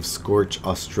heat waves scorch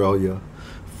Australia.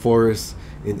 Forests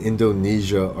in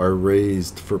Indonesia are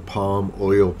raised for palm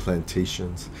oil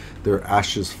plantations. Their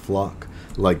ashes flock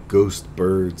like ghost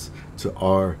birds to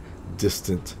our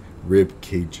distant rib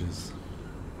cages.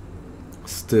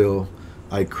 Still,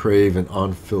 I crave an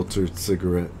unfiltered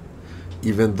cigarette,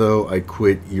 even though I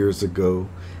quit years ago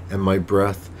and my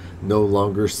breath no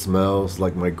longer smells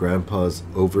like my grandpa's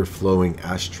overflowing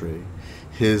ashtray.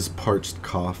 His parched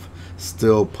cough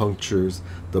still punctures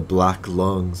the black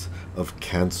lungs of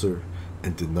cancer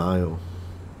and denial.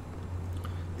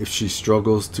 If she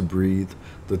struggles to breathe,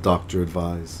 the doctor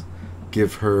advised,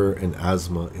 give her an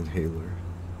asthma inhaler.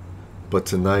 But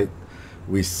tonight,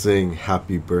 we sing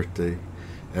happy birthday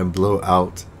and blow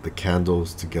out the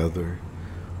candles together.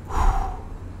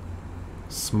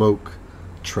 Smoke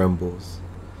trembles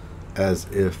as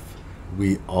if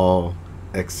we all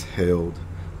exhaled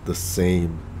the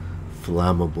same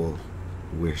flammable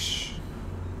wish.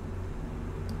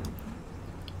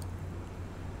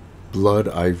 Blood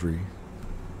Ivory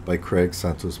by Craig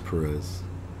Santos Perez.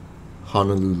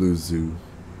 Honolulu Zoo,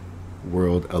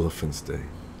 World Elephants Day.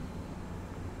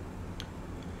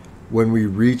 When we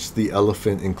reach the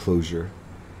elephant enclosure,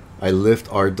 I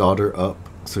lift our daughter up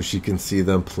so she can see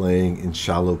them playing in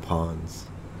shallow ponds.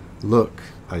 Look,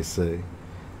 I say,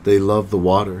 they love the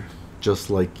water just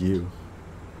like you.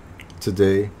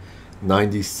 Today,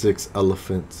 96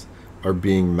 elephants are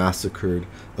being massacred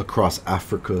across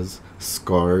Africa's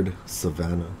scarred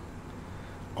savanna.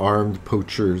 Armed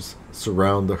poachers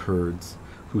surround the herds,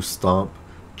 who stomp,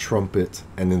 trumpet,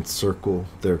 and encircle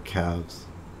their calves.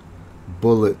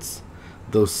 Bullets,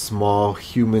 those small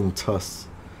human tusks,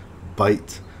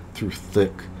 bite through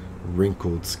thick,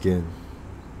 wrinkled skin.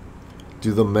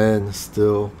 Do the men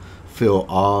still feel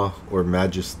awe or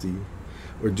majesty,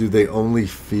 or do they only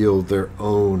feel their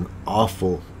own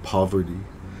awful poverty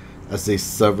as they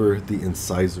sever the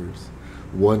incisors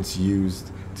once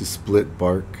used to split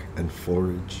bark and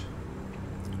forage?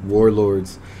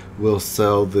 Warlords will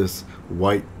sell this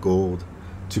white gold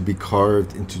to be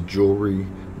carved into jewelry,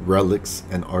 relics,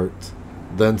 and art,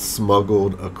 then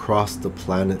smuggled across the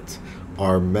planet,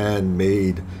 our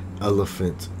man-made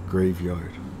elephant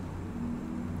graveyard.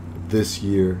 This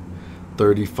year,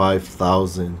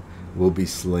 35,000 will be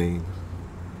slain.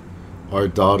 Our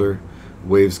daughter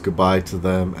waves goodbye to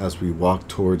them as we walk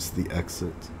towards the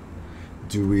exit.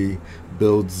 Do we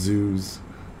build zoos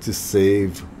to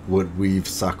save what we've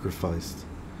sacrificed,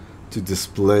 to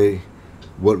display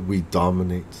what we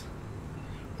dominate,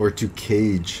 or to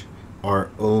cage our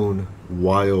own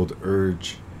wild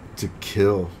urge to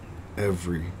kill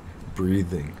every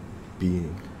breathing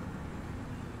being?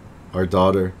 Our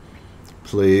daughter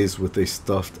plays with a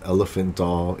stuffed elephant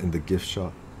doll in the gift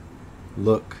shop.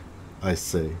 Look, I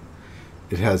say,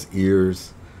 it has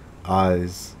ears,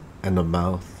 eyes, and a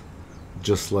mouth,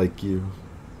 just like you.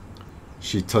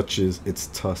 She touches its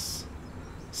tusks,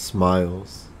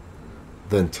 smiles,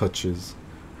 then touches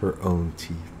her own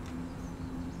teeth.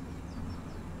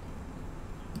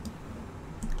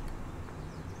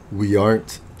 We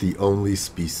Aren't the Only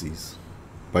Species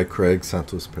by Craig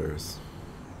Santos Perez.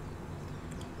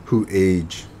 Who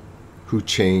age, who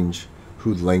change,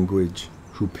 who language,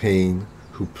 who pain,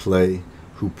 who play,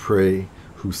 who pray,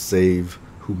 who save,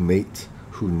 who mate,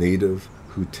 who native,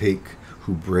 who take,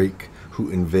 who break, who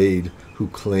invade, who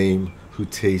claim, who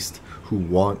taste, who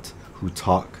want, who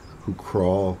talk, who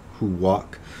crawl, who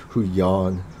walk, who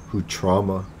yawn, who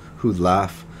trauma, who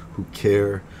laugh, who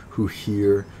care, who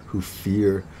hear, who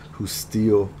fear, who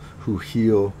steal, who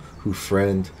heal, who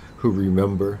friend, who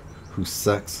remember, who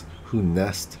sex, who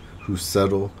nest, who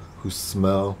settle, who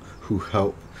smell, who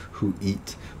help, who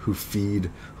eat, who feed,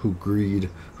 who greed,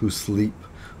 who sleep,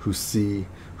 who see,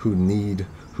 who need,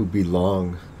 who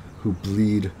belong, who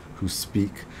bleed, who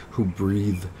speak, who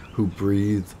breathe, who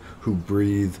breathe, who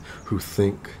breathe, who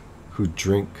think, who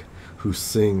drink, who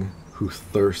sing, who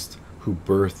thirst, who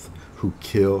birth, who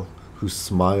kill, who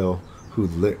smile, who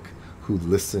lick, who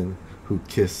listen, who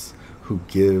kiss, who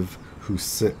give, who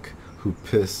sick, who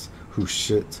piss, who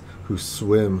shit, who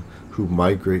swim, who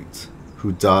migrate,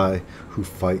 who die, who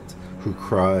fight, who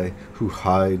cry, who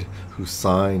hide, who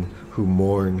sign, who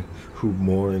mourn, who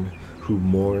mourn, who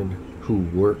mourn, who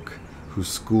work, who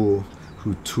school,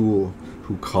 who tool,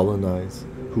 who colonize,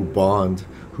 who bond,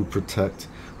 who protect,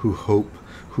 who hope,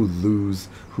 who lose,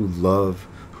 who love,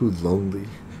 who lonely,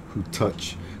 who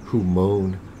touch, who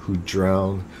moan, who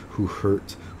drown, who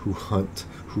hurt, who hunt,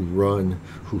 who run,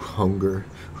 who hunger,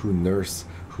 who nurse,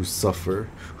 who suffer,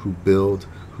 who build,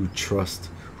 who trust,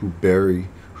 who bury,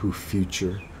 who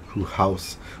future, who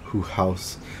house, who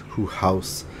house, who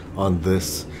house on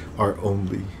this our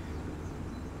only.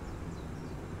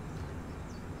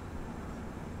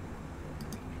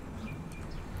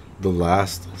 The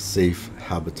Last Safe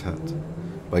Habitat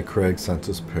by Craig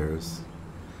Santos Perez,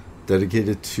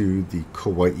 dedicated to the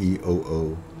Kauai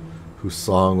o'o, whose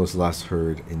song was last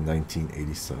heard in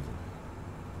 1987.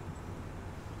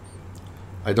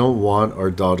 I don't want our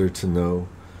daughter to know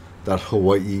that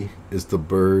Hawaii is the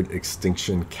bird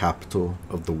extinction capital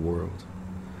of the world.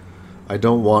 I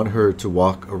don't want her to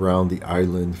walk around the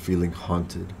island feeling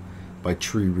haunted by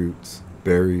tree roots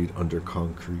buried under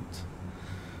concrete.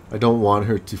 I don't want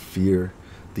her to fear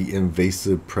the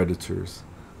invasive predators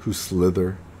who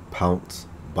slither, pounce,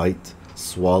 bite,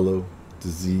 swallow,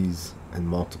 disease, and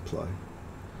multiply.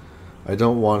 I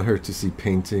don't want her to see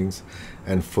paintings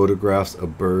and photographs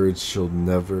of birds she'll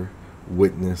never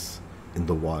witness in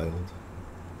the wild.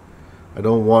 I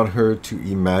don't want her to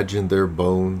imagine their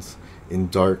bones in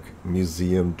dark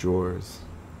museum drawers.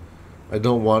 I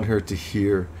don't want her to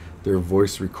hear their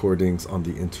voice recordings on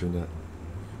the internet.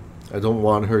 I don't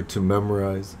want her to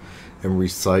memorize and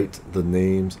recite the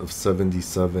names of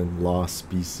 77 lost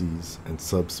species and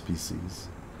subspecies.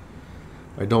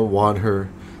 I don't want her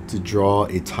to draw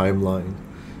a timeline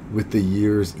with the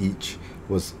years each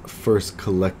was first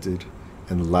collected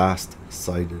and last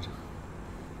sighted.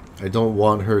 I don't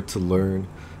want her to learn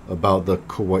about the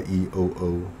Kauai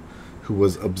o'o, who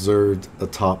was observed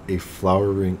atop a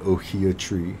flowering ohia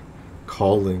tree,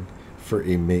 calling for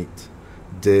a mate,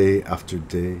 day after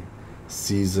day,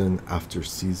 season after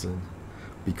season,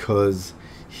 because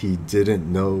he didn't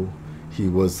know he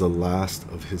was the last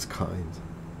of his kind.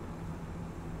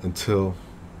 Until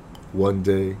one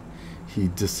day he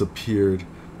disappeared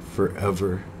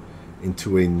forever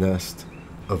into a nest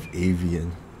of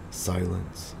avian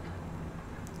silence.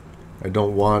 I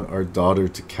don't want our daughter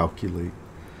to calculate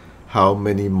how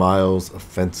many miles of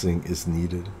fencing is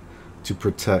needed to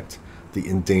protect the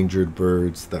endangered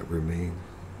birds that remain.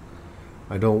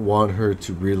 I don't want her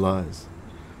to realize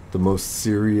the most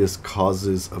serious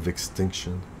causes of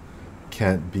extinction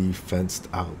can't be fenced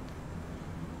out.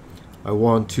 I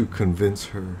want to convince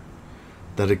her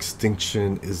that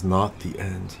extinction is not the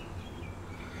end.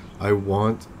 I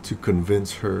want to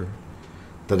convince her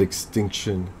that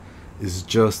extinction is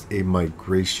just a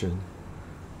migration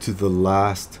to the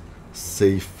last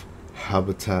safe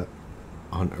habitat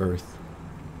on Earth.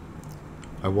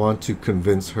 I want to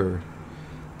convince her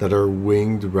that our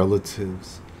winged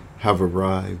relatives have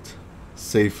arrived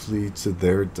safely to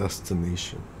their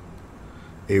destination,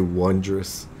 a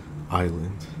wondrous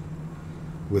island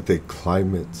with a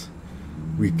climate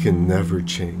we can never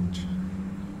change,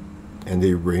 and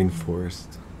a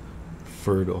rainforest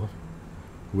fertile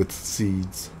with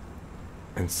seeds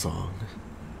and song.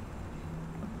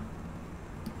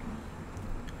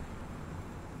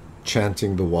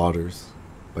 Chanting the Waters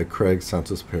by Craig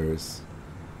Santos Paris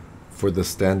for the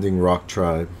Standing Rock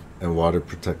Tribe and water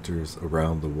protectors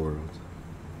around the world.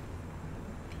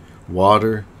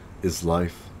 Water is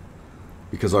life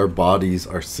because our bodies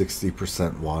are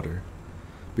 60% water,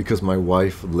 because my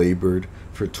wife labored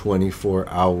for 24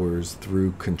 hours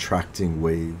through contracting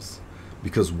waves,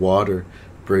 because water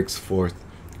breaks forth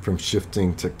from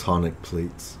shifting tectonic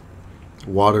plates.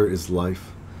 Water is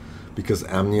life because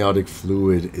amniotic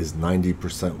fluid is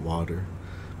 90% water,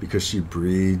 because she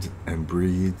breathed and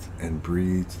breathed and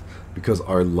breathed, because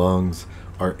our lungs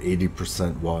are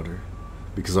 80% water,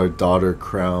 because our daughter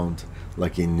crowned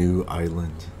like a new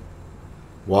island.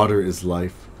 Water is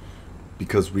life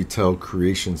because we tell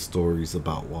creation stories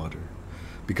about water,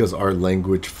 because our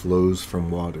language flows from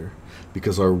water,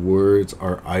 because our words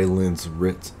are islands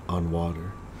writ on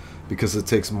water, because it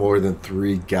takes more than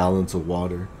 3 gallons of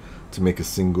water to make a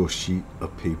single sheet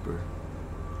of paper.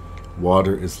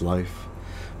 Water is life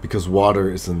because water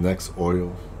is the next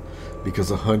oil, because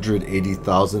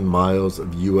 180,000 miles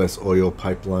of U.S. oil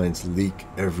pipelines leak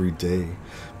every day,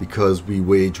 because we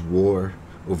wage war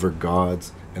over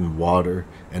gods and water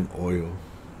and oil.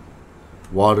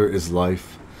 Water is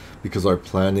life because our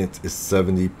planet is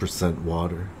 70%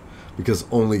 water, because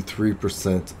only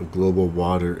 3% of global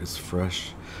water is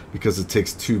fresh, because it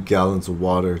takes 2 gallons of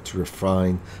water to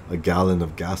refine a gallon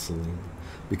of gasoline,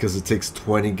 because it takes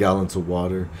 20 gallons of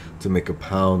water to make a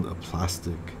pound of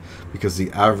plastic, because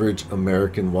the average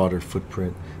American water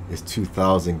footprint is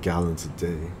 2,000 gallons a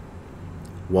day.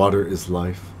 Water is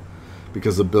life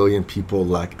because 1 billion people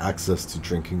lack access to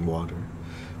drinking water,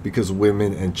 because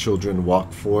women and children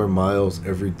walk 4 miles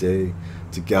every day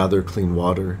to gather clean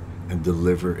water and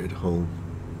deliver it home.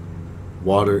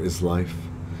 Water is life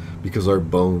because our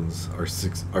bones are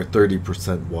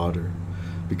 30% water,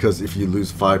 because if you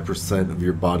lose 5% of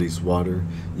your body's water,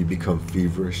 you become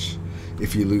feverish.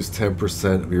 If you lose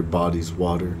 10% of your body's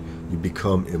water, you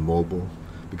become immobile,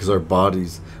 because our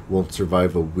bodies won't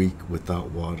survive a week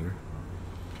without water.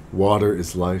 Water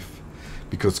is life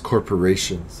because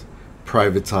corporations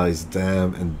privatize,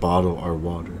 dam, and bottle our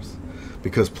waters,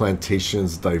 because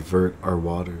plantations divert our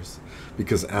waters,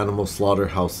 because animal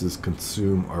slaughterhouses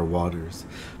consume our waters,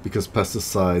 because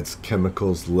pesticides,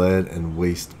 chemicals, lead, and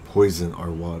waste poison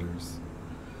our waters.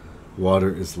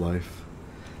 Water is life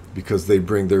because they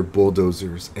bring their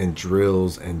bulldozers and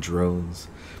drills and drones,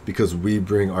 because we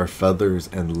bring our feathers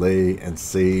and lei and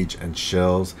sage and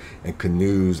shells and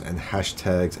canoes and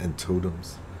hashtags and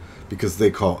totems, because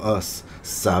they call us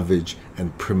savage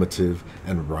and primitive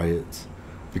and riot,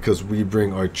 because we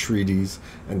bring our treaties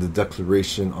and the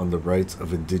Declaration on the Rights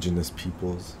of Indigenous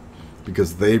Peoples,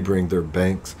 because they bring their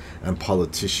banks and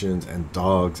politicians and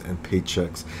dogs and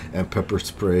paychecks and pepper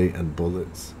spray and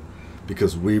bullets,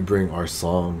 because we bring our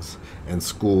songs and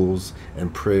schools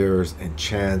and prayers and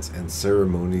chants and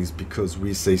ceremonies, because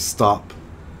we say stop,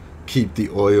 keep the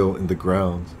oil in the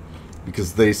ground,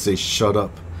 because they say shut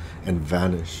up and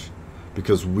vanish,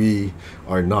 because we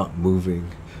are not moving,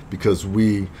 because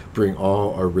we bring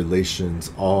all our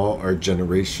relations, all our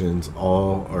generations,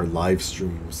 all our live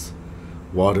streams.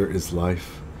 Water is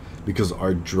life, because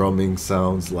our drumming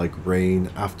sounds like rain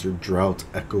after drought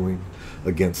echoing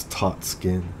against taut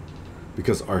skin,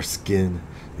 because our skin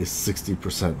is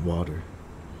 60% water.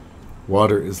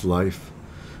 Water is life,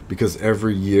 because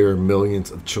every year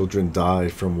millions of children die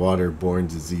from waterborne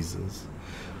diseases,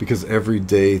 because every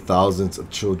day thousands of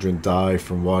children die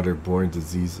from waterborne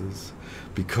diseases,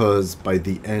 because by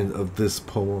the end of this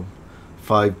poem,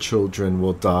 5 children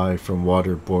will die from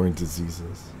waterborne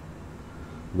diseases.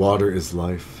 Water is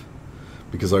life,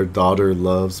 because our daughter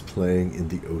loves playing in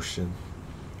the ocean,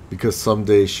 because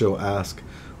someday she'll ask,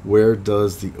 where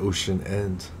does the ocean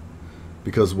end?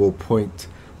 Because we'll point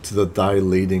to the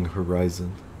dilating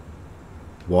horizon.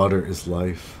 Water is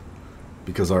life,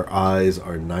 because our eyes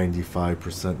are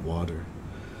 95% water,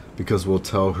 because we'll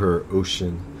tell her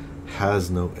ocean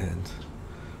has no end,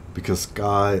 because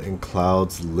sky and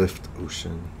clouds lift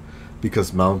ocean,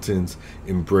 because mountains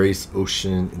embrace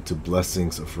ocean into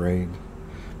blessings of rain,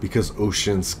 because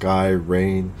ocean, sky,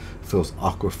 rain fills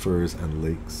aquifers and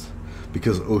lakes,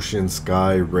 because ocean,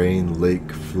 sky, rain,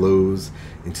 lake flows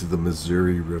into the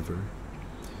Missouri River,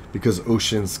 because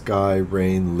ocean, sky,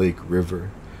 rain, lake, river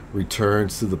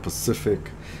returns to the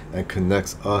Pacific and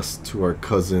connects us to our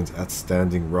cousins at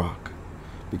Standing Rock,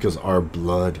 because our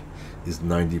blood is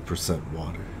 90%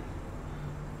 water.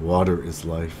 Water is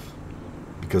life,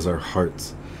 because our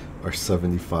hearts are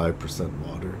 75%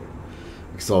 water.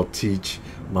 Because I'll teach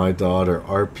my daughter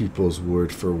our people's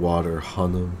word for water,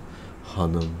 hanum,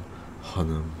 hanum,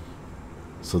 hanum.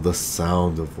 So the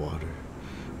sound of water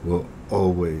will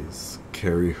always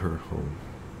carry her home.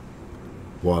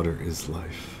 Water is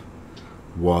life.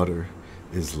 Water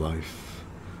is life.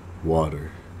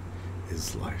 Water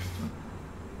is life.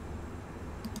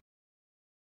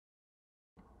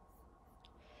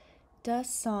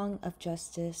 Dust Song of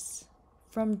Justice.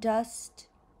 From dust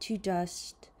to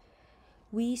dust,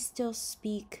 we still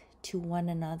speak to one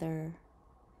another.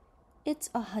 It's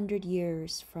 100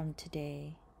 years from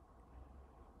today.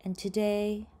 And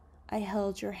today, I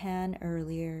held your hand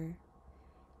earlier.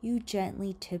 You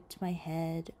gently tipped my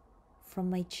head from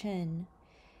my chin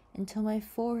until my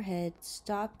forehead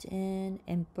stopped in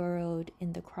and burrowed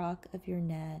in the crock of your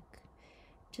neck.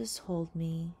 Just hold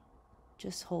me.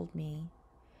 Just hold me.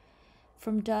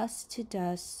 From dust to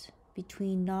dust,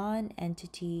 between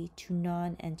non-entity to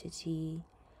non-entity,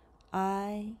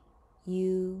 I,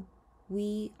 you,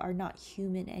 we are not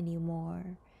human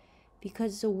anymore,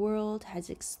 because the world has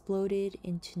exploded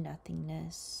into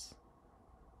nothingness.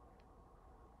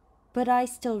 But I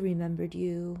still remembered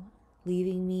you,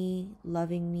 leaving me,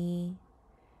 loving me.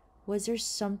 Was there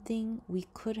something we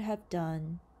could have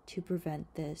done to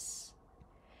prevent this?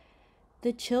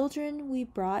 The children we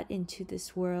brought into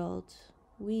this world,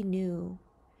 we knew,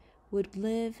 would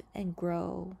live and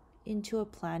grow into a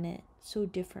planet so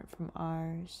different from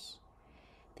ours.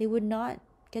 They would not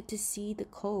get to see the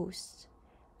coast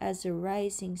as the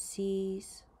rising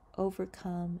seas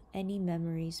overcome any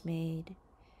memories made.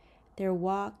 Their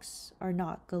walks are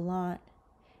not gallant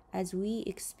as we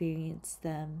experienced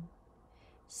them.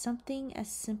 Something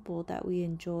as simple that we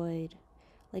enjoyed,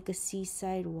 like a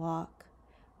seaside walk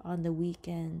on the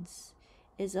weekends,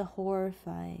 is a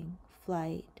horrifying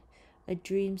flight, a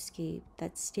dreamscape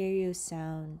that stereo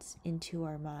sounds into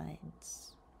our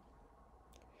minds.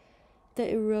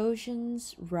 The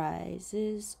erosions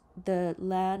rises, the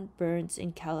land burns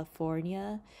in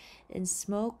California, and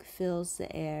smoke fills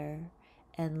the air,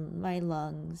 and my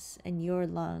lungs, and your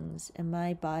lungs, and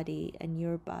my body, and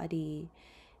your body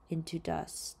into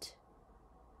dust.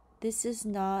 This is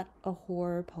not a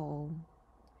horror poem.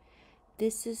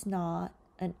 This is not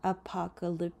an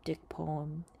apocalyptic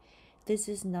poem. This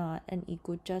is not an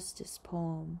equal justice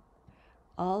poem.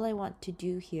 All I want to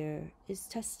do here is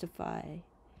testify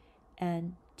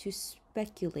and to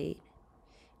speculate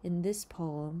in this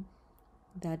poem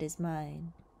that is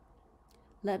mine.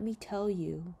 Let me tell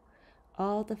you,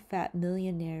 all the fat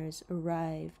millionaires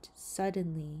arrived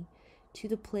suddenly to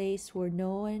the place where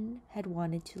no one had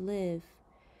wanted to live.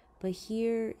 But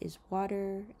here is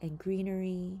water and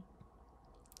greenery,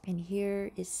 and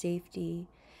here is safety.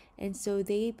 And so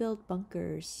they build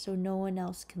bunkers so no one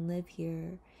else can live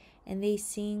here. And they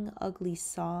sing ugly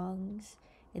songs,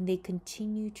 and they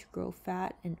continue to grow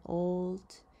fat and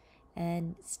old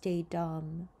and stay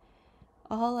dumb.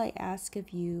 All I ask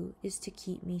of you is to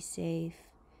keep me safe,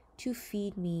 to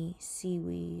feed me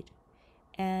seaweed,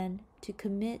 and to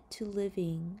commit to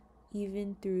living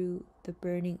even through the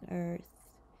burning earth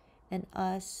and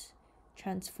us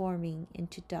transforming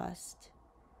into dust.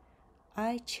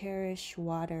 I cherish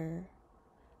water.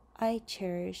 I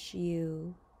cherish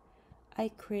you.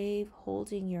 I crave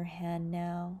holding your hand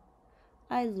now.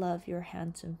 I love your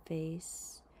handsome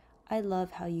face. I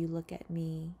love how you look at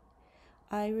me.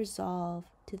 I resolve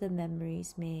to the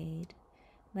memories made.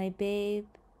 My babe,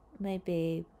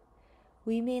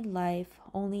 we made life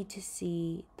only to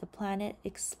see the planet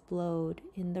explode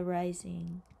in the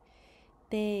rising.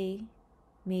 They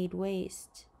made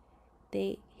waste.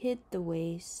 They hid the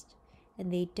waste,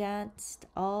 and they danced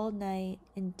all night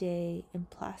and day in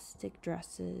plastic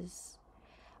dresses.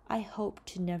 I hope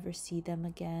to never see them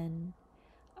again.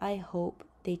 I hope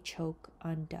they choke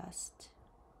on dust.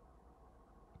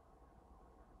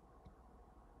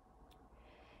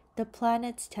 The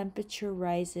planet's temperature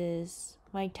rises,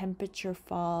 my temperature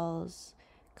falls.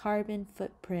 Carbon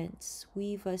footprints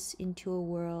weave us into a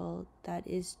world that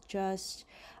is just,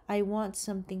 I want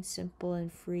something simple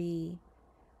and free.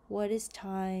 What is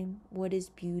time? What is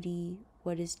beauty?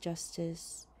 What is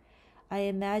justice? I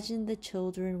imagine the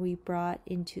children we brought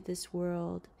into this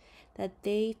world, that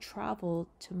they traveled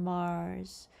to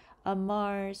Mars, a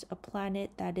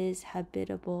planet that is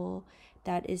habitable,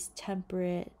 that is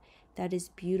temperate, that is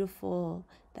beautiful,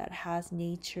 that has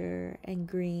nature and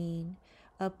green,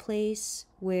 a place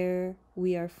where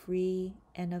we are free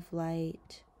and of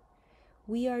light.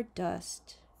 We are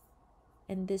dust,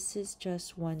 and this is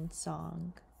just one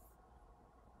song.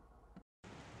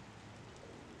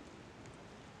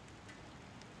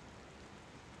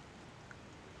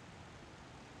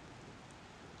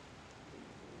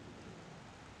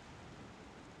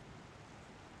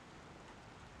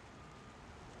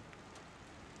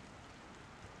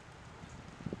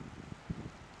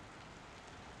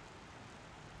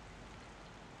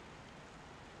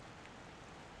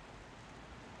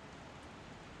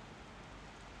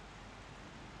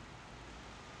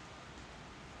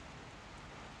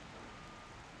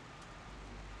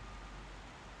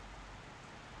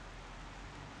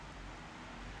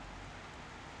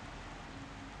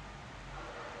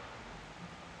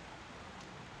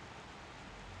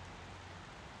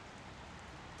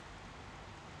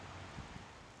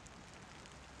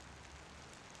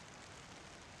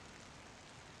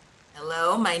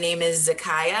 Hello, my name is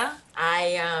Zakaya.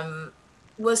 I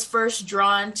was first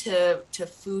drawn to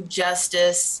food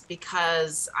justice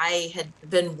because I had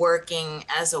been working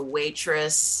as a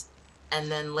waitress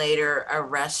and then later a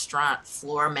restaurant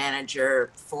floor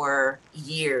manager for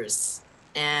years.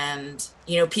 And,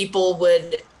 you know, people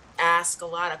would ask a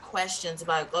lot of questions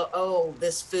about, oh,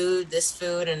 this food,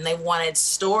 and they wanted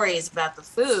stories about the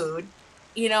food,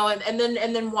 you know, and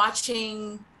then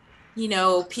watching, you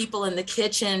know, people in the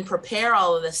kitchen prepare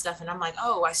all of this stuff. And I'm like,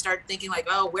 oh, I started thinking like,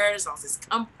 oh, where's all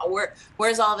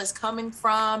this coming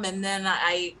from? And then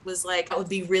I was like, it would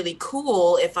be really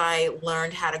cool if I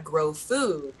learned how to grow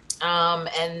food. And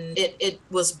it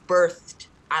was birthed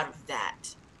out of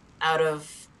that, out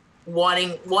of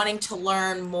wanting to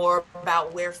learn more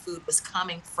about where food was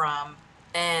coming from.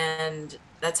 And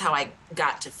that's how I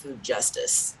got to food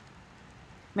justice.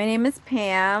 My name is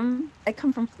Pam. I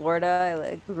come from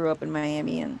Florida. I grew up in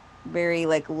Miami and very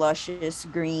like luscious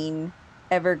green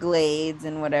Everglades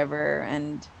and whatever,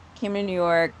 and came to New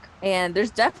York. And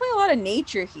there's definitely a lot of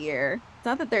nature here. It's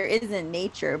not that there isn't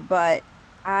nature, but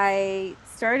I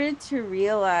started to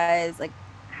realize like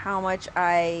how much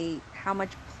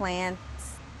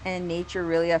plants and nature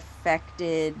really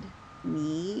affected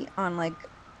me on like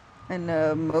an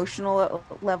emotional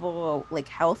level, like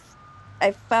health.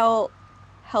 I felt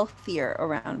healthier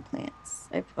around plants.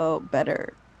 I felt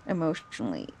better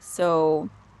emotionally. So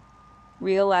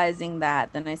realizing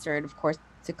that, then I started, of course,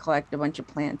 to collect a bunch of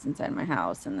plants inside my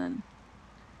house. And then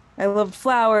I loved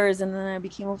flowers. And then I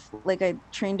became I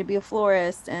trained to be a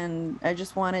florist. And I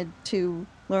just wanted to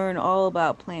learn all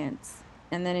about plants.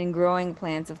 And then in growing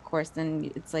plants, of course,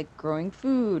 then it's like growing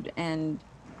food and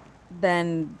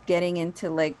then getting into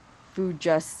like food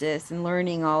justice and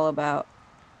learning all about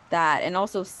that, and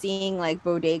also seeing like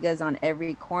bodegas on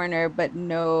every corner, but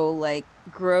no like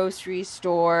grocery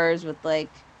stores with like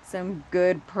some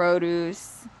good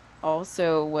produce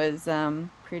also was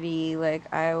pretty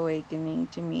like eye-awakening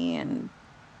to me. And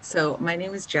so my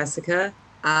name is Jessica.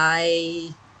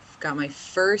 I got my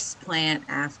first plant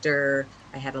after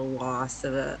I had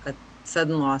a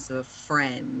sudden loss of a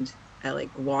friend. I like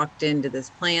walked into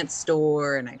this plant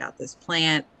store and I got this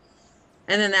plant,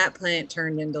 and then that plant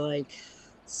turned into like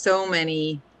so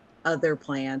many other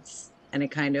plants, and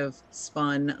it kind of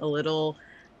spun a little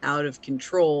out of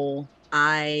control.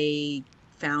 I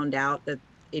found out that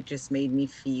it just made me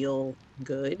feel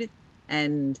good.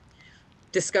 And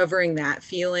discovering that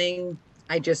feeling,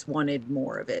 I just wanted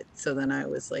more of it. So then I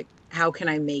was like, how can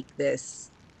I make this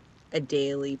a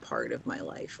daily part of my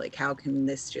life? Like, how can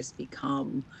this just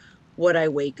become what I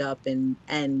wake up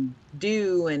and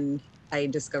do? And I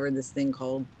discovered this thing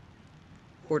called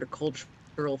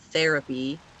horticultural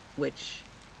therapy, which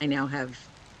I now have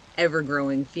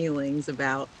ever-growing feelings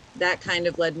about. That kind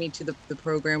of led me to the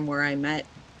program where I met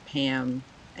Pam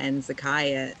and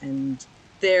Zakaya, and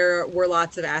there were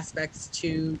lots of aspects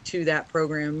to that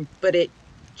program, but it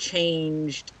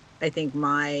changed, I think,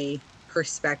 my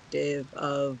perspective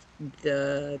of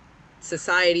the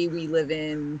society we live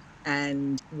in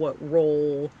and what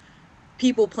role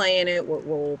people play in it, what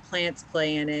role plants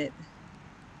play in it.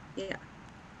 Yeah.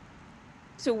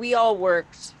 So we all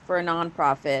worked for a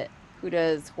nonprofit who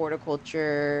does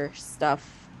horticulture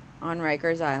stuff on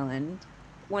Rikers Island.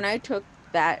 When I took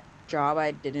that job,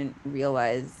 I didn't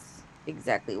realize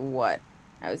exactly what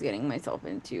I was getting myself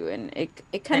into, and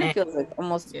it kind of feels like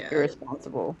almost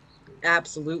irresponsible.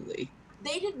 Absolutely.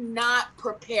 They did not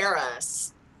prepare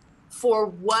us for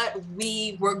what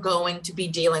we were going to be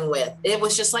dealing with. It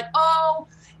was just like, oh,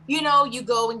 you know, you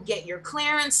go and get your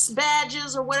clearance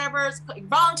badges or whatever,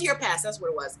 volunteer pass, that's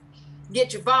what it was.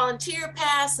 Get your volunteer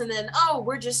pass, and then, oh,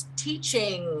 we're just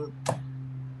teaching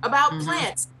about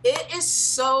plants. It is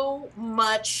so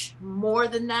much more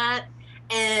than that.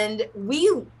 And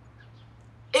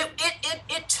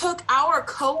it took our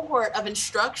cohort of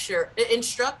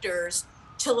instructors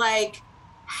to like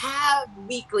have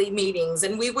weekly meetings,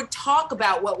 and we would talk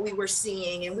about what we were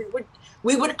seeing, and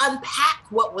we would unpack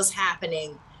what was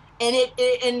happening.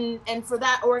 And and for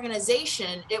that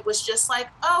organization, it was just like,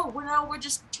 oh, we're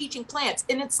just teaching plants.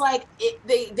 And it's like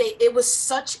it was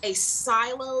such a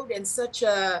siloed and such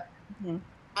a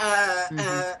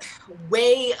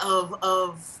way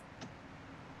of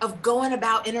going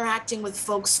about interacting with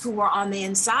folks who were on the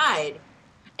inside.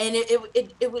 And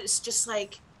it was just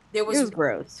like it was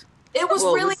gross. It was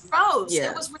really gross.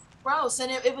 Yeah. It was really gross.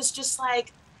 And it was just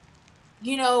like,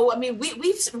 you know, I mean,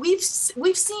 we've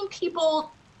seen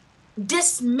people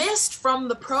dismissed from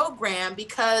the program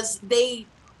because they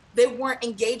weren't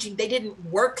engaging. They didn't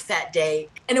work that day.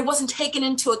 And it wasn't taken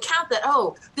into account that,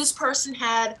 oh, this person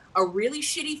had a really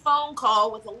shitty phone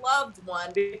call with a loved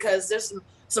one because there's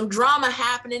some drama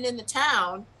happening in the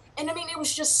town. And I mean, it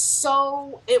was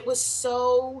so,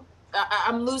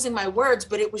 I'm losing my words,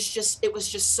 but it was just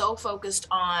so focused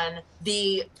on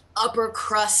the upper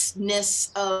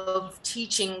crustness of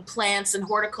teaching plants and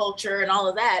horticulture and all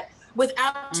of that,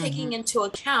 without taking into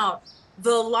account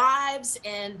the lives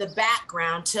and the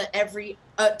background to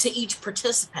each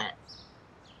participant.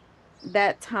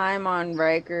 That time on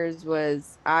Rikers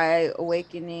was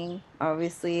eye-awakening,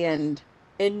 obviously, and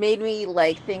it made me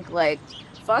like think like,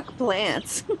 fuck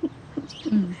plants.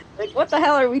 Like, what the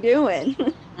hell are we doing?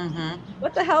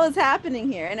 What the hell is happening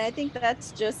here? And I think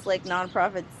that's just like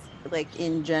nonprofits, like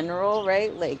in general,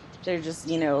 right? Like they're just,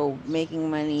 you know, making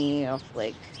money off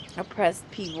like oppressed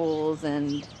peoples,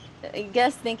 and I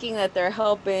guess thinking that they're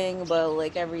helping, but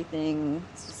like everything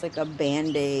it's just like a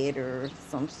band-aid or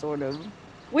some sort of,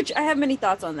 which I have many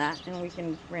thoughts on that, and we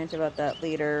can rant about that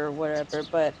later or whatever.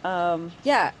 But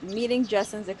yeah, meeting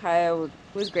Jess and Zakaya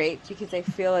was great because I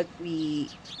feel like we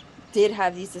did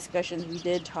have these discussions. We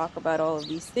did talk about all of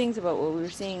these things about what we were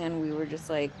seeing, and we were just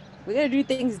like, we gotta do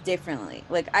things differently.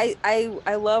 Like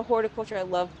I love horticulture, I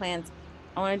love plants,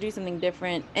 I want to do something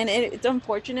different. And it's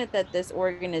unfortunate that this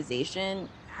organization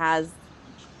has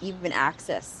even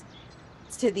access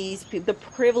to these people, the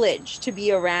privilege to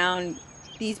be around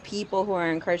these people who are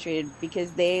incarcerated,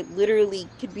 because they literally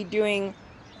could be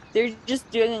they're just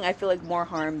doing, I feel like, more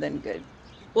harm than good.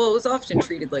 Well, it was often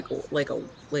treated like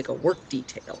a work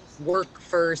detail. Work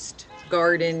first,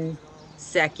 garden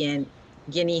second,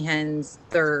 guinea hens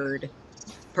third,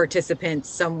 participants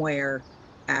somewhere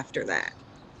after that.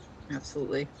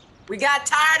 Absolutely. We got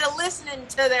tired of listening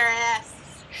to their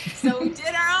asses, so we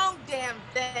did our own damn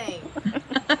thing.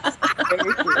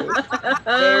 Very true.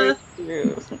 Very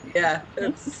true. Yeah,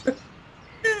 that's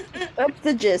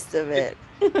the gist of it.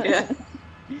 Yeah.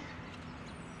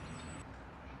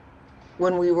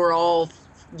 When we were all,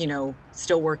 you know,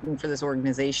 still working for this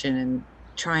organization and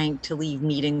trying to leave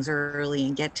meetings early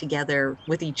and get together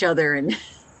with each other and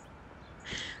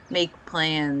make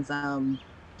plans,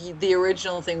 the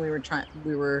original thing we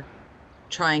were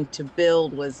trying to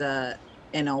build was an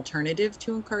alternative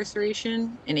to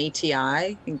incarceration, an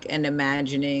ATI, and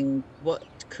imagining what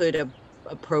could a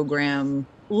program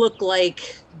look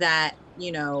like that,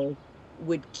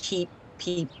 would keep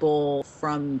people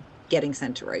from getting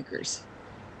sent to Rikers?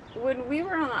 When we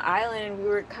were on the island, we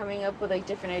were coming up with like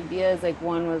different ideas. Like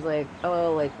one was like,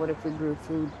 oh, like what if we grew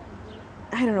food?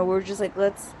 I don't know. We were just like,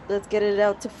 let's get it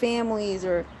out to families,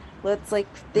 or let's like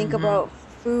think about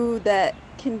food that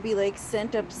can be like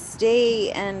sent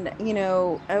upstate. And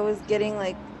I was getting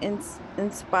like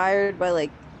inspired by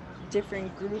like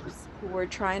different groups who were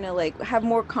trying to like have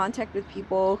more contact with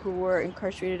people who were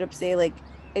incarcerated upstate. Like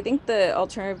I think the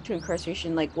alternative to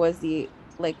incarceration like was the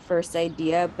like first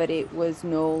idea, but it was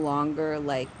no longer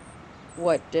like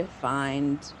what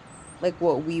defined like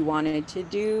what we wanted to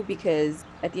do, because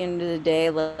at the end of the day,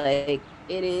 like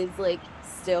it is like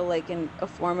still like a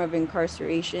form of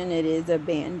incarceration. It is a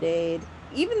band-aid.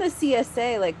 Even the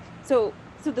CSA, like so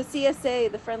the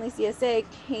CSA, the friendly CSA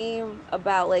came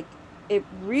about, like it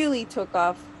really took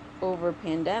off over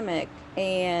pandemic,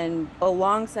 and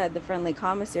alongside the Friendly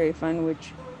Commissary Fund,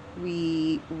 which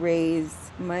we raise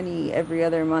money every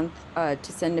other month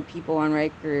to send to people on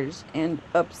Rikers and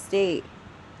upstate.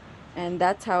 And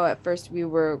that's how at first we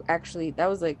were actually, that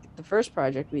was like the first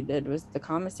project we did was the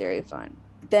Commissary Fund.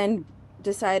 Then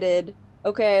decided,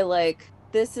 okay, like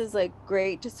this is like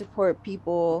great to support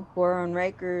people who are on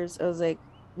Rikers. I was like,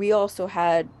 we also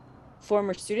had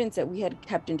former students that we had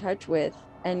kept in touch with,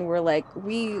 and we're like,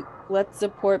 let's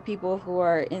support people who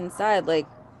are inside. Like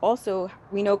also,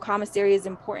 we know commissary is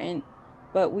important,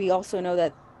 but we also know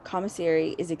that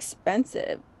commissary is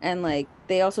expensive, and like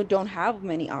they also don't have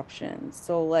many options.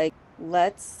 So like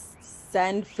let's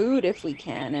send food if we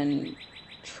can, and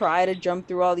try to jump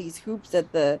through all these hoops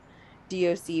that the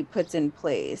DOC puts in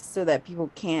place so that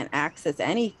people can't access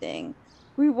anything.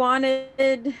 We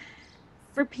wanted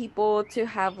for people to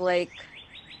have like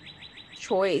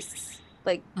choice,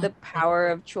 like the power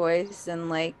of choice, and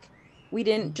like we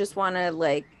didn't just want to,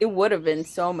 like it would have been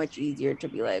so much easier to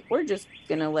be like, we're just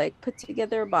gonna like put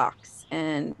together a box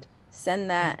and send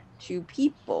that to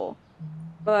people.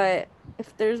 But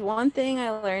if there's one thing I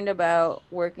learned about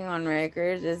working on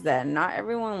Rikers is that not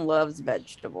everyone loves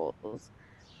vegetables.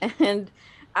 And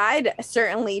I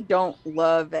certainly don't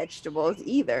love vegetables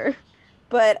either.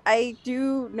 But I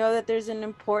do know that there's an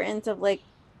importance of like,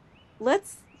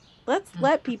 let's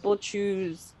let people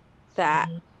choose that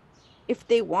if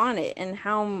they want it, and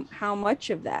how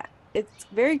much of that. It's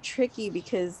very tricky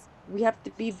because we have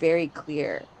to be very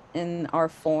clear in our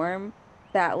form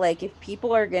that like if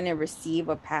people are going to receive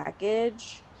a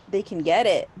package, they can get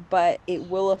it, but it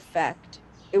will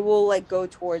like go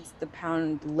towards the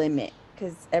pound limit,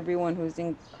 because everyone who's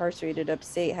incarcerated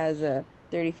upstate has a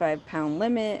 35-pound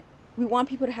limit. We want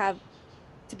people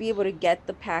to be able to get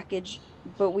the package,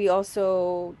 but we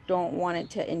also don't want it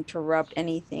to interrupt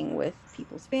anything with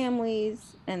people's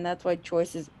families. And that's why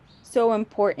choice is so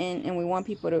important. And we want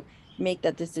people to make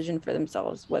that decision for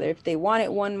themselves, whether if they want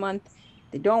it one month,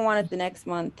 they don't want it the next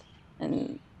month,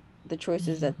 and the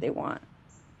choices that they want.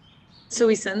 So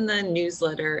we send the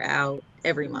newsletter out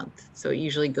every month. So it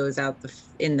usually goes out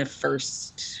in the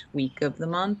first week of the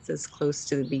month, as close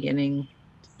to the beginning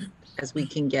as we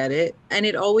can get it. And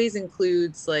it always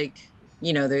includes like,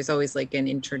 there's always like an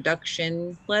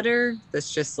introduction letter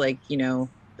that's just like,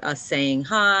 us saying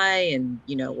hi and,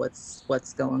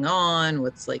 what's going on,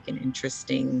 what's like an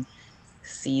interesting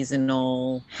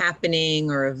seasonal happening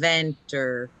or event,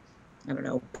 or I don't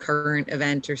know, current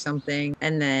event or something.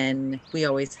 And then we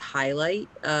always highlight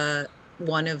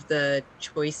one of the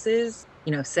choices,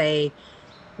 say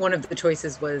one of the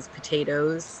choices was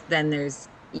potatoes. Then there's,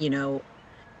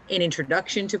 an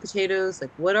introduction to potatoes, like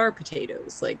what are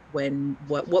potatoes, like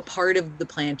what part of the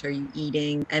plant are you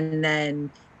eating? And then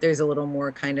there's a little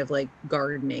more kind of like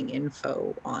gardening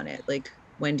info on it, like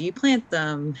when do you plant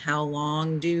them, how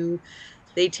long do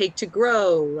they take to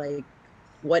grow, like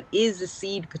what is a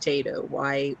seed potato,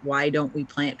 why don't we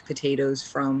plant potatoes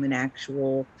from an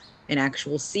actual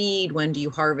seed, when do you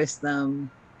harvest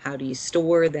them, how do you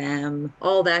store them,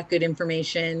 all that good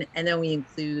information. And then we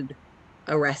include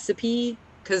a recipe,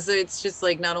 because it's just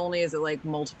like, not only is it like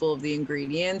multiple of the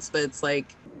ingredients, but it's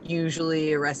like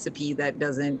usually a recipe that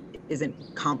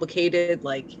isn't complicated.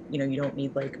 Like, you don't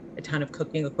need like a ton of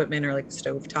cooking equipment or like a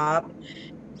stovetop.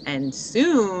 And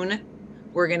soon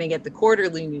we're going to get the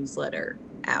quarterly newsletter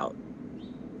out.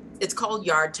 It's called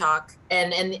Yard Talk.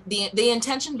 And the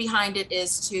intention behind it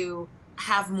is to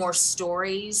have more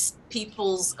stories,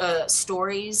 people's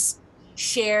stories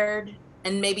shared,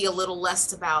 and maybe a little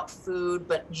less about food,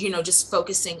 but just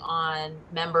focusing on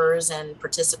members and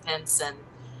participants and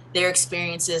their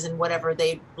experiences and whatever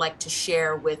they'd like to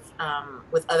share with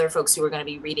other folks who are going to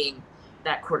be reading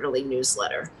that quarterly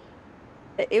newsletter.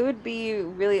 it would be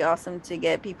really awesome to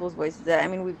get people's voices. I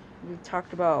mean, we've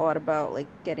talked about a lot about like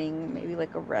getting maybe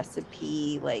like a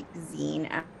recipe like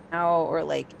zine out, or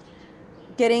like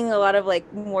getting a lot of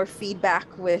like more feedback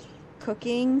with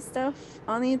cooking stuff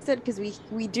on the inside, because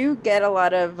we do get a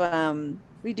lot of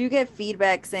we do get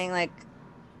feedback saying like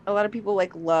a lot of people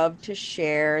like love to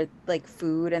share like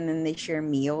food, and then they share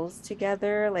meals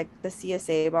together, like the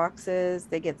CSA boxes.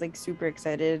 They get like super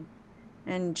excited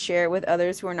and share it with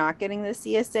others who are not getting the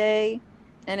CSA.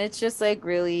 And it's just like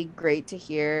really great to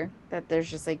hear that there's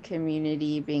just like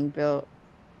community being built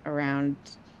around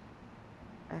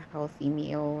a healthy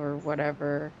meal or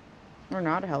whatever, or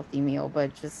not a healthy meal,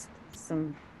 but just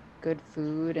some good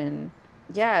food. And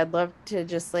yeah, I'd love to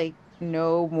just like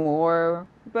know more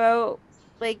about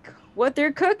like what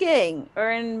they're cooking,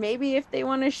 and maybe if they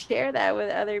want to share that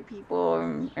with other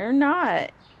people, or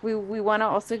not. We want to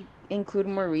also include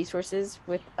more resources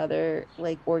with other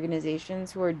like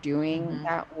organizations who are doing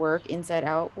that work, inside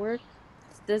out work.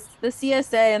 The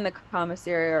CSA and the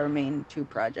commissary are our main two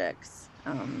projects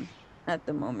at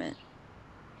the moment.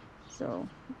 So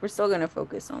we're still gonna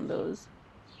focus on those.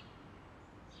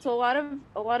 So a lot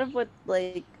of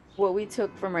what we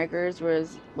took from Rikers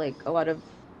was like a lot of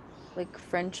like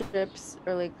friendships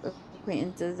or like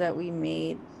acquaintances that we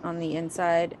made on the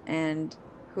inside, and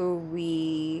who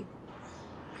we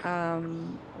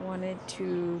wanted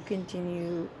to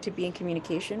continue to be in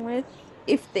communication with,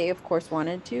 if they of course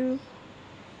wanted to.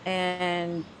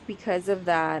 And because of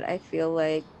that, I feel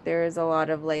like there's a lot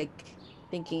of like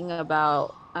thinking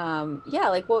about yeah,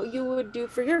 like what you would do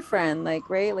for your friend, like,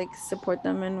 right, like support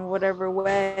them in whatever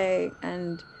way.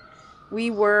 And we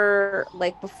were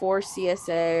like, before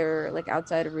CSA or like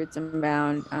outside of Roots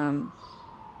Unbound,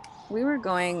 we were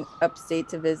going upstate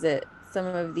to visit some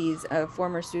of these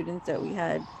former students that we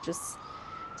had, just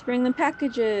to bring them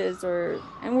packages, or,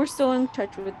 and we're still in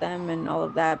touch with them and all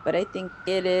of that. But I think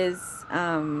it is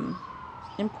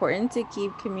important to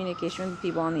keep communication with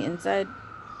people on the inside,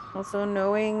 also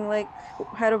knowing like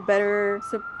how to better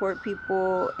support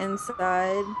people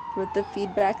inside with the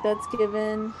feedback that's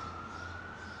given.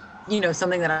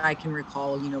 Something that I can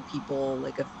recall, people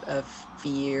like a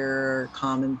fear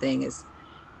common thing is,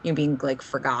 being like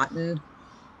forgotten,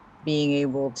 being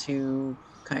able to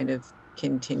kind of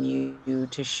continue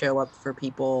to show up for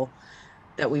people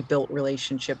that we built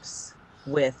relationships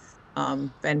with,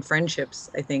 and friendships,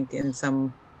 I think, in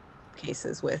some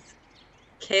cases with.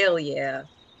 Kale, yeah.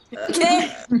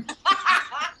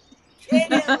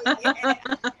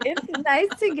 It's nice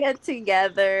to get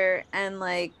together and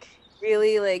like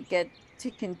really like get to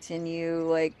continue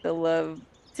like the love,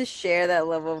 to share that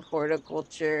love of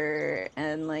horticulture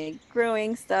and like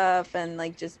growing stuff, and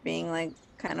like just being like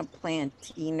kind of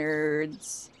planty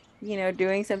nerds,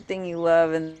 doing something you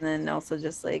love, and then also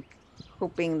just like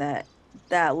hoping that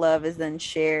that love is then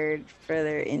shared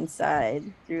further inside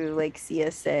through like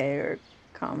CSA or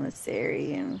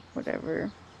commissary and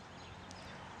whatever.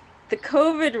 The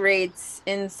COVID rates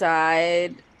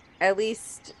inside, at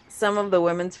least some of the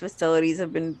women's facilities,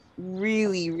 have been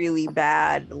really, really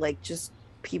bad. Like just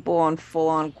people on full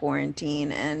on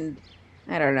quarantine. And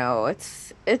I don't know,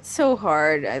 it's so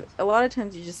hard. A lot of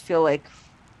times you just feel like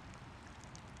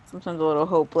sometimes a little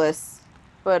hopeless.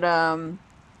 But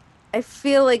I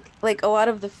feel like a lot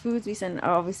of the foods we send,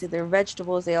 obviously they're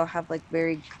vegetables. They all have like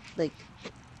very like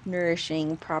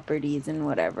nourishing properties and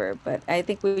whatever, but I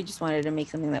think we just wanted to make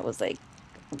something that was like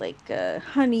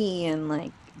honey and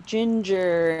like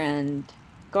ginger and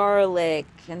garlic,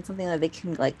 and something that they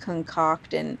can like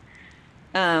concoct. And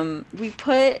we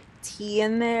put tea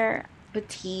in there, but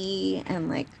tea and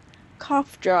like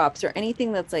cough drops or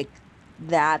anything that's like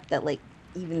that like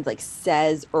even like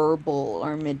says herbal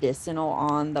or medicinal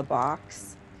on the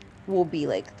box will be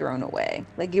like thrown away.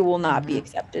 Like it will not be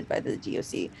accepted by the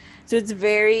DOC. So it's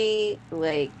very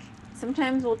like,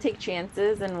 sometimes we'll take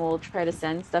chances and we'll try to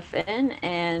send stuff in,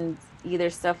 and either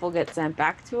stuff will get sent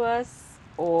back to us,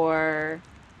 or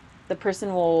the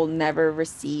person will never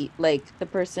receive, like the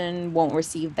person won't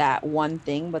receive that one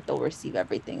thing, but they'll receive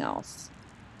everything else.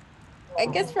 I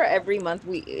guess for every month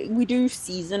we do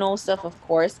seasonal stuff, of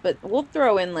course, but we'll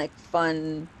throw in like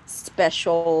fun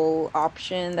special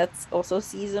option that's also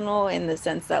seasonal, in the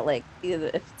sense that like either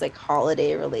if it's like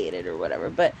holiday related or whatever.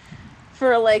 But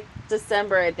for like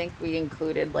December, I think we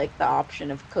included like the option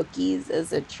of cookies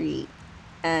as a treat,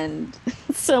 and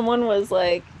someone was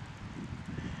like,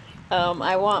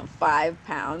 I want 5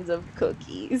 pounds of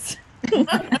cookies.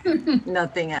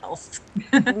 Nothing else.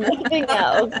 Nothing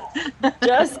else.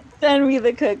 Just send me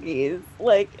the cookies.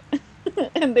 Like,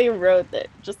 and they wrote that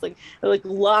just like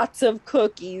lots of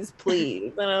cookies,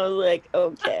 please. And I was like,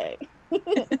 okay.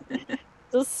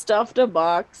 Just stuffed a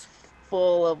box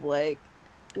full of like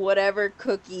whatever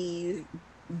cookies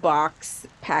box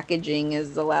packaging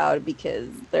is allowed because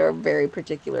they're very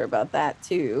particular about that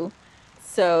too.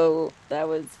 So that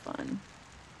was fun.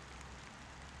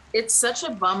 It's such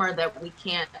a bummer that we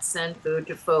can't send food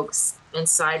to folks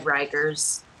inside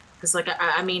Rikers. Because, like,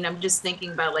 I mean, I'm just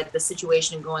thinking about like the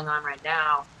situation going on right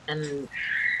now, and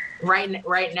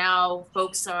right now,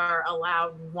 folks are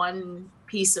allowed one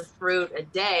piece of fruit a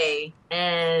day,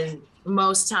 and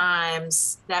most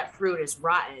times that fruit is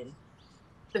rotten.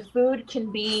 The food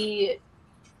can be,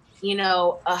 you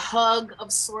know, a hug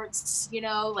of sorts, you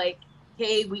know, like,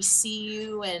 hey, we see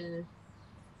you and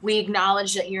we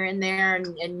acknowledge that you're in there,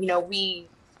 and you know, we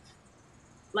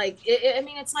like I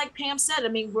mean, it's like Pam said, I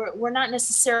mean, we're not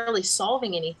necessarily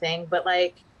solving anything, but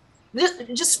like this,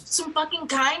 just some fucking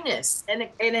kindness and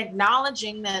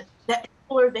acknowledging that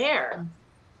people are there.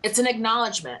 It's an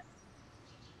acknowledgement.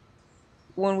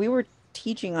 When we were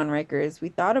teaching on Rikers, we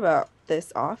thought about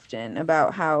this often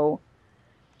about how,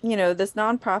 you know, this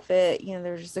nonprofit, you know,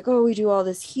 they're just like, oh, we do all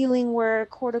this healing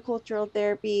work, horticultural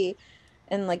therapy,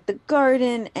 and like the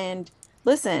garden. And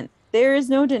listen, there is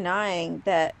no denying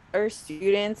that our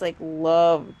students like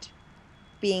loved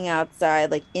being outside,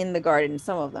 like in the garden,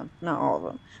 some of them, not all of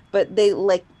them, but they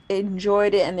like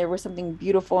enjoyed it and there was something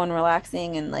beautiful and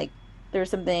relaxing and like there was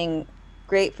something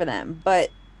great for them. But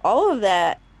all of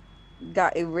that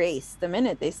got erased the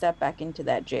minute they stepped back into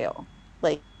that jail.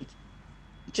 Like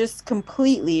just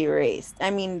completely erased.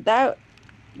 I mean, that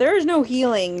there's no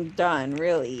healing done,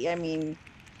 really. I mean,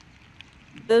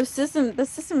 the system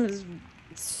is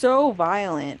so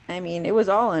violent. I mean, it was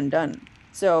all undone.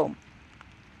 So,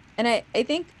 and I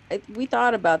think we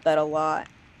thought about that a lot.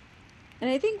 And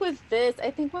I think with this,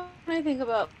 I think when I think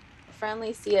about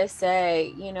friendly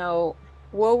CSA, you know,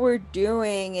 what we're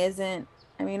doing isn't,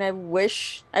 I mean, I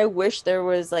wish there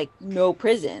was like no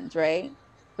prisons, right?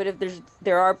 But if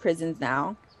there are prisons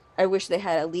now, I wish they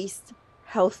had at least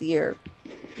healthier,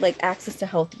 like access to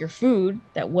healthier food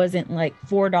that wasn't like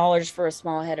 $4 for a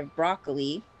small head of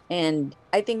broccoli. And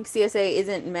I think CSA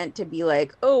isn't meant to be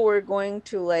like, oh, we're going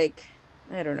to like,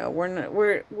 I don't know,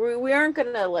 we aren't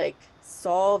gonna like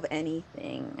solve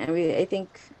anything. I mean, I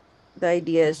think the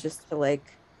idea is just to like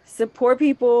support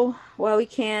people while we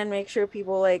can, make sure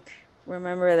people like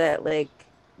remember that, like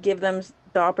give them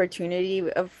the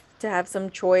opportunity of to have some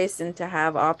choice and to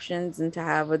have options and to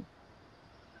have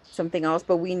something else.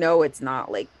 But we know it's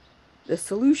not like the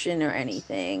solution or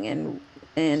anything.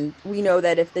 And we know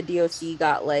that if the DOC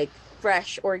got like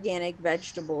fresh organic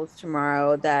vegetables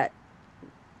tomorrow, that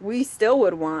we still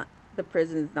would want the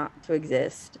prisons not to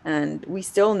exist, and we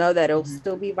still know that it'll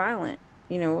still be violent.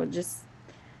 You know, just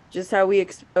how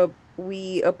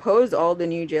we oppose all the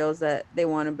new jails that they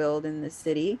want to build in the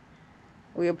city.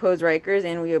 We oppose Rikers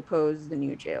and we oppose the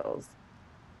new jails.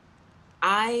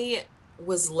 I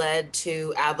was led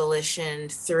to abolition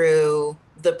through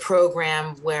the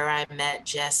program where I met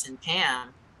Jess and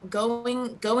Pam.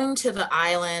 Going to the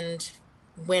island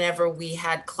whenever we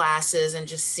had classes and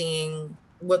just seeing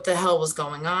what the hell was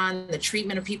going on, the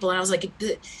treatment of people, and I was like,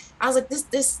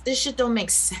 this shit don't make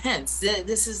sense.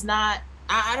 This is not.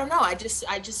 I don't know. I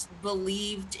just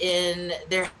believed in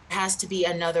there has to be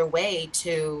another way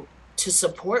to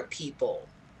support people.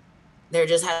 There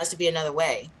just has to be another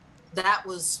way. That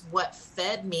was what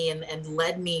fed me and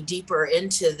led me deeper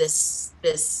into this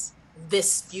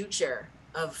future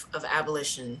of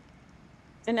abolition.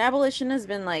 And abolition has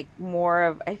been like more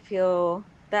of, I feel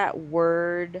that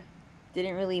word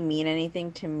didn't really mean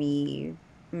anything to me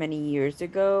many years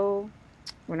ago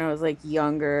when I was like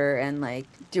younger and like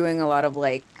doing a lot of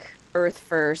like Earth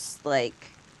First,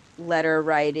 like letter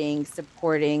writing,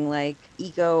 supporting like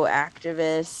eco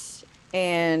activists.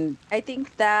 And I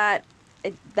think that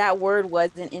that word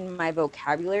wasn't in my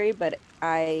vocabulary, but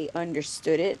I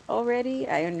understood it already.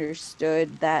 I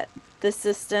understood that the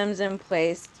systems in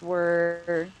place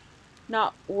were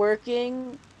not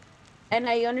working. And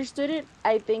I understood it,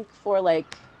 I think, for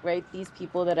like, right, these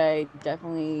people that I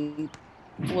definitely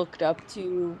looked up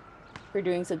to for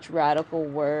doing such radical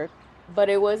work. But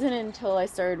it wasn't until I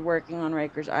started working on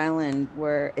Rikers Island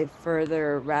where it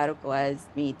further radicalized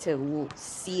me to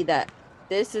see that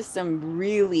this system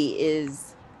really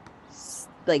is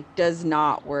like does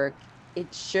not work.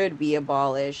 It should be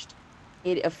abolished.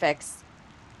 It affects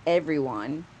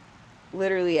everyone,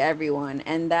 literally everyone.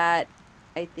 And that,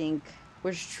 I think,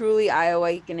 was truly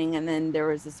eye-awakening. And then there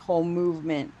was this whole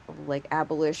movement of like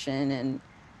abolition, and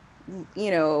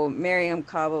you know, Miriam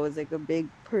Kaba was like a big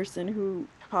person who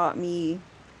taught me,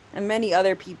 and many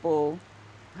other people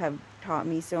have taught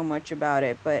me so much about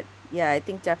it. But yeah, I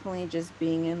think definitely just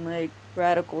being in like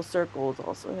radical circles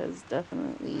also has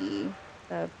definitely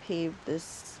paved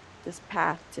this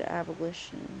path to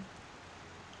abolition.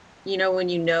 You know, when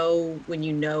you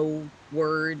know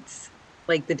words,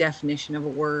 like the definition of a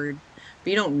word, but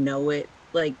you don't know it.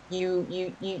 Like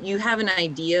you have an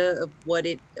idea of what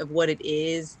it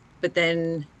is, but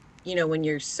then, you know, when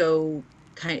you're so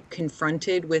kind of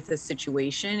confronted with a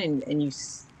situation and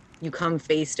you come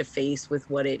face to face with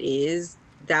what it is,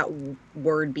 that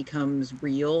word becomes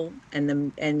real,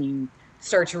 and you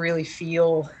start to really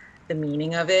feel the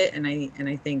meaning of it. And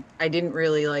I think I didn't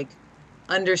really like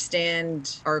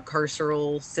understand our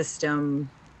carceral system,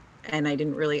 and I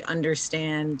didn't really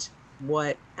understand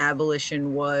what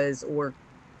abolition was or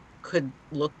could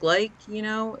look like, you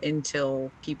know,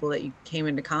 until people that you came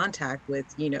into contact with,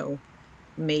 you know,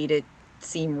 made it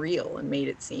seem real and made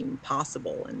it seem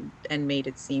possible, and made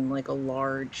it seem like a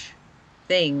large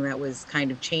thing that was kind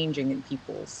of changing in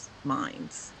people's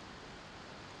minds.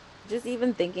 Just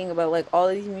even thinking about like all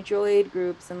these mutual aid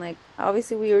groups, and like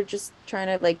obviously we were just trying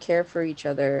to like care for each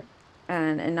other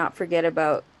and not forget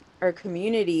about our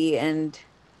community. And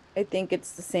I think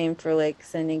it's the same for like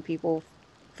sending people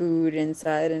food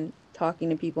inside and talking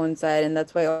to people inside, and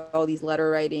that's why all these letter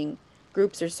writing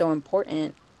groups are so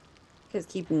important, because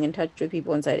keeping in touch with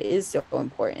people inside is so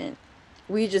important.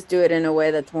 We just do it in a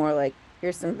way that's more like,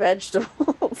 here's some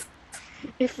vegetables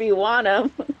if you want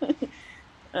them.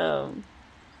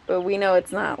 But we know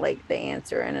it's not like the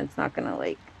answer, and it's not gonna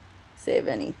like save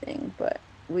anything. But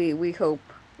we hope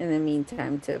in the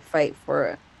meantime to fight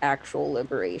for actual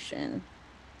liberation.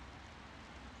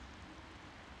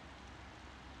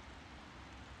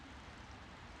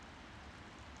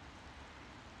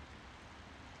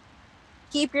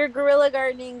 Keep your guerrilla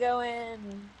gardening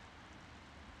going.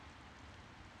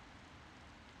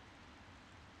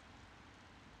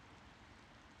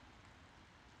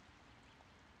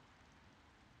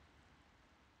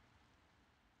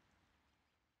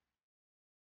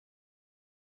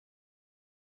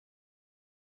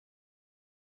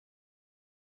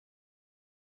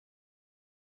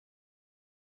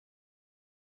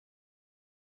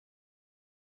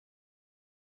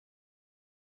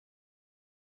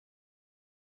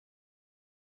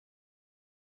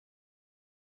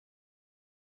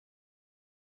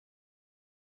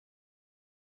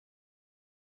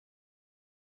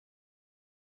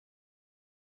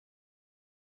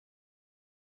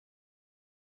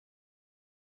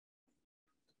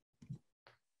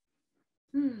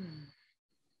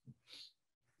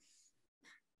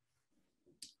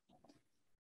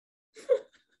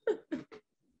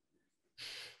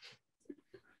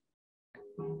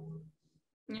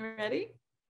 You ready?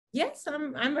 Yes,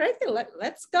 I'm ready.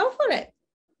 Let's go for it.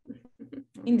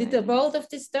 Into the world of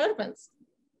disturbance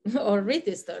or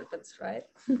redisturbance, right?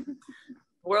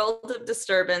 World of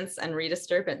disturbance and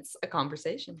redisturbance, a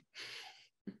conversation.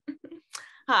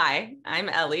 Hi, I'm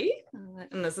Ellie,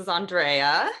 and this is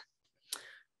Andrea.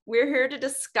 We're here to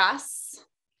discuss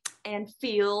and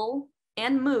feel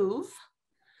and move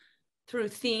through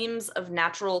themes of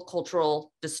natural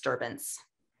cultural disturbance.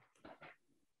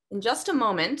 In just a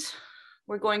moment,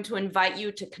 we're going to invite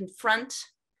you to confront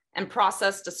and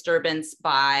process disturbance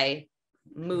by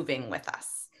moving with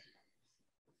us.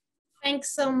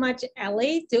 Thanks so much,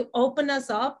 Ellie, to open us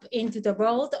up into the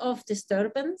world of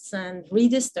disturbance and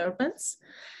redisturbance.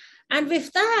 And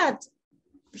with that,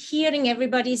 hearing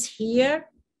everybody's here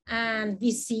and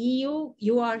we see you,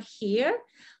 you are here,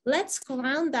 let's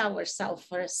ground ourselves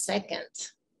for a second.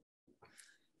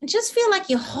 And just feel like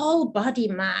your whole body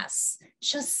mass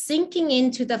just sinking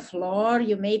into the floor.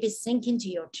 You maybe sink into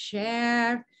your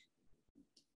chair.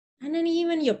 And then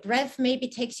even your breath maybe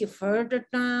takes you further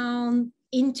down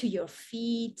into your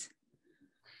feet.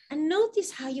 And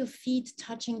notice how your feet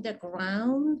touching the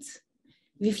ground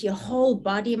with your whole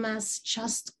body mass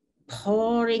just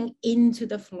pouring into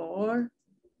the floor.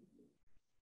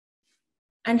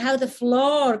 And how the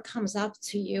floor comes up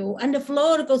to you, and the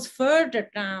floor goes further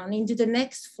down into the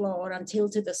next floor until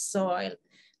to the soil,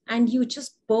 and you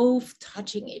just both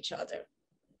touching each other.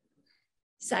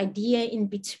 This idea in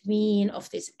between of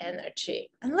this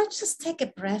energy. And let's just take a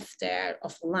breath there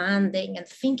of landing and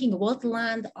thinking what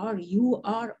land you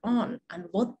are on and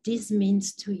what this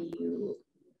means to you.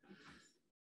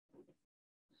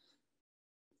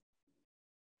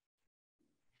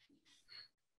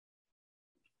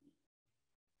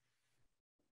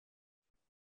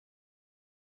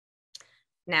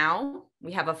 Now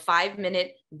we have a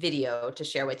 5-minute video to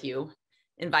share with you,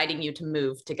 inviting you to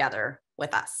move together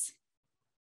with us.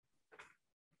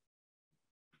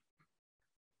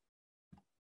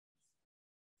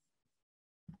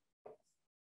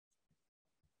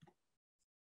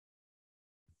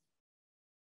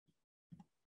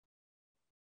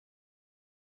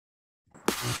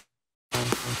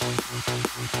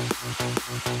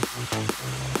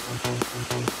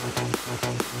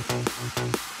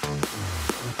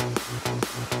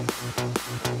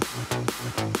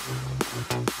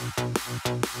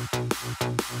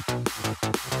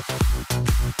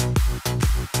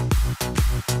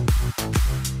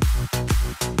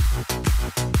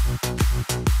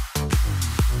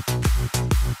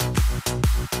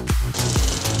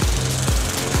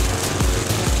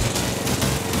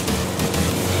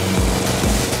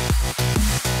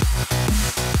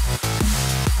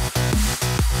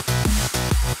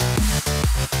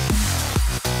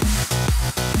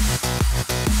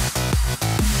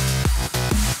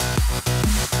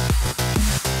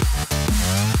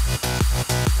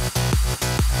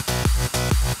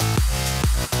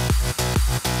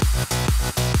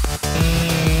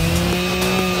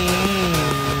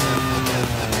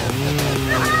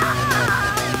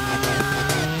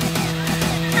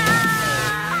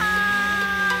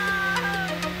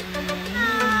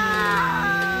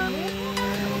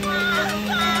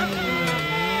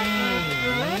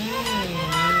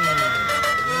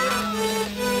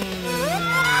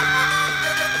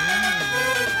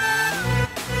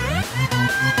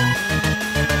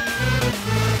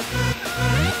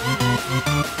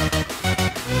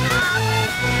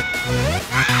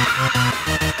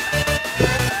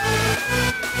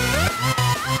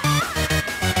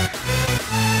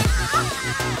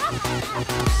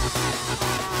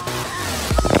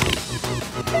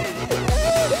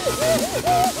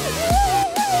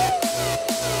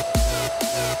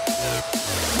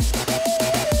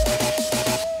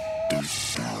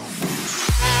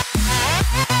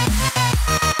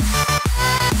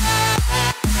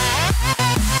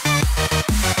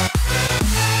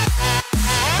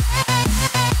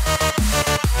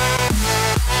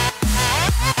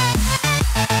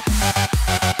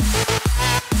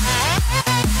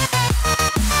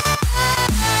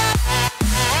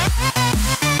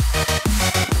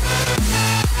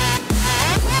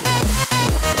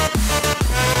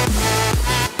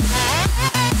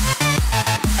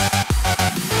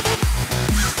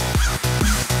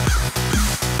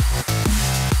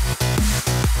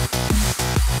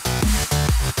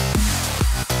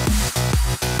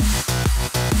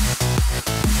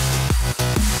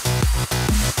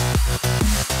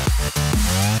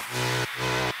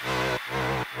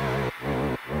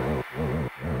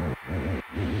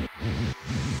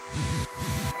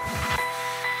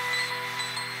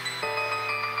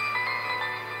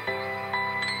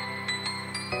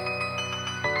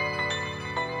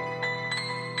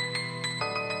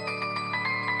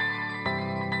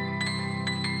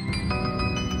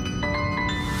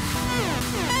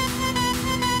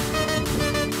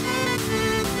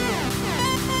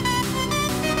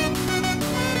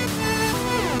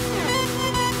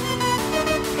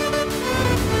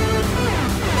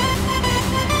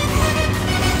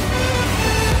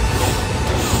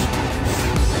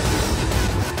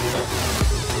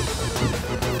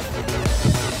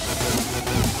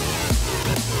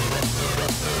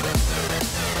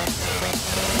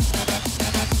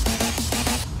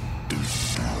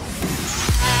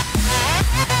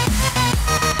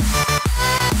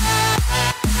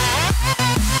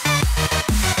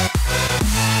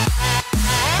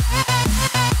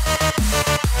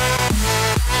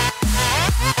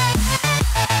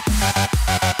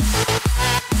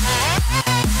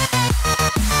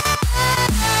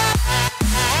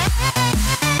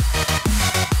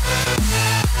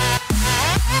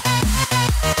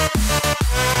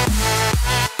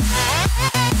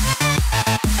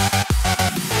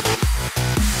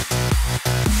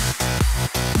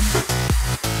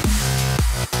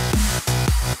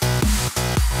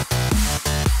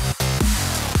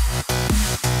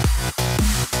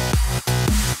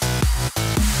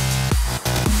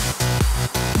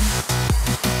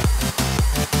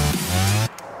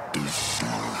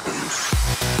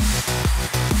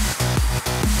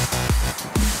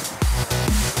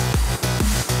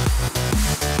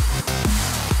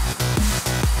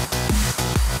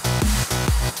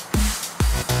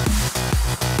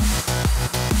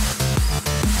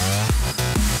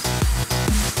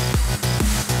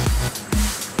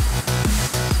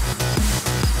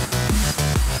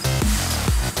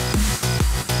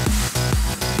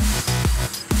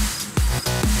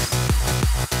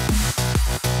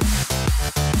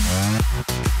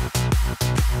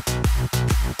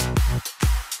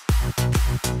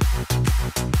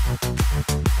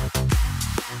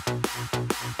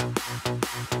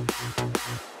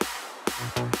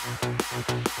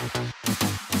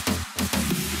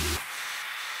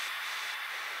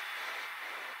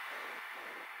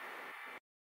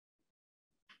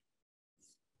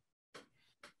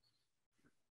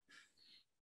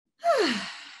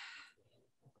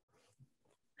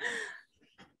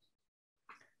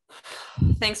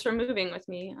 Thanks for moving with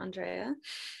me, Andrea.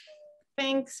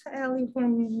 Thanks, Ellie, for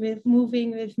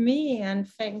moving with me, and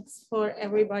thanks for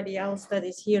everybody else that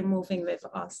is here moving with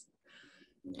us.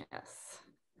 Yes.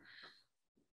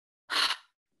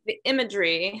 The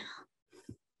imagery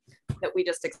that we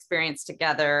just experienced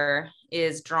together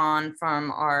is drawn from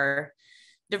our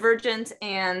divergent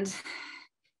and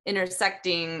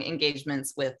intersecting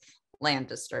engagements with land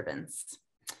disturbance.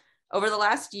 Over the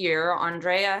last year,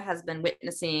 Andrea has been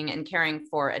witnessing and caring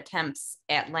for attempts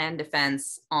at land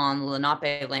defense on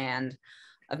Lenape land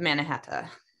of Manhattan,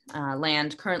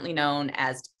 land currently known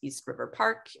as East River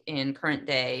Park in current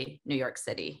day New York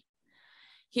City.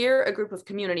 Here, a group of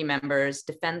community members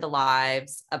defend the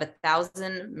lives of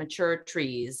 1,000 mature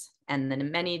trees and the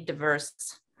many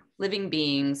diverse living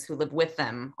beings who live with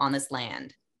them on this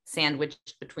land,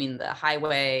 sandwiched between the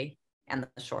highway and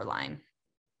the shoreline.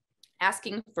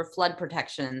 Asking for flood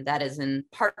protection that is in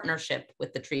partnership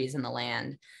with the trees in the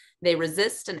land, they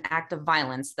resist an act of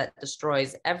violence that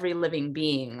destroys every living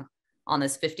being on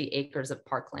this 50 acres of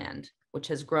parkland, which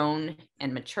has grown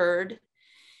and matured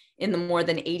in the more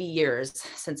than 80 years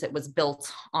since it was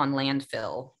built on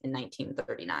landfill in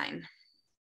 1939.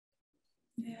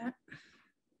 Yeah.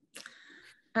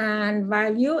 And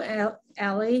while you,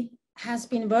 Ellie, has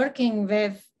been working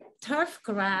with turf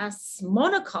grass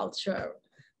monoculture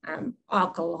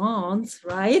lands,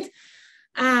 right?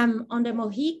 On the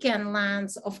Mohican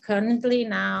lands of currently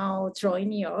now Troy,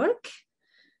 New York,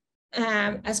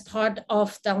 as part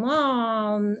of the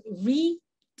land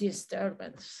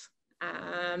redisturbance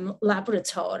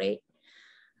laboratory.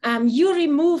 You're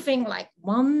removing like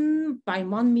 1 by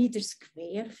 1 meter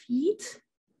square feet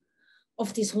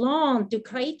of this lawn to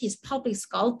create these public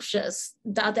sculptures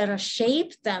that are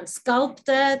shaped and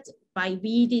sculpted by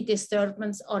weedy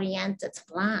disturbance-oriented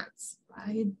plants,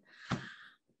 right?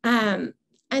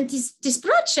 And this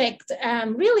project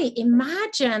really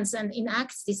imagines and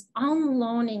enacts this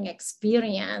unlearning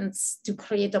experience to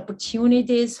create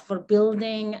opportunities for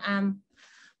building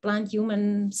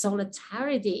plant-human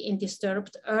solidarity in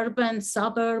disturbed urban,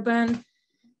 suburban,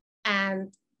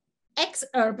 and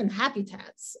ex-urban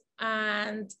habitats.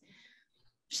 And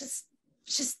just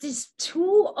this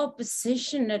two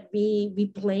opposition that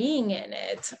we playing in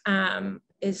it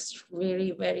is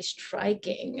really very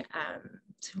striking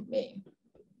to me.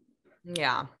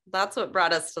 Yeah, that's what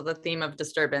brought us to the theme of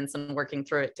disturbance and working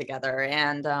through it together.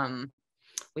 And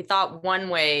we thought one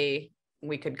way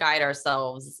we could guide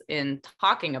ourselves in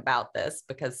talking about this,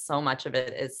 because so much of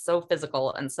it is so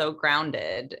physical and so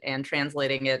grounded, and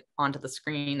translating it onto the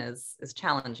screen is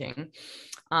challenging,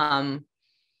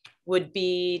 would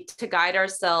be to guide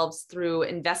ourselves through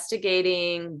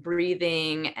investigating,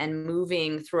 breathing, and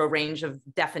moving through a range of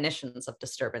definitions of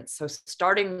disturbance. So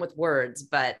starting with words,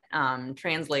 but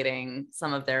translating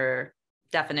some of their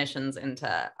definitions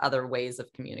into other ways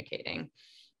of communicating.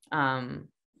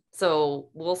 So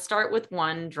we'll start with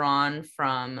one drawn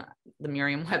from the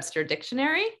Merriam-Webster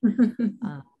dictionary.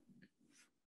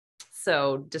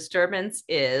 So disturbance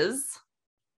is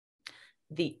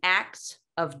the act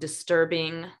of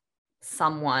disturbing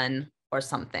someone or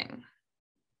something.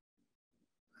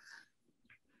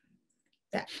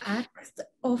 The act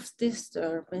of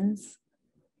disturbance,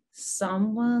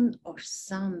 someone or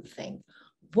something.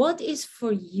 What is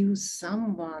for you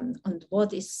someone and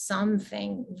what is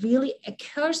something really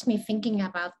occurs me thinking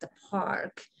about the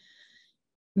park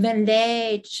when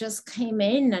they just came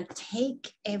in and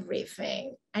take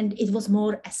everything, and it was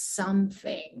more a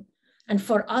something. And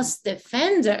for us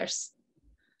defenders,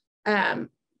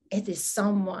 it is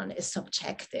someone, is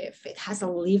subjective. It has a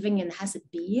living and has a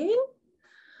being.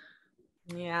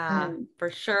 Yeah,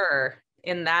 for sure.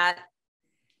 In that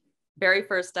very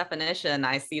first definition,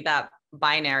 I see that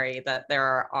binary, that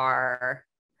there are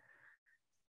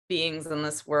beings in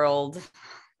this world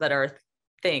that are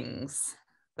things,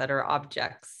 that are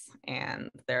objects, and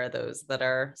there are those that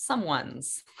are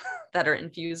someones that are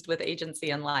infused with agency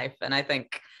and life. And I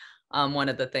think one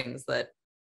of the things that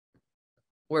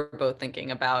we're both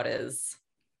thinking about is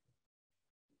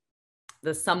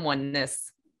the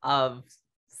someoneness of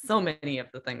so many of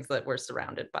the things that we're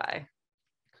surrounded by: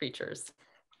 creatures,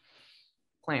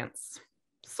 plants,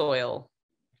 soil.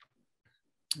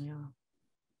 Yeah.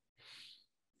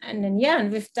 And then,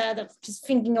 and with that, I'm just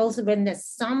thinking also when there's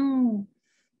someone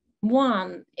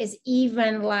is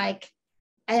even like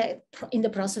in the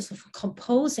process of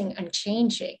composing and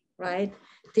changing, right?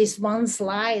 This one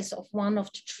slice of one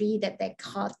of the tree that they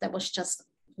cut that was just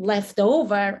left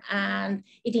over, and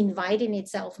it inviting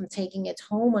itself and taking it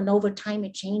home, and over time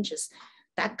it changes.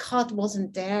 That cut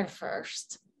wasn't there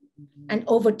first. And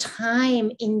over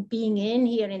time, in being in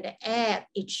here in the air,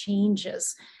 it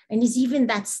changes. And it's even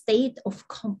that state of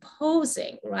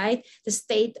composing, right? The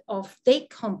state of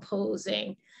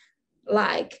decomposing,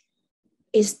 like,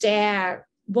 is there,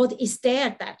 what is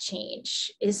there that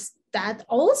change? Is that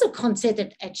also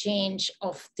considered a change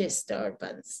of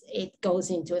disturbance? It goes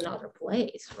into another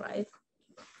place, right?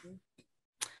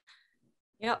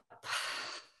 Yep.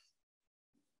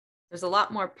 There's a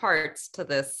lot more parts to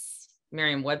this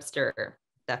Merriam-Webster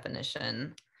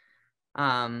definition.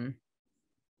 The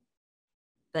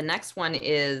next one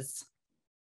is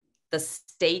the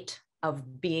state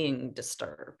of being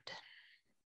disturbed.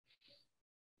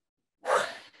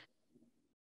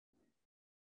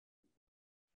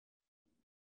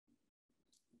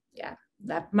 Yeah,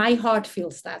 that my heart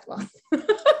feels that one.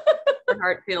 Your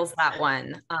heart feels that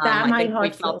one. That my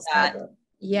heart feels that one.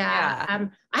 Yeah,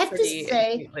 I have to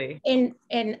say,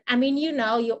 I mean, you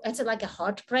know, it's like a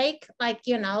heartbreak, like,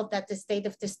 you know, that the state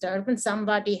of disturbance,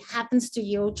 somebody happens to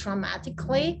you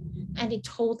traumatically, and it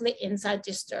totally inside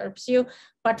disturbs you.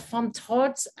 But from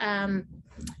towards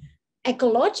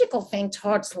ecological thing,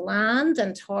 towards land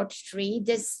and towards tree,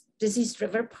 this East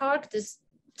River Park, this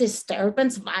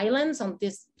disturbance, violence on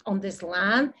this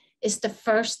land is the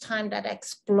first time that I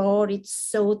explored it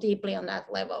so deeply on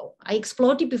that level. I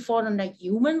explored it before on the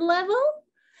human level,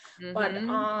 but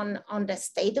on the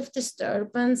state of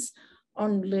disturbance,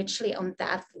 literally on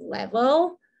that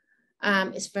level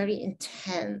is very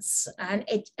intense. And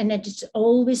it just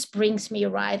always brings me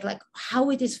right, like how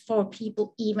it is for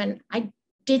people, even I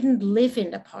didn't live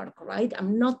in the park, right?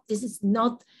 I'm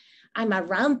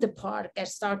around the park. I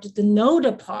started to know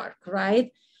the park,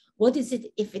 right? What is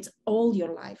it if it's all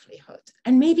your livelihood?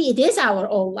 And maybe it is our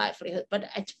all livelihood, but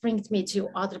it brings me to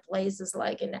other places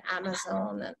like in the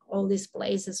Amazon and all these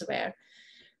places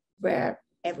where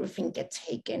everything gets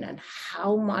taken, and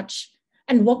how much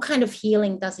and what kind of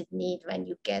healing does it need when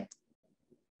you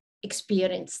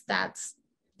experience that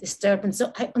disturbance.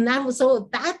 So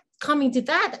coming to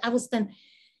that, I was then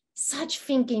such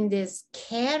thinking this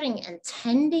caring and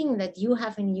tending that you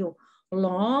have in your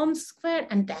lawn square,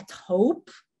 and that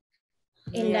hope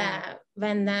in that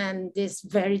when then this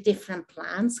very different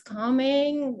plants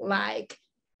coming, like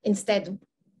instead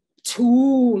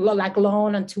two like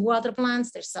lawn and two other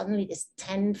plants, there's suddenly this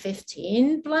 10,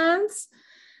 15 plants.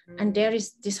 And there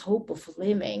is this hope of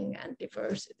living and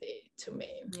diversity to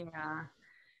me.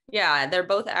 Yeah, they're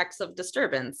both acts of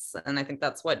disturbance. And I think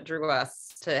that's what drew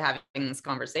us to having this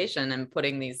conversation and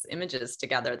putting these images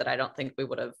together that I don't think we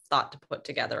would have thought to put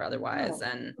together otherwise.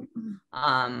 And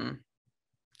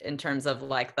in terms of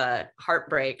like the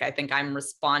heartbreak, I think I'm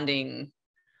responding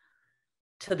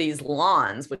to these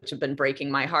lawns, which have been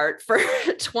breaking my heart for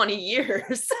 20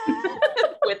 years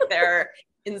with their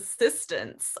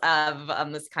insistence of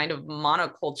this kind of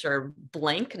monoculture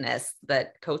blankness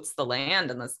that coats the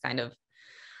land, and this kind of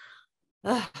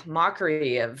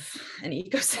mockery of an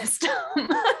ecosystem.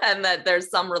 And that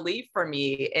there's some relief for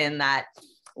me in that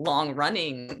long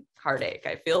running heartache.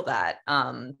 I feel that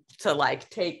to like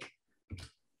take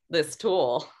this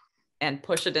tool and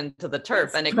push it into the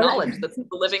turf and acknowledge this is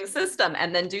the living system,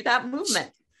 and then do that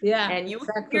movement. And you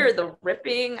hear the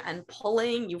ripping and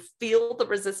pulling, you feel the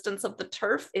resistance of the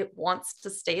turf. It wants to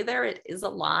stay there. It is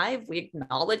alive. We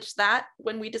acknowledge that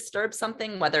when we disturb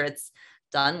something, whether it's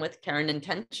done with care and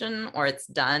intention, or it's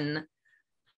done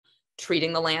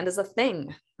treating the land as a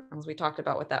thing, as we talked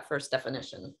about with that first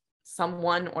definition,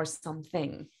 someone or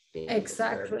something.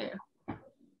 Exactly.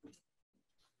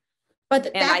 And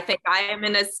I think I am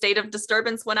in a state of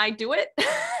disturbance when I do it,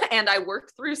 and I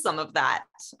work through some of that.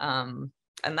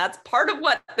 And that's part of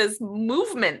what this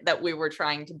movement that we were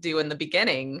trying to do in the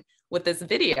beginning with this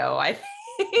video, I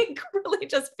think really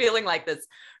just feeling like this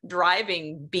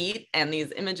driving beat and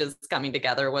these images coming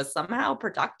together was somehow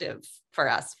productive for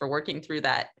us, for working through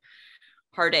that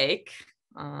heartache.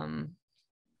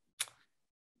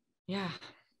 Yeah.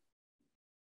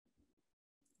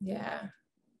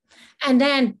 And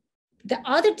then the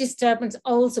other disturbance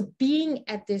also being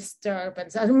a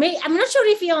disturbance. I'm not sure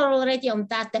if you're already on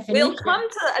that definition. We'll come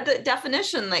to a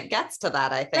definition that gets to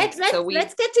that, I think.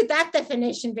 Let's get to that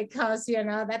definition, because you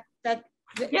know that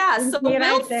so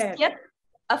we'll skip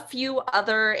a few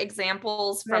other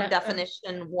examples from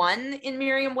definition 1 in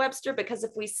Merriam-Webster, because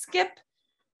if we skip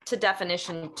to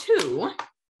definition 2,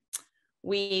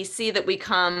 we see that we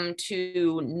come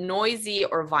to noisy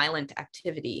or violent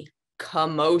activity,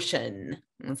 commotion,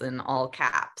 is in all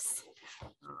caps.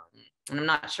 And I'm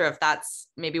not sure if that's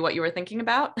maybe what you were thinking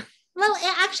about. Well,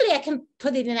 actually, I can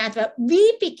put it in that way.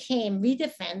 We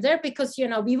defender, because, you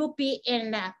know, we will be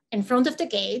in front of the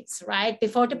gates, right?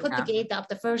 Before they put the gate up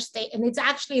the first day. And it's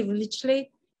actually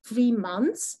literally 3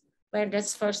 months where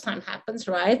this first time happens,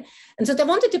 right? And so they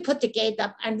wanted to put the gate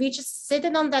up, and we just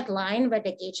sitting on that line where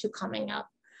the gate should coming up.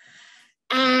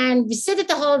 And we sit it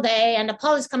the whole day, and the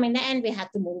police coming in, and we had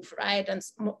to move, right? And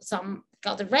some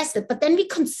got arrested. But then we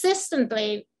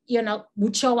consistently, you know,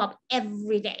 would show up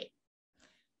every day.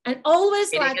 And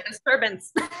always like a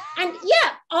disturbance. And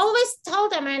always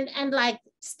told them and like,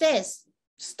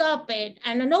 stop it.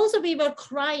 And then also we were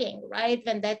crying, right?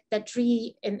 When that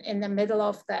tree in the middle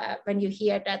of when you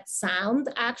hear that sound,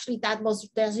 actually that was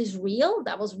real.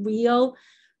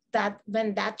 That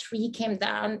when that tree came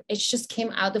down, it just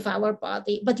came out of our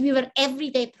body, but we were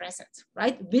everyday present,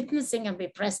 right? Witnessing and be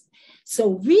present. So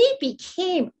we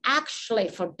became actually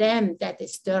for them that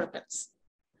disturbance.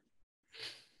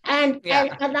 And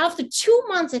after 2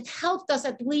 months, it helped us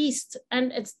at least,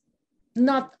 and it's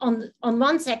not on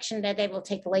one section that they will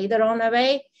take later on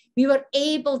away, we were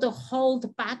able to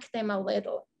hold back them a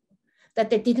little, that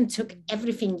they didn't took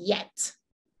everything yet.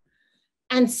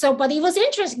 And so, but it was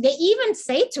interesting. They even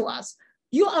say to us,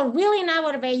 you are really in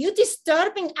our way. You're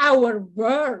disturbing our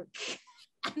work.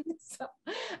 And so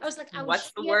I was like,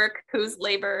 what's the work? Whose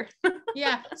labor?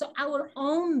 So our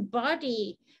own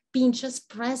body being just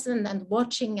present and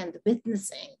watching and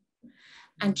witnessing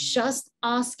and just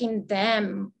asking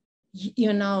them,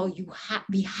 you know,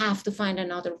 we have to find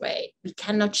another way. We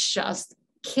cannot just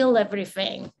kill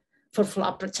everything for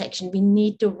flood protection. We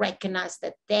need to recognize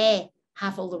that they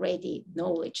have already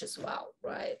knowledge as well,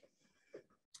 right?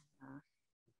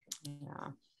 Yeah.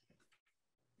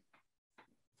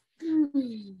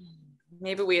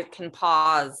 Maybe we can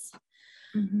pause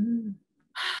and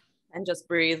just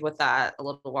breathe with that a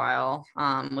little while,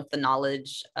 with the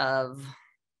knowledge of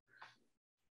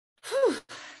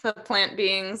the plant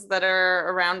beings that are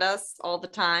around us all the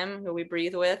time, who we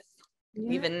breathe with,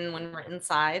 even when we're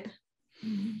inside.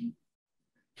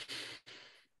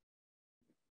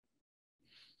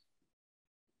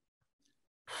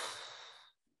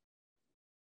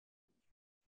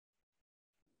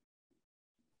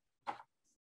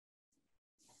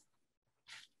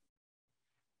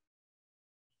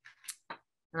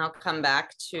 And I'll come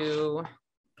back to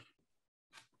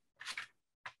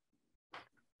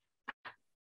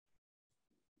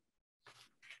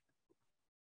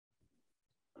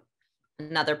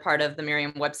another part of the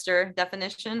Merriam-Webster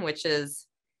definition, which is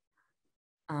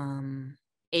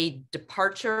a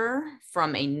departure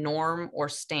from a norm or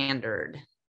standard,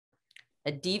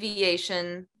 a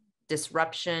deviation,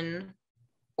 disruption,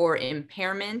 or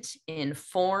impairment in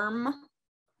form,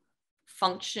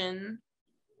 function,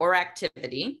 or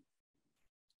activity,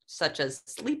 such as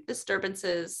sleep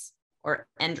disturbances or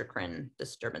endocrine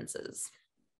disturbances.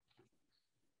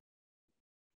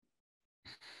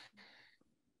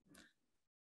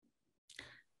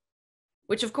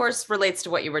 Which of course relates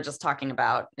to what you were just talking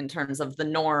about in terms of the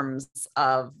norms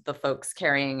of the folks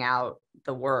carrying out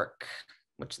the work,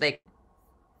 which they...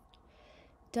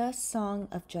 Dust Song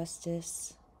of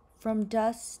Justice. From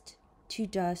dust to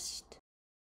dust,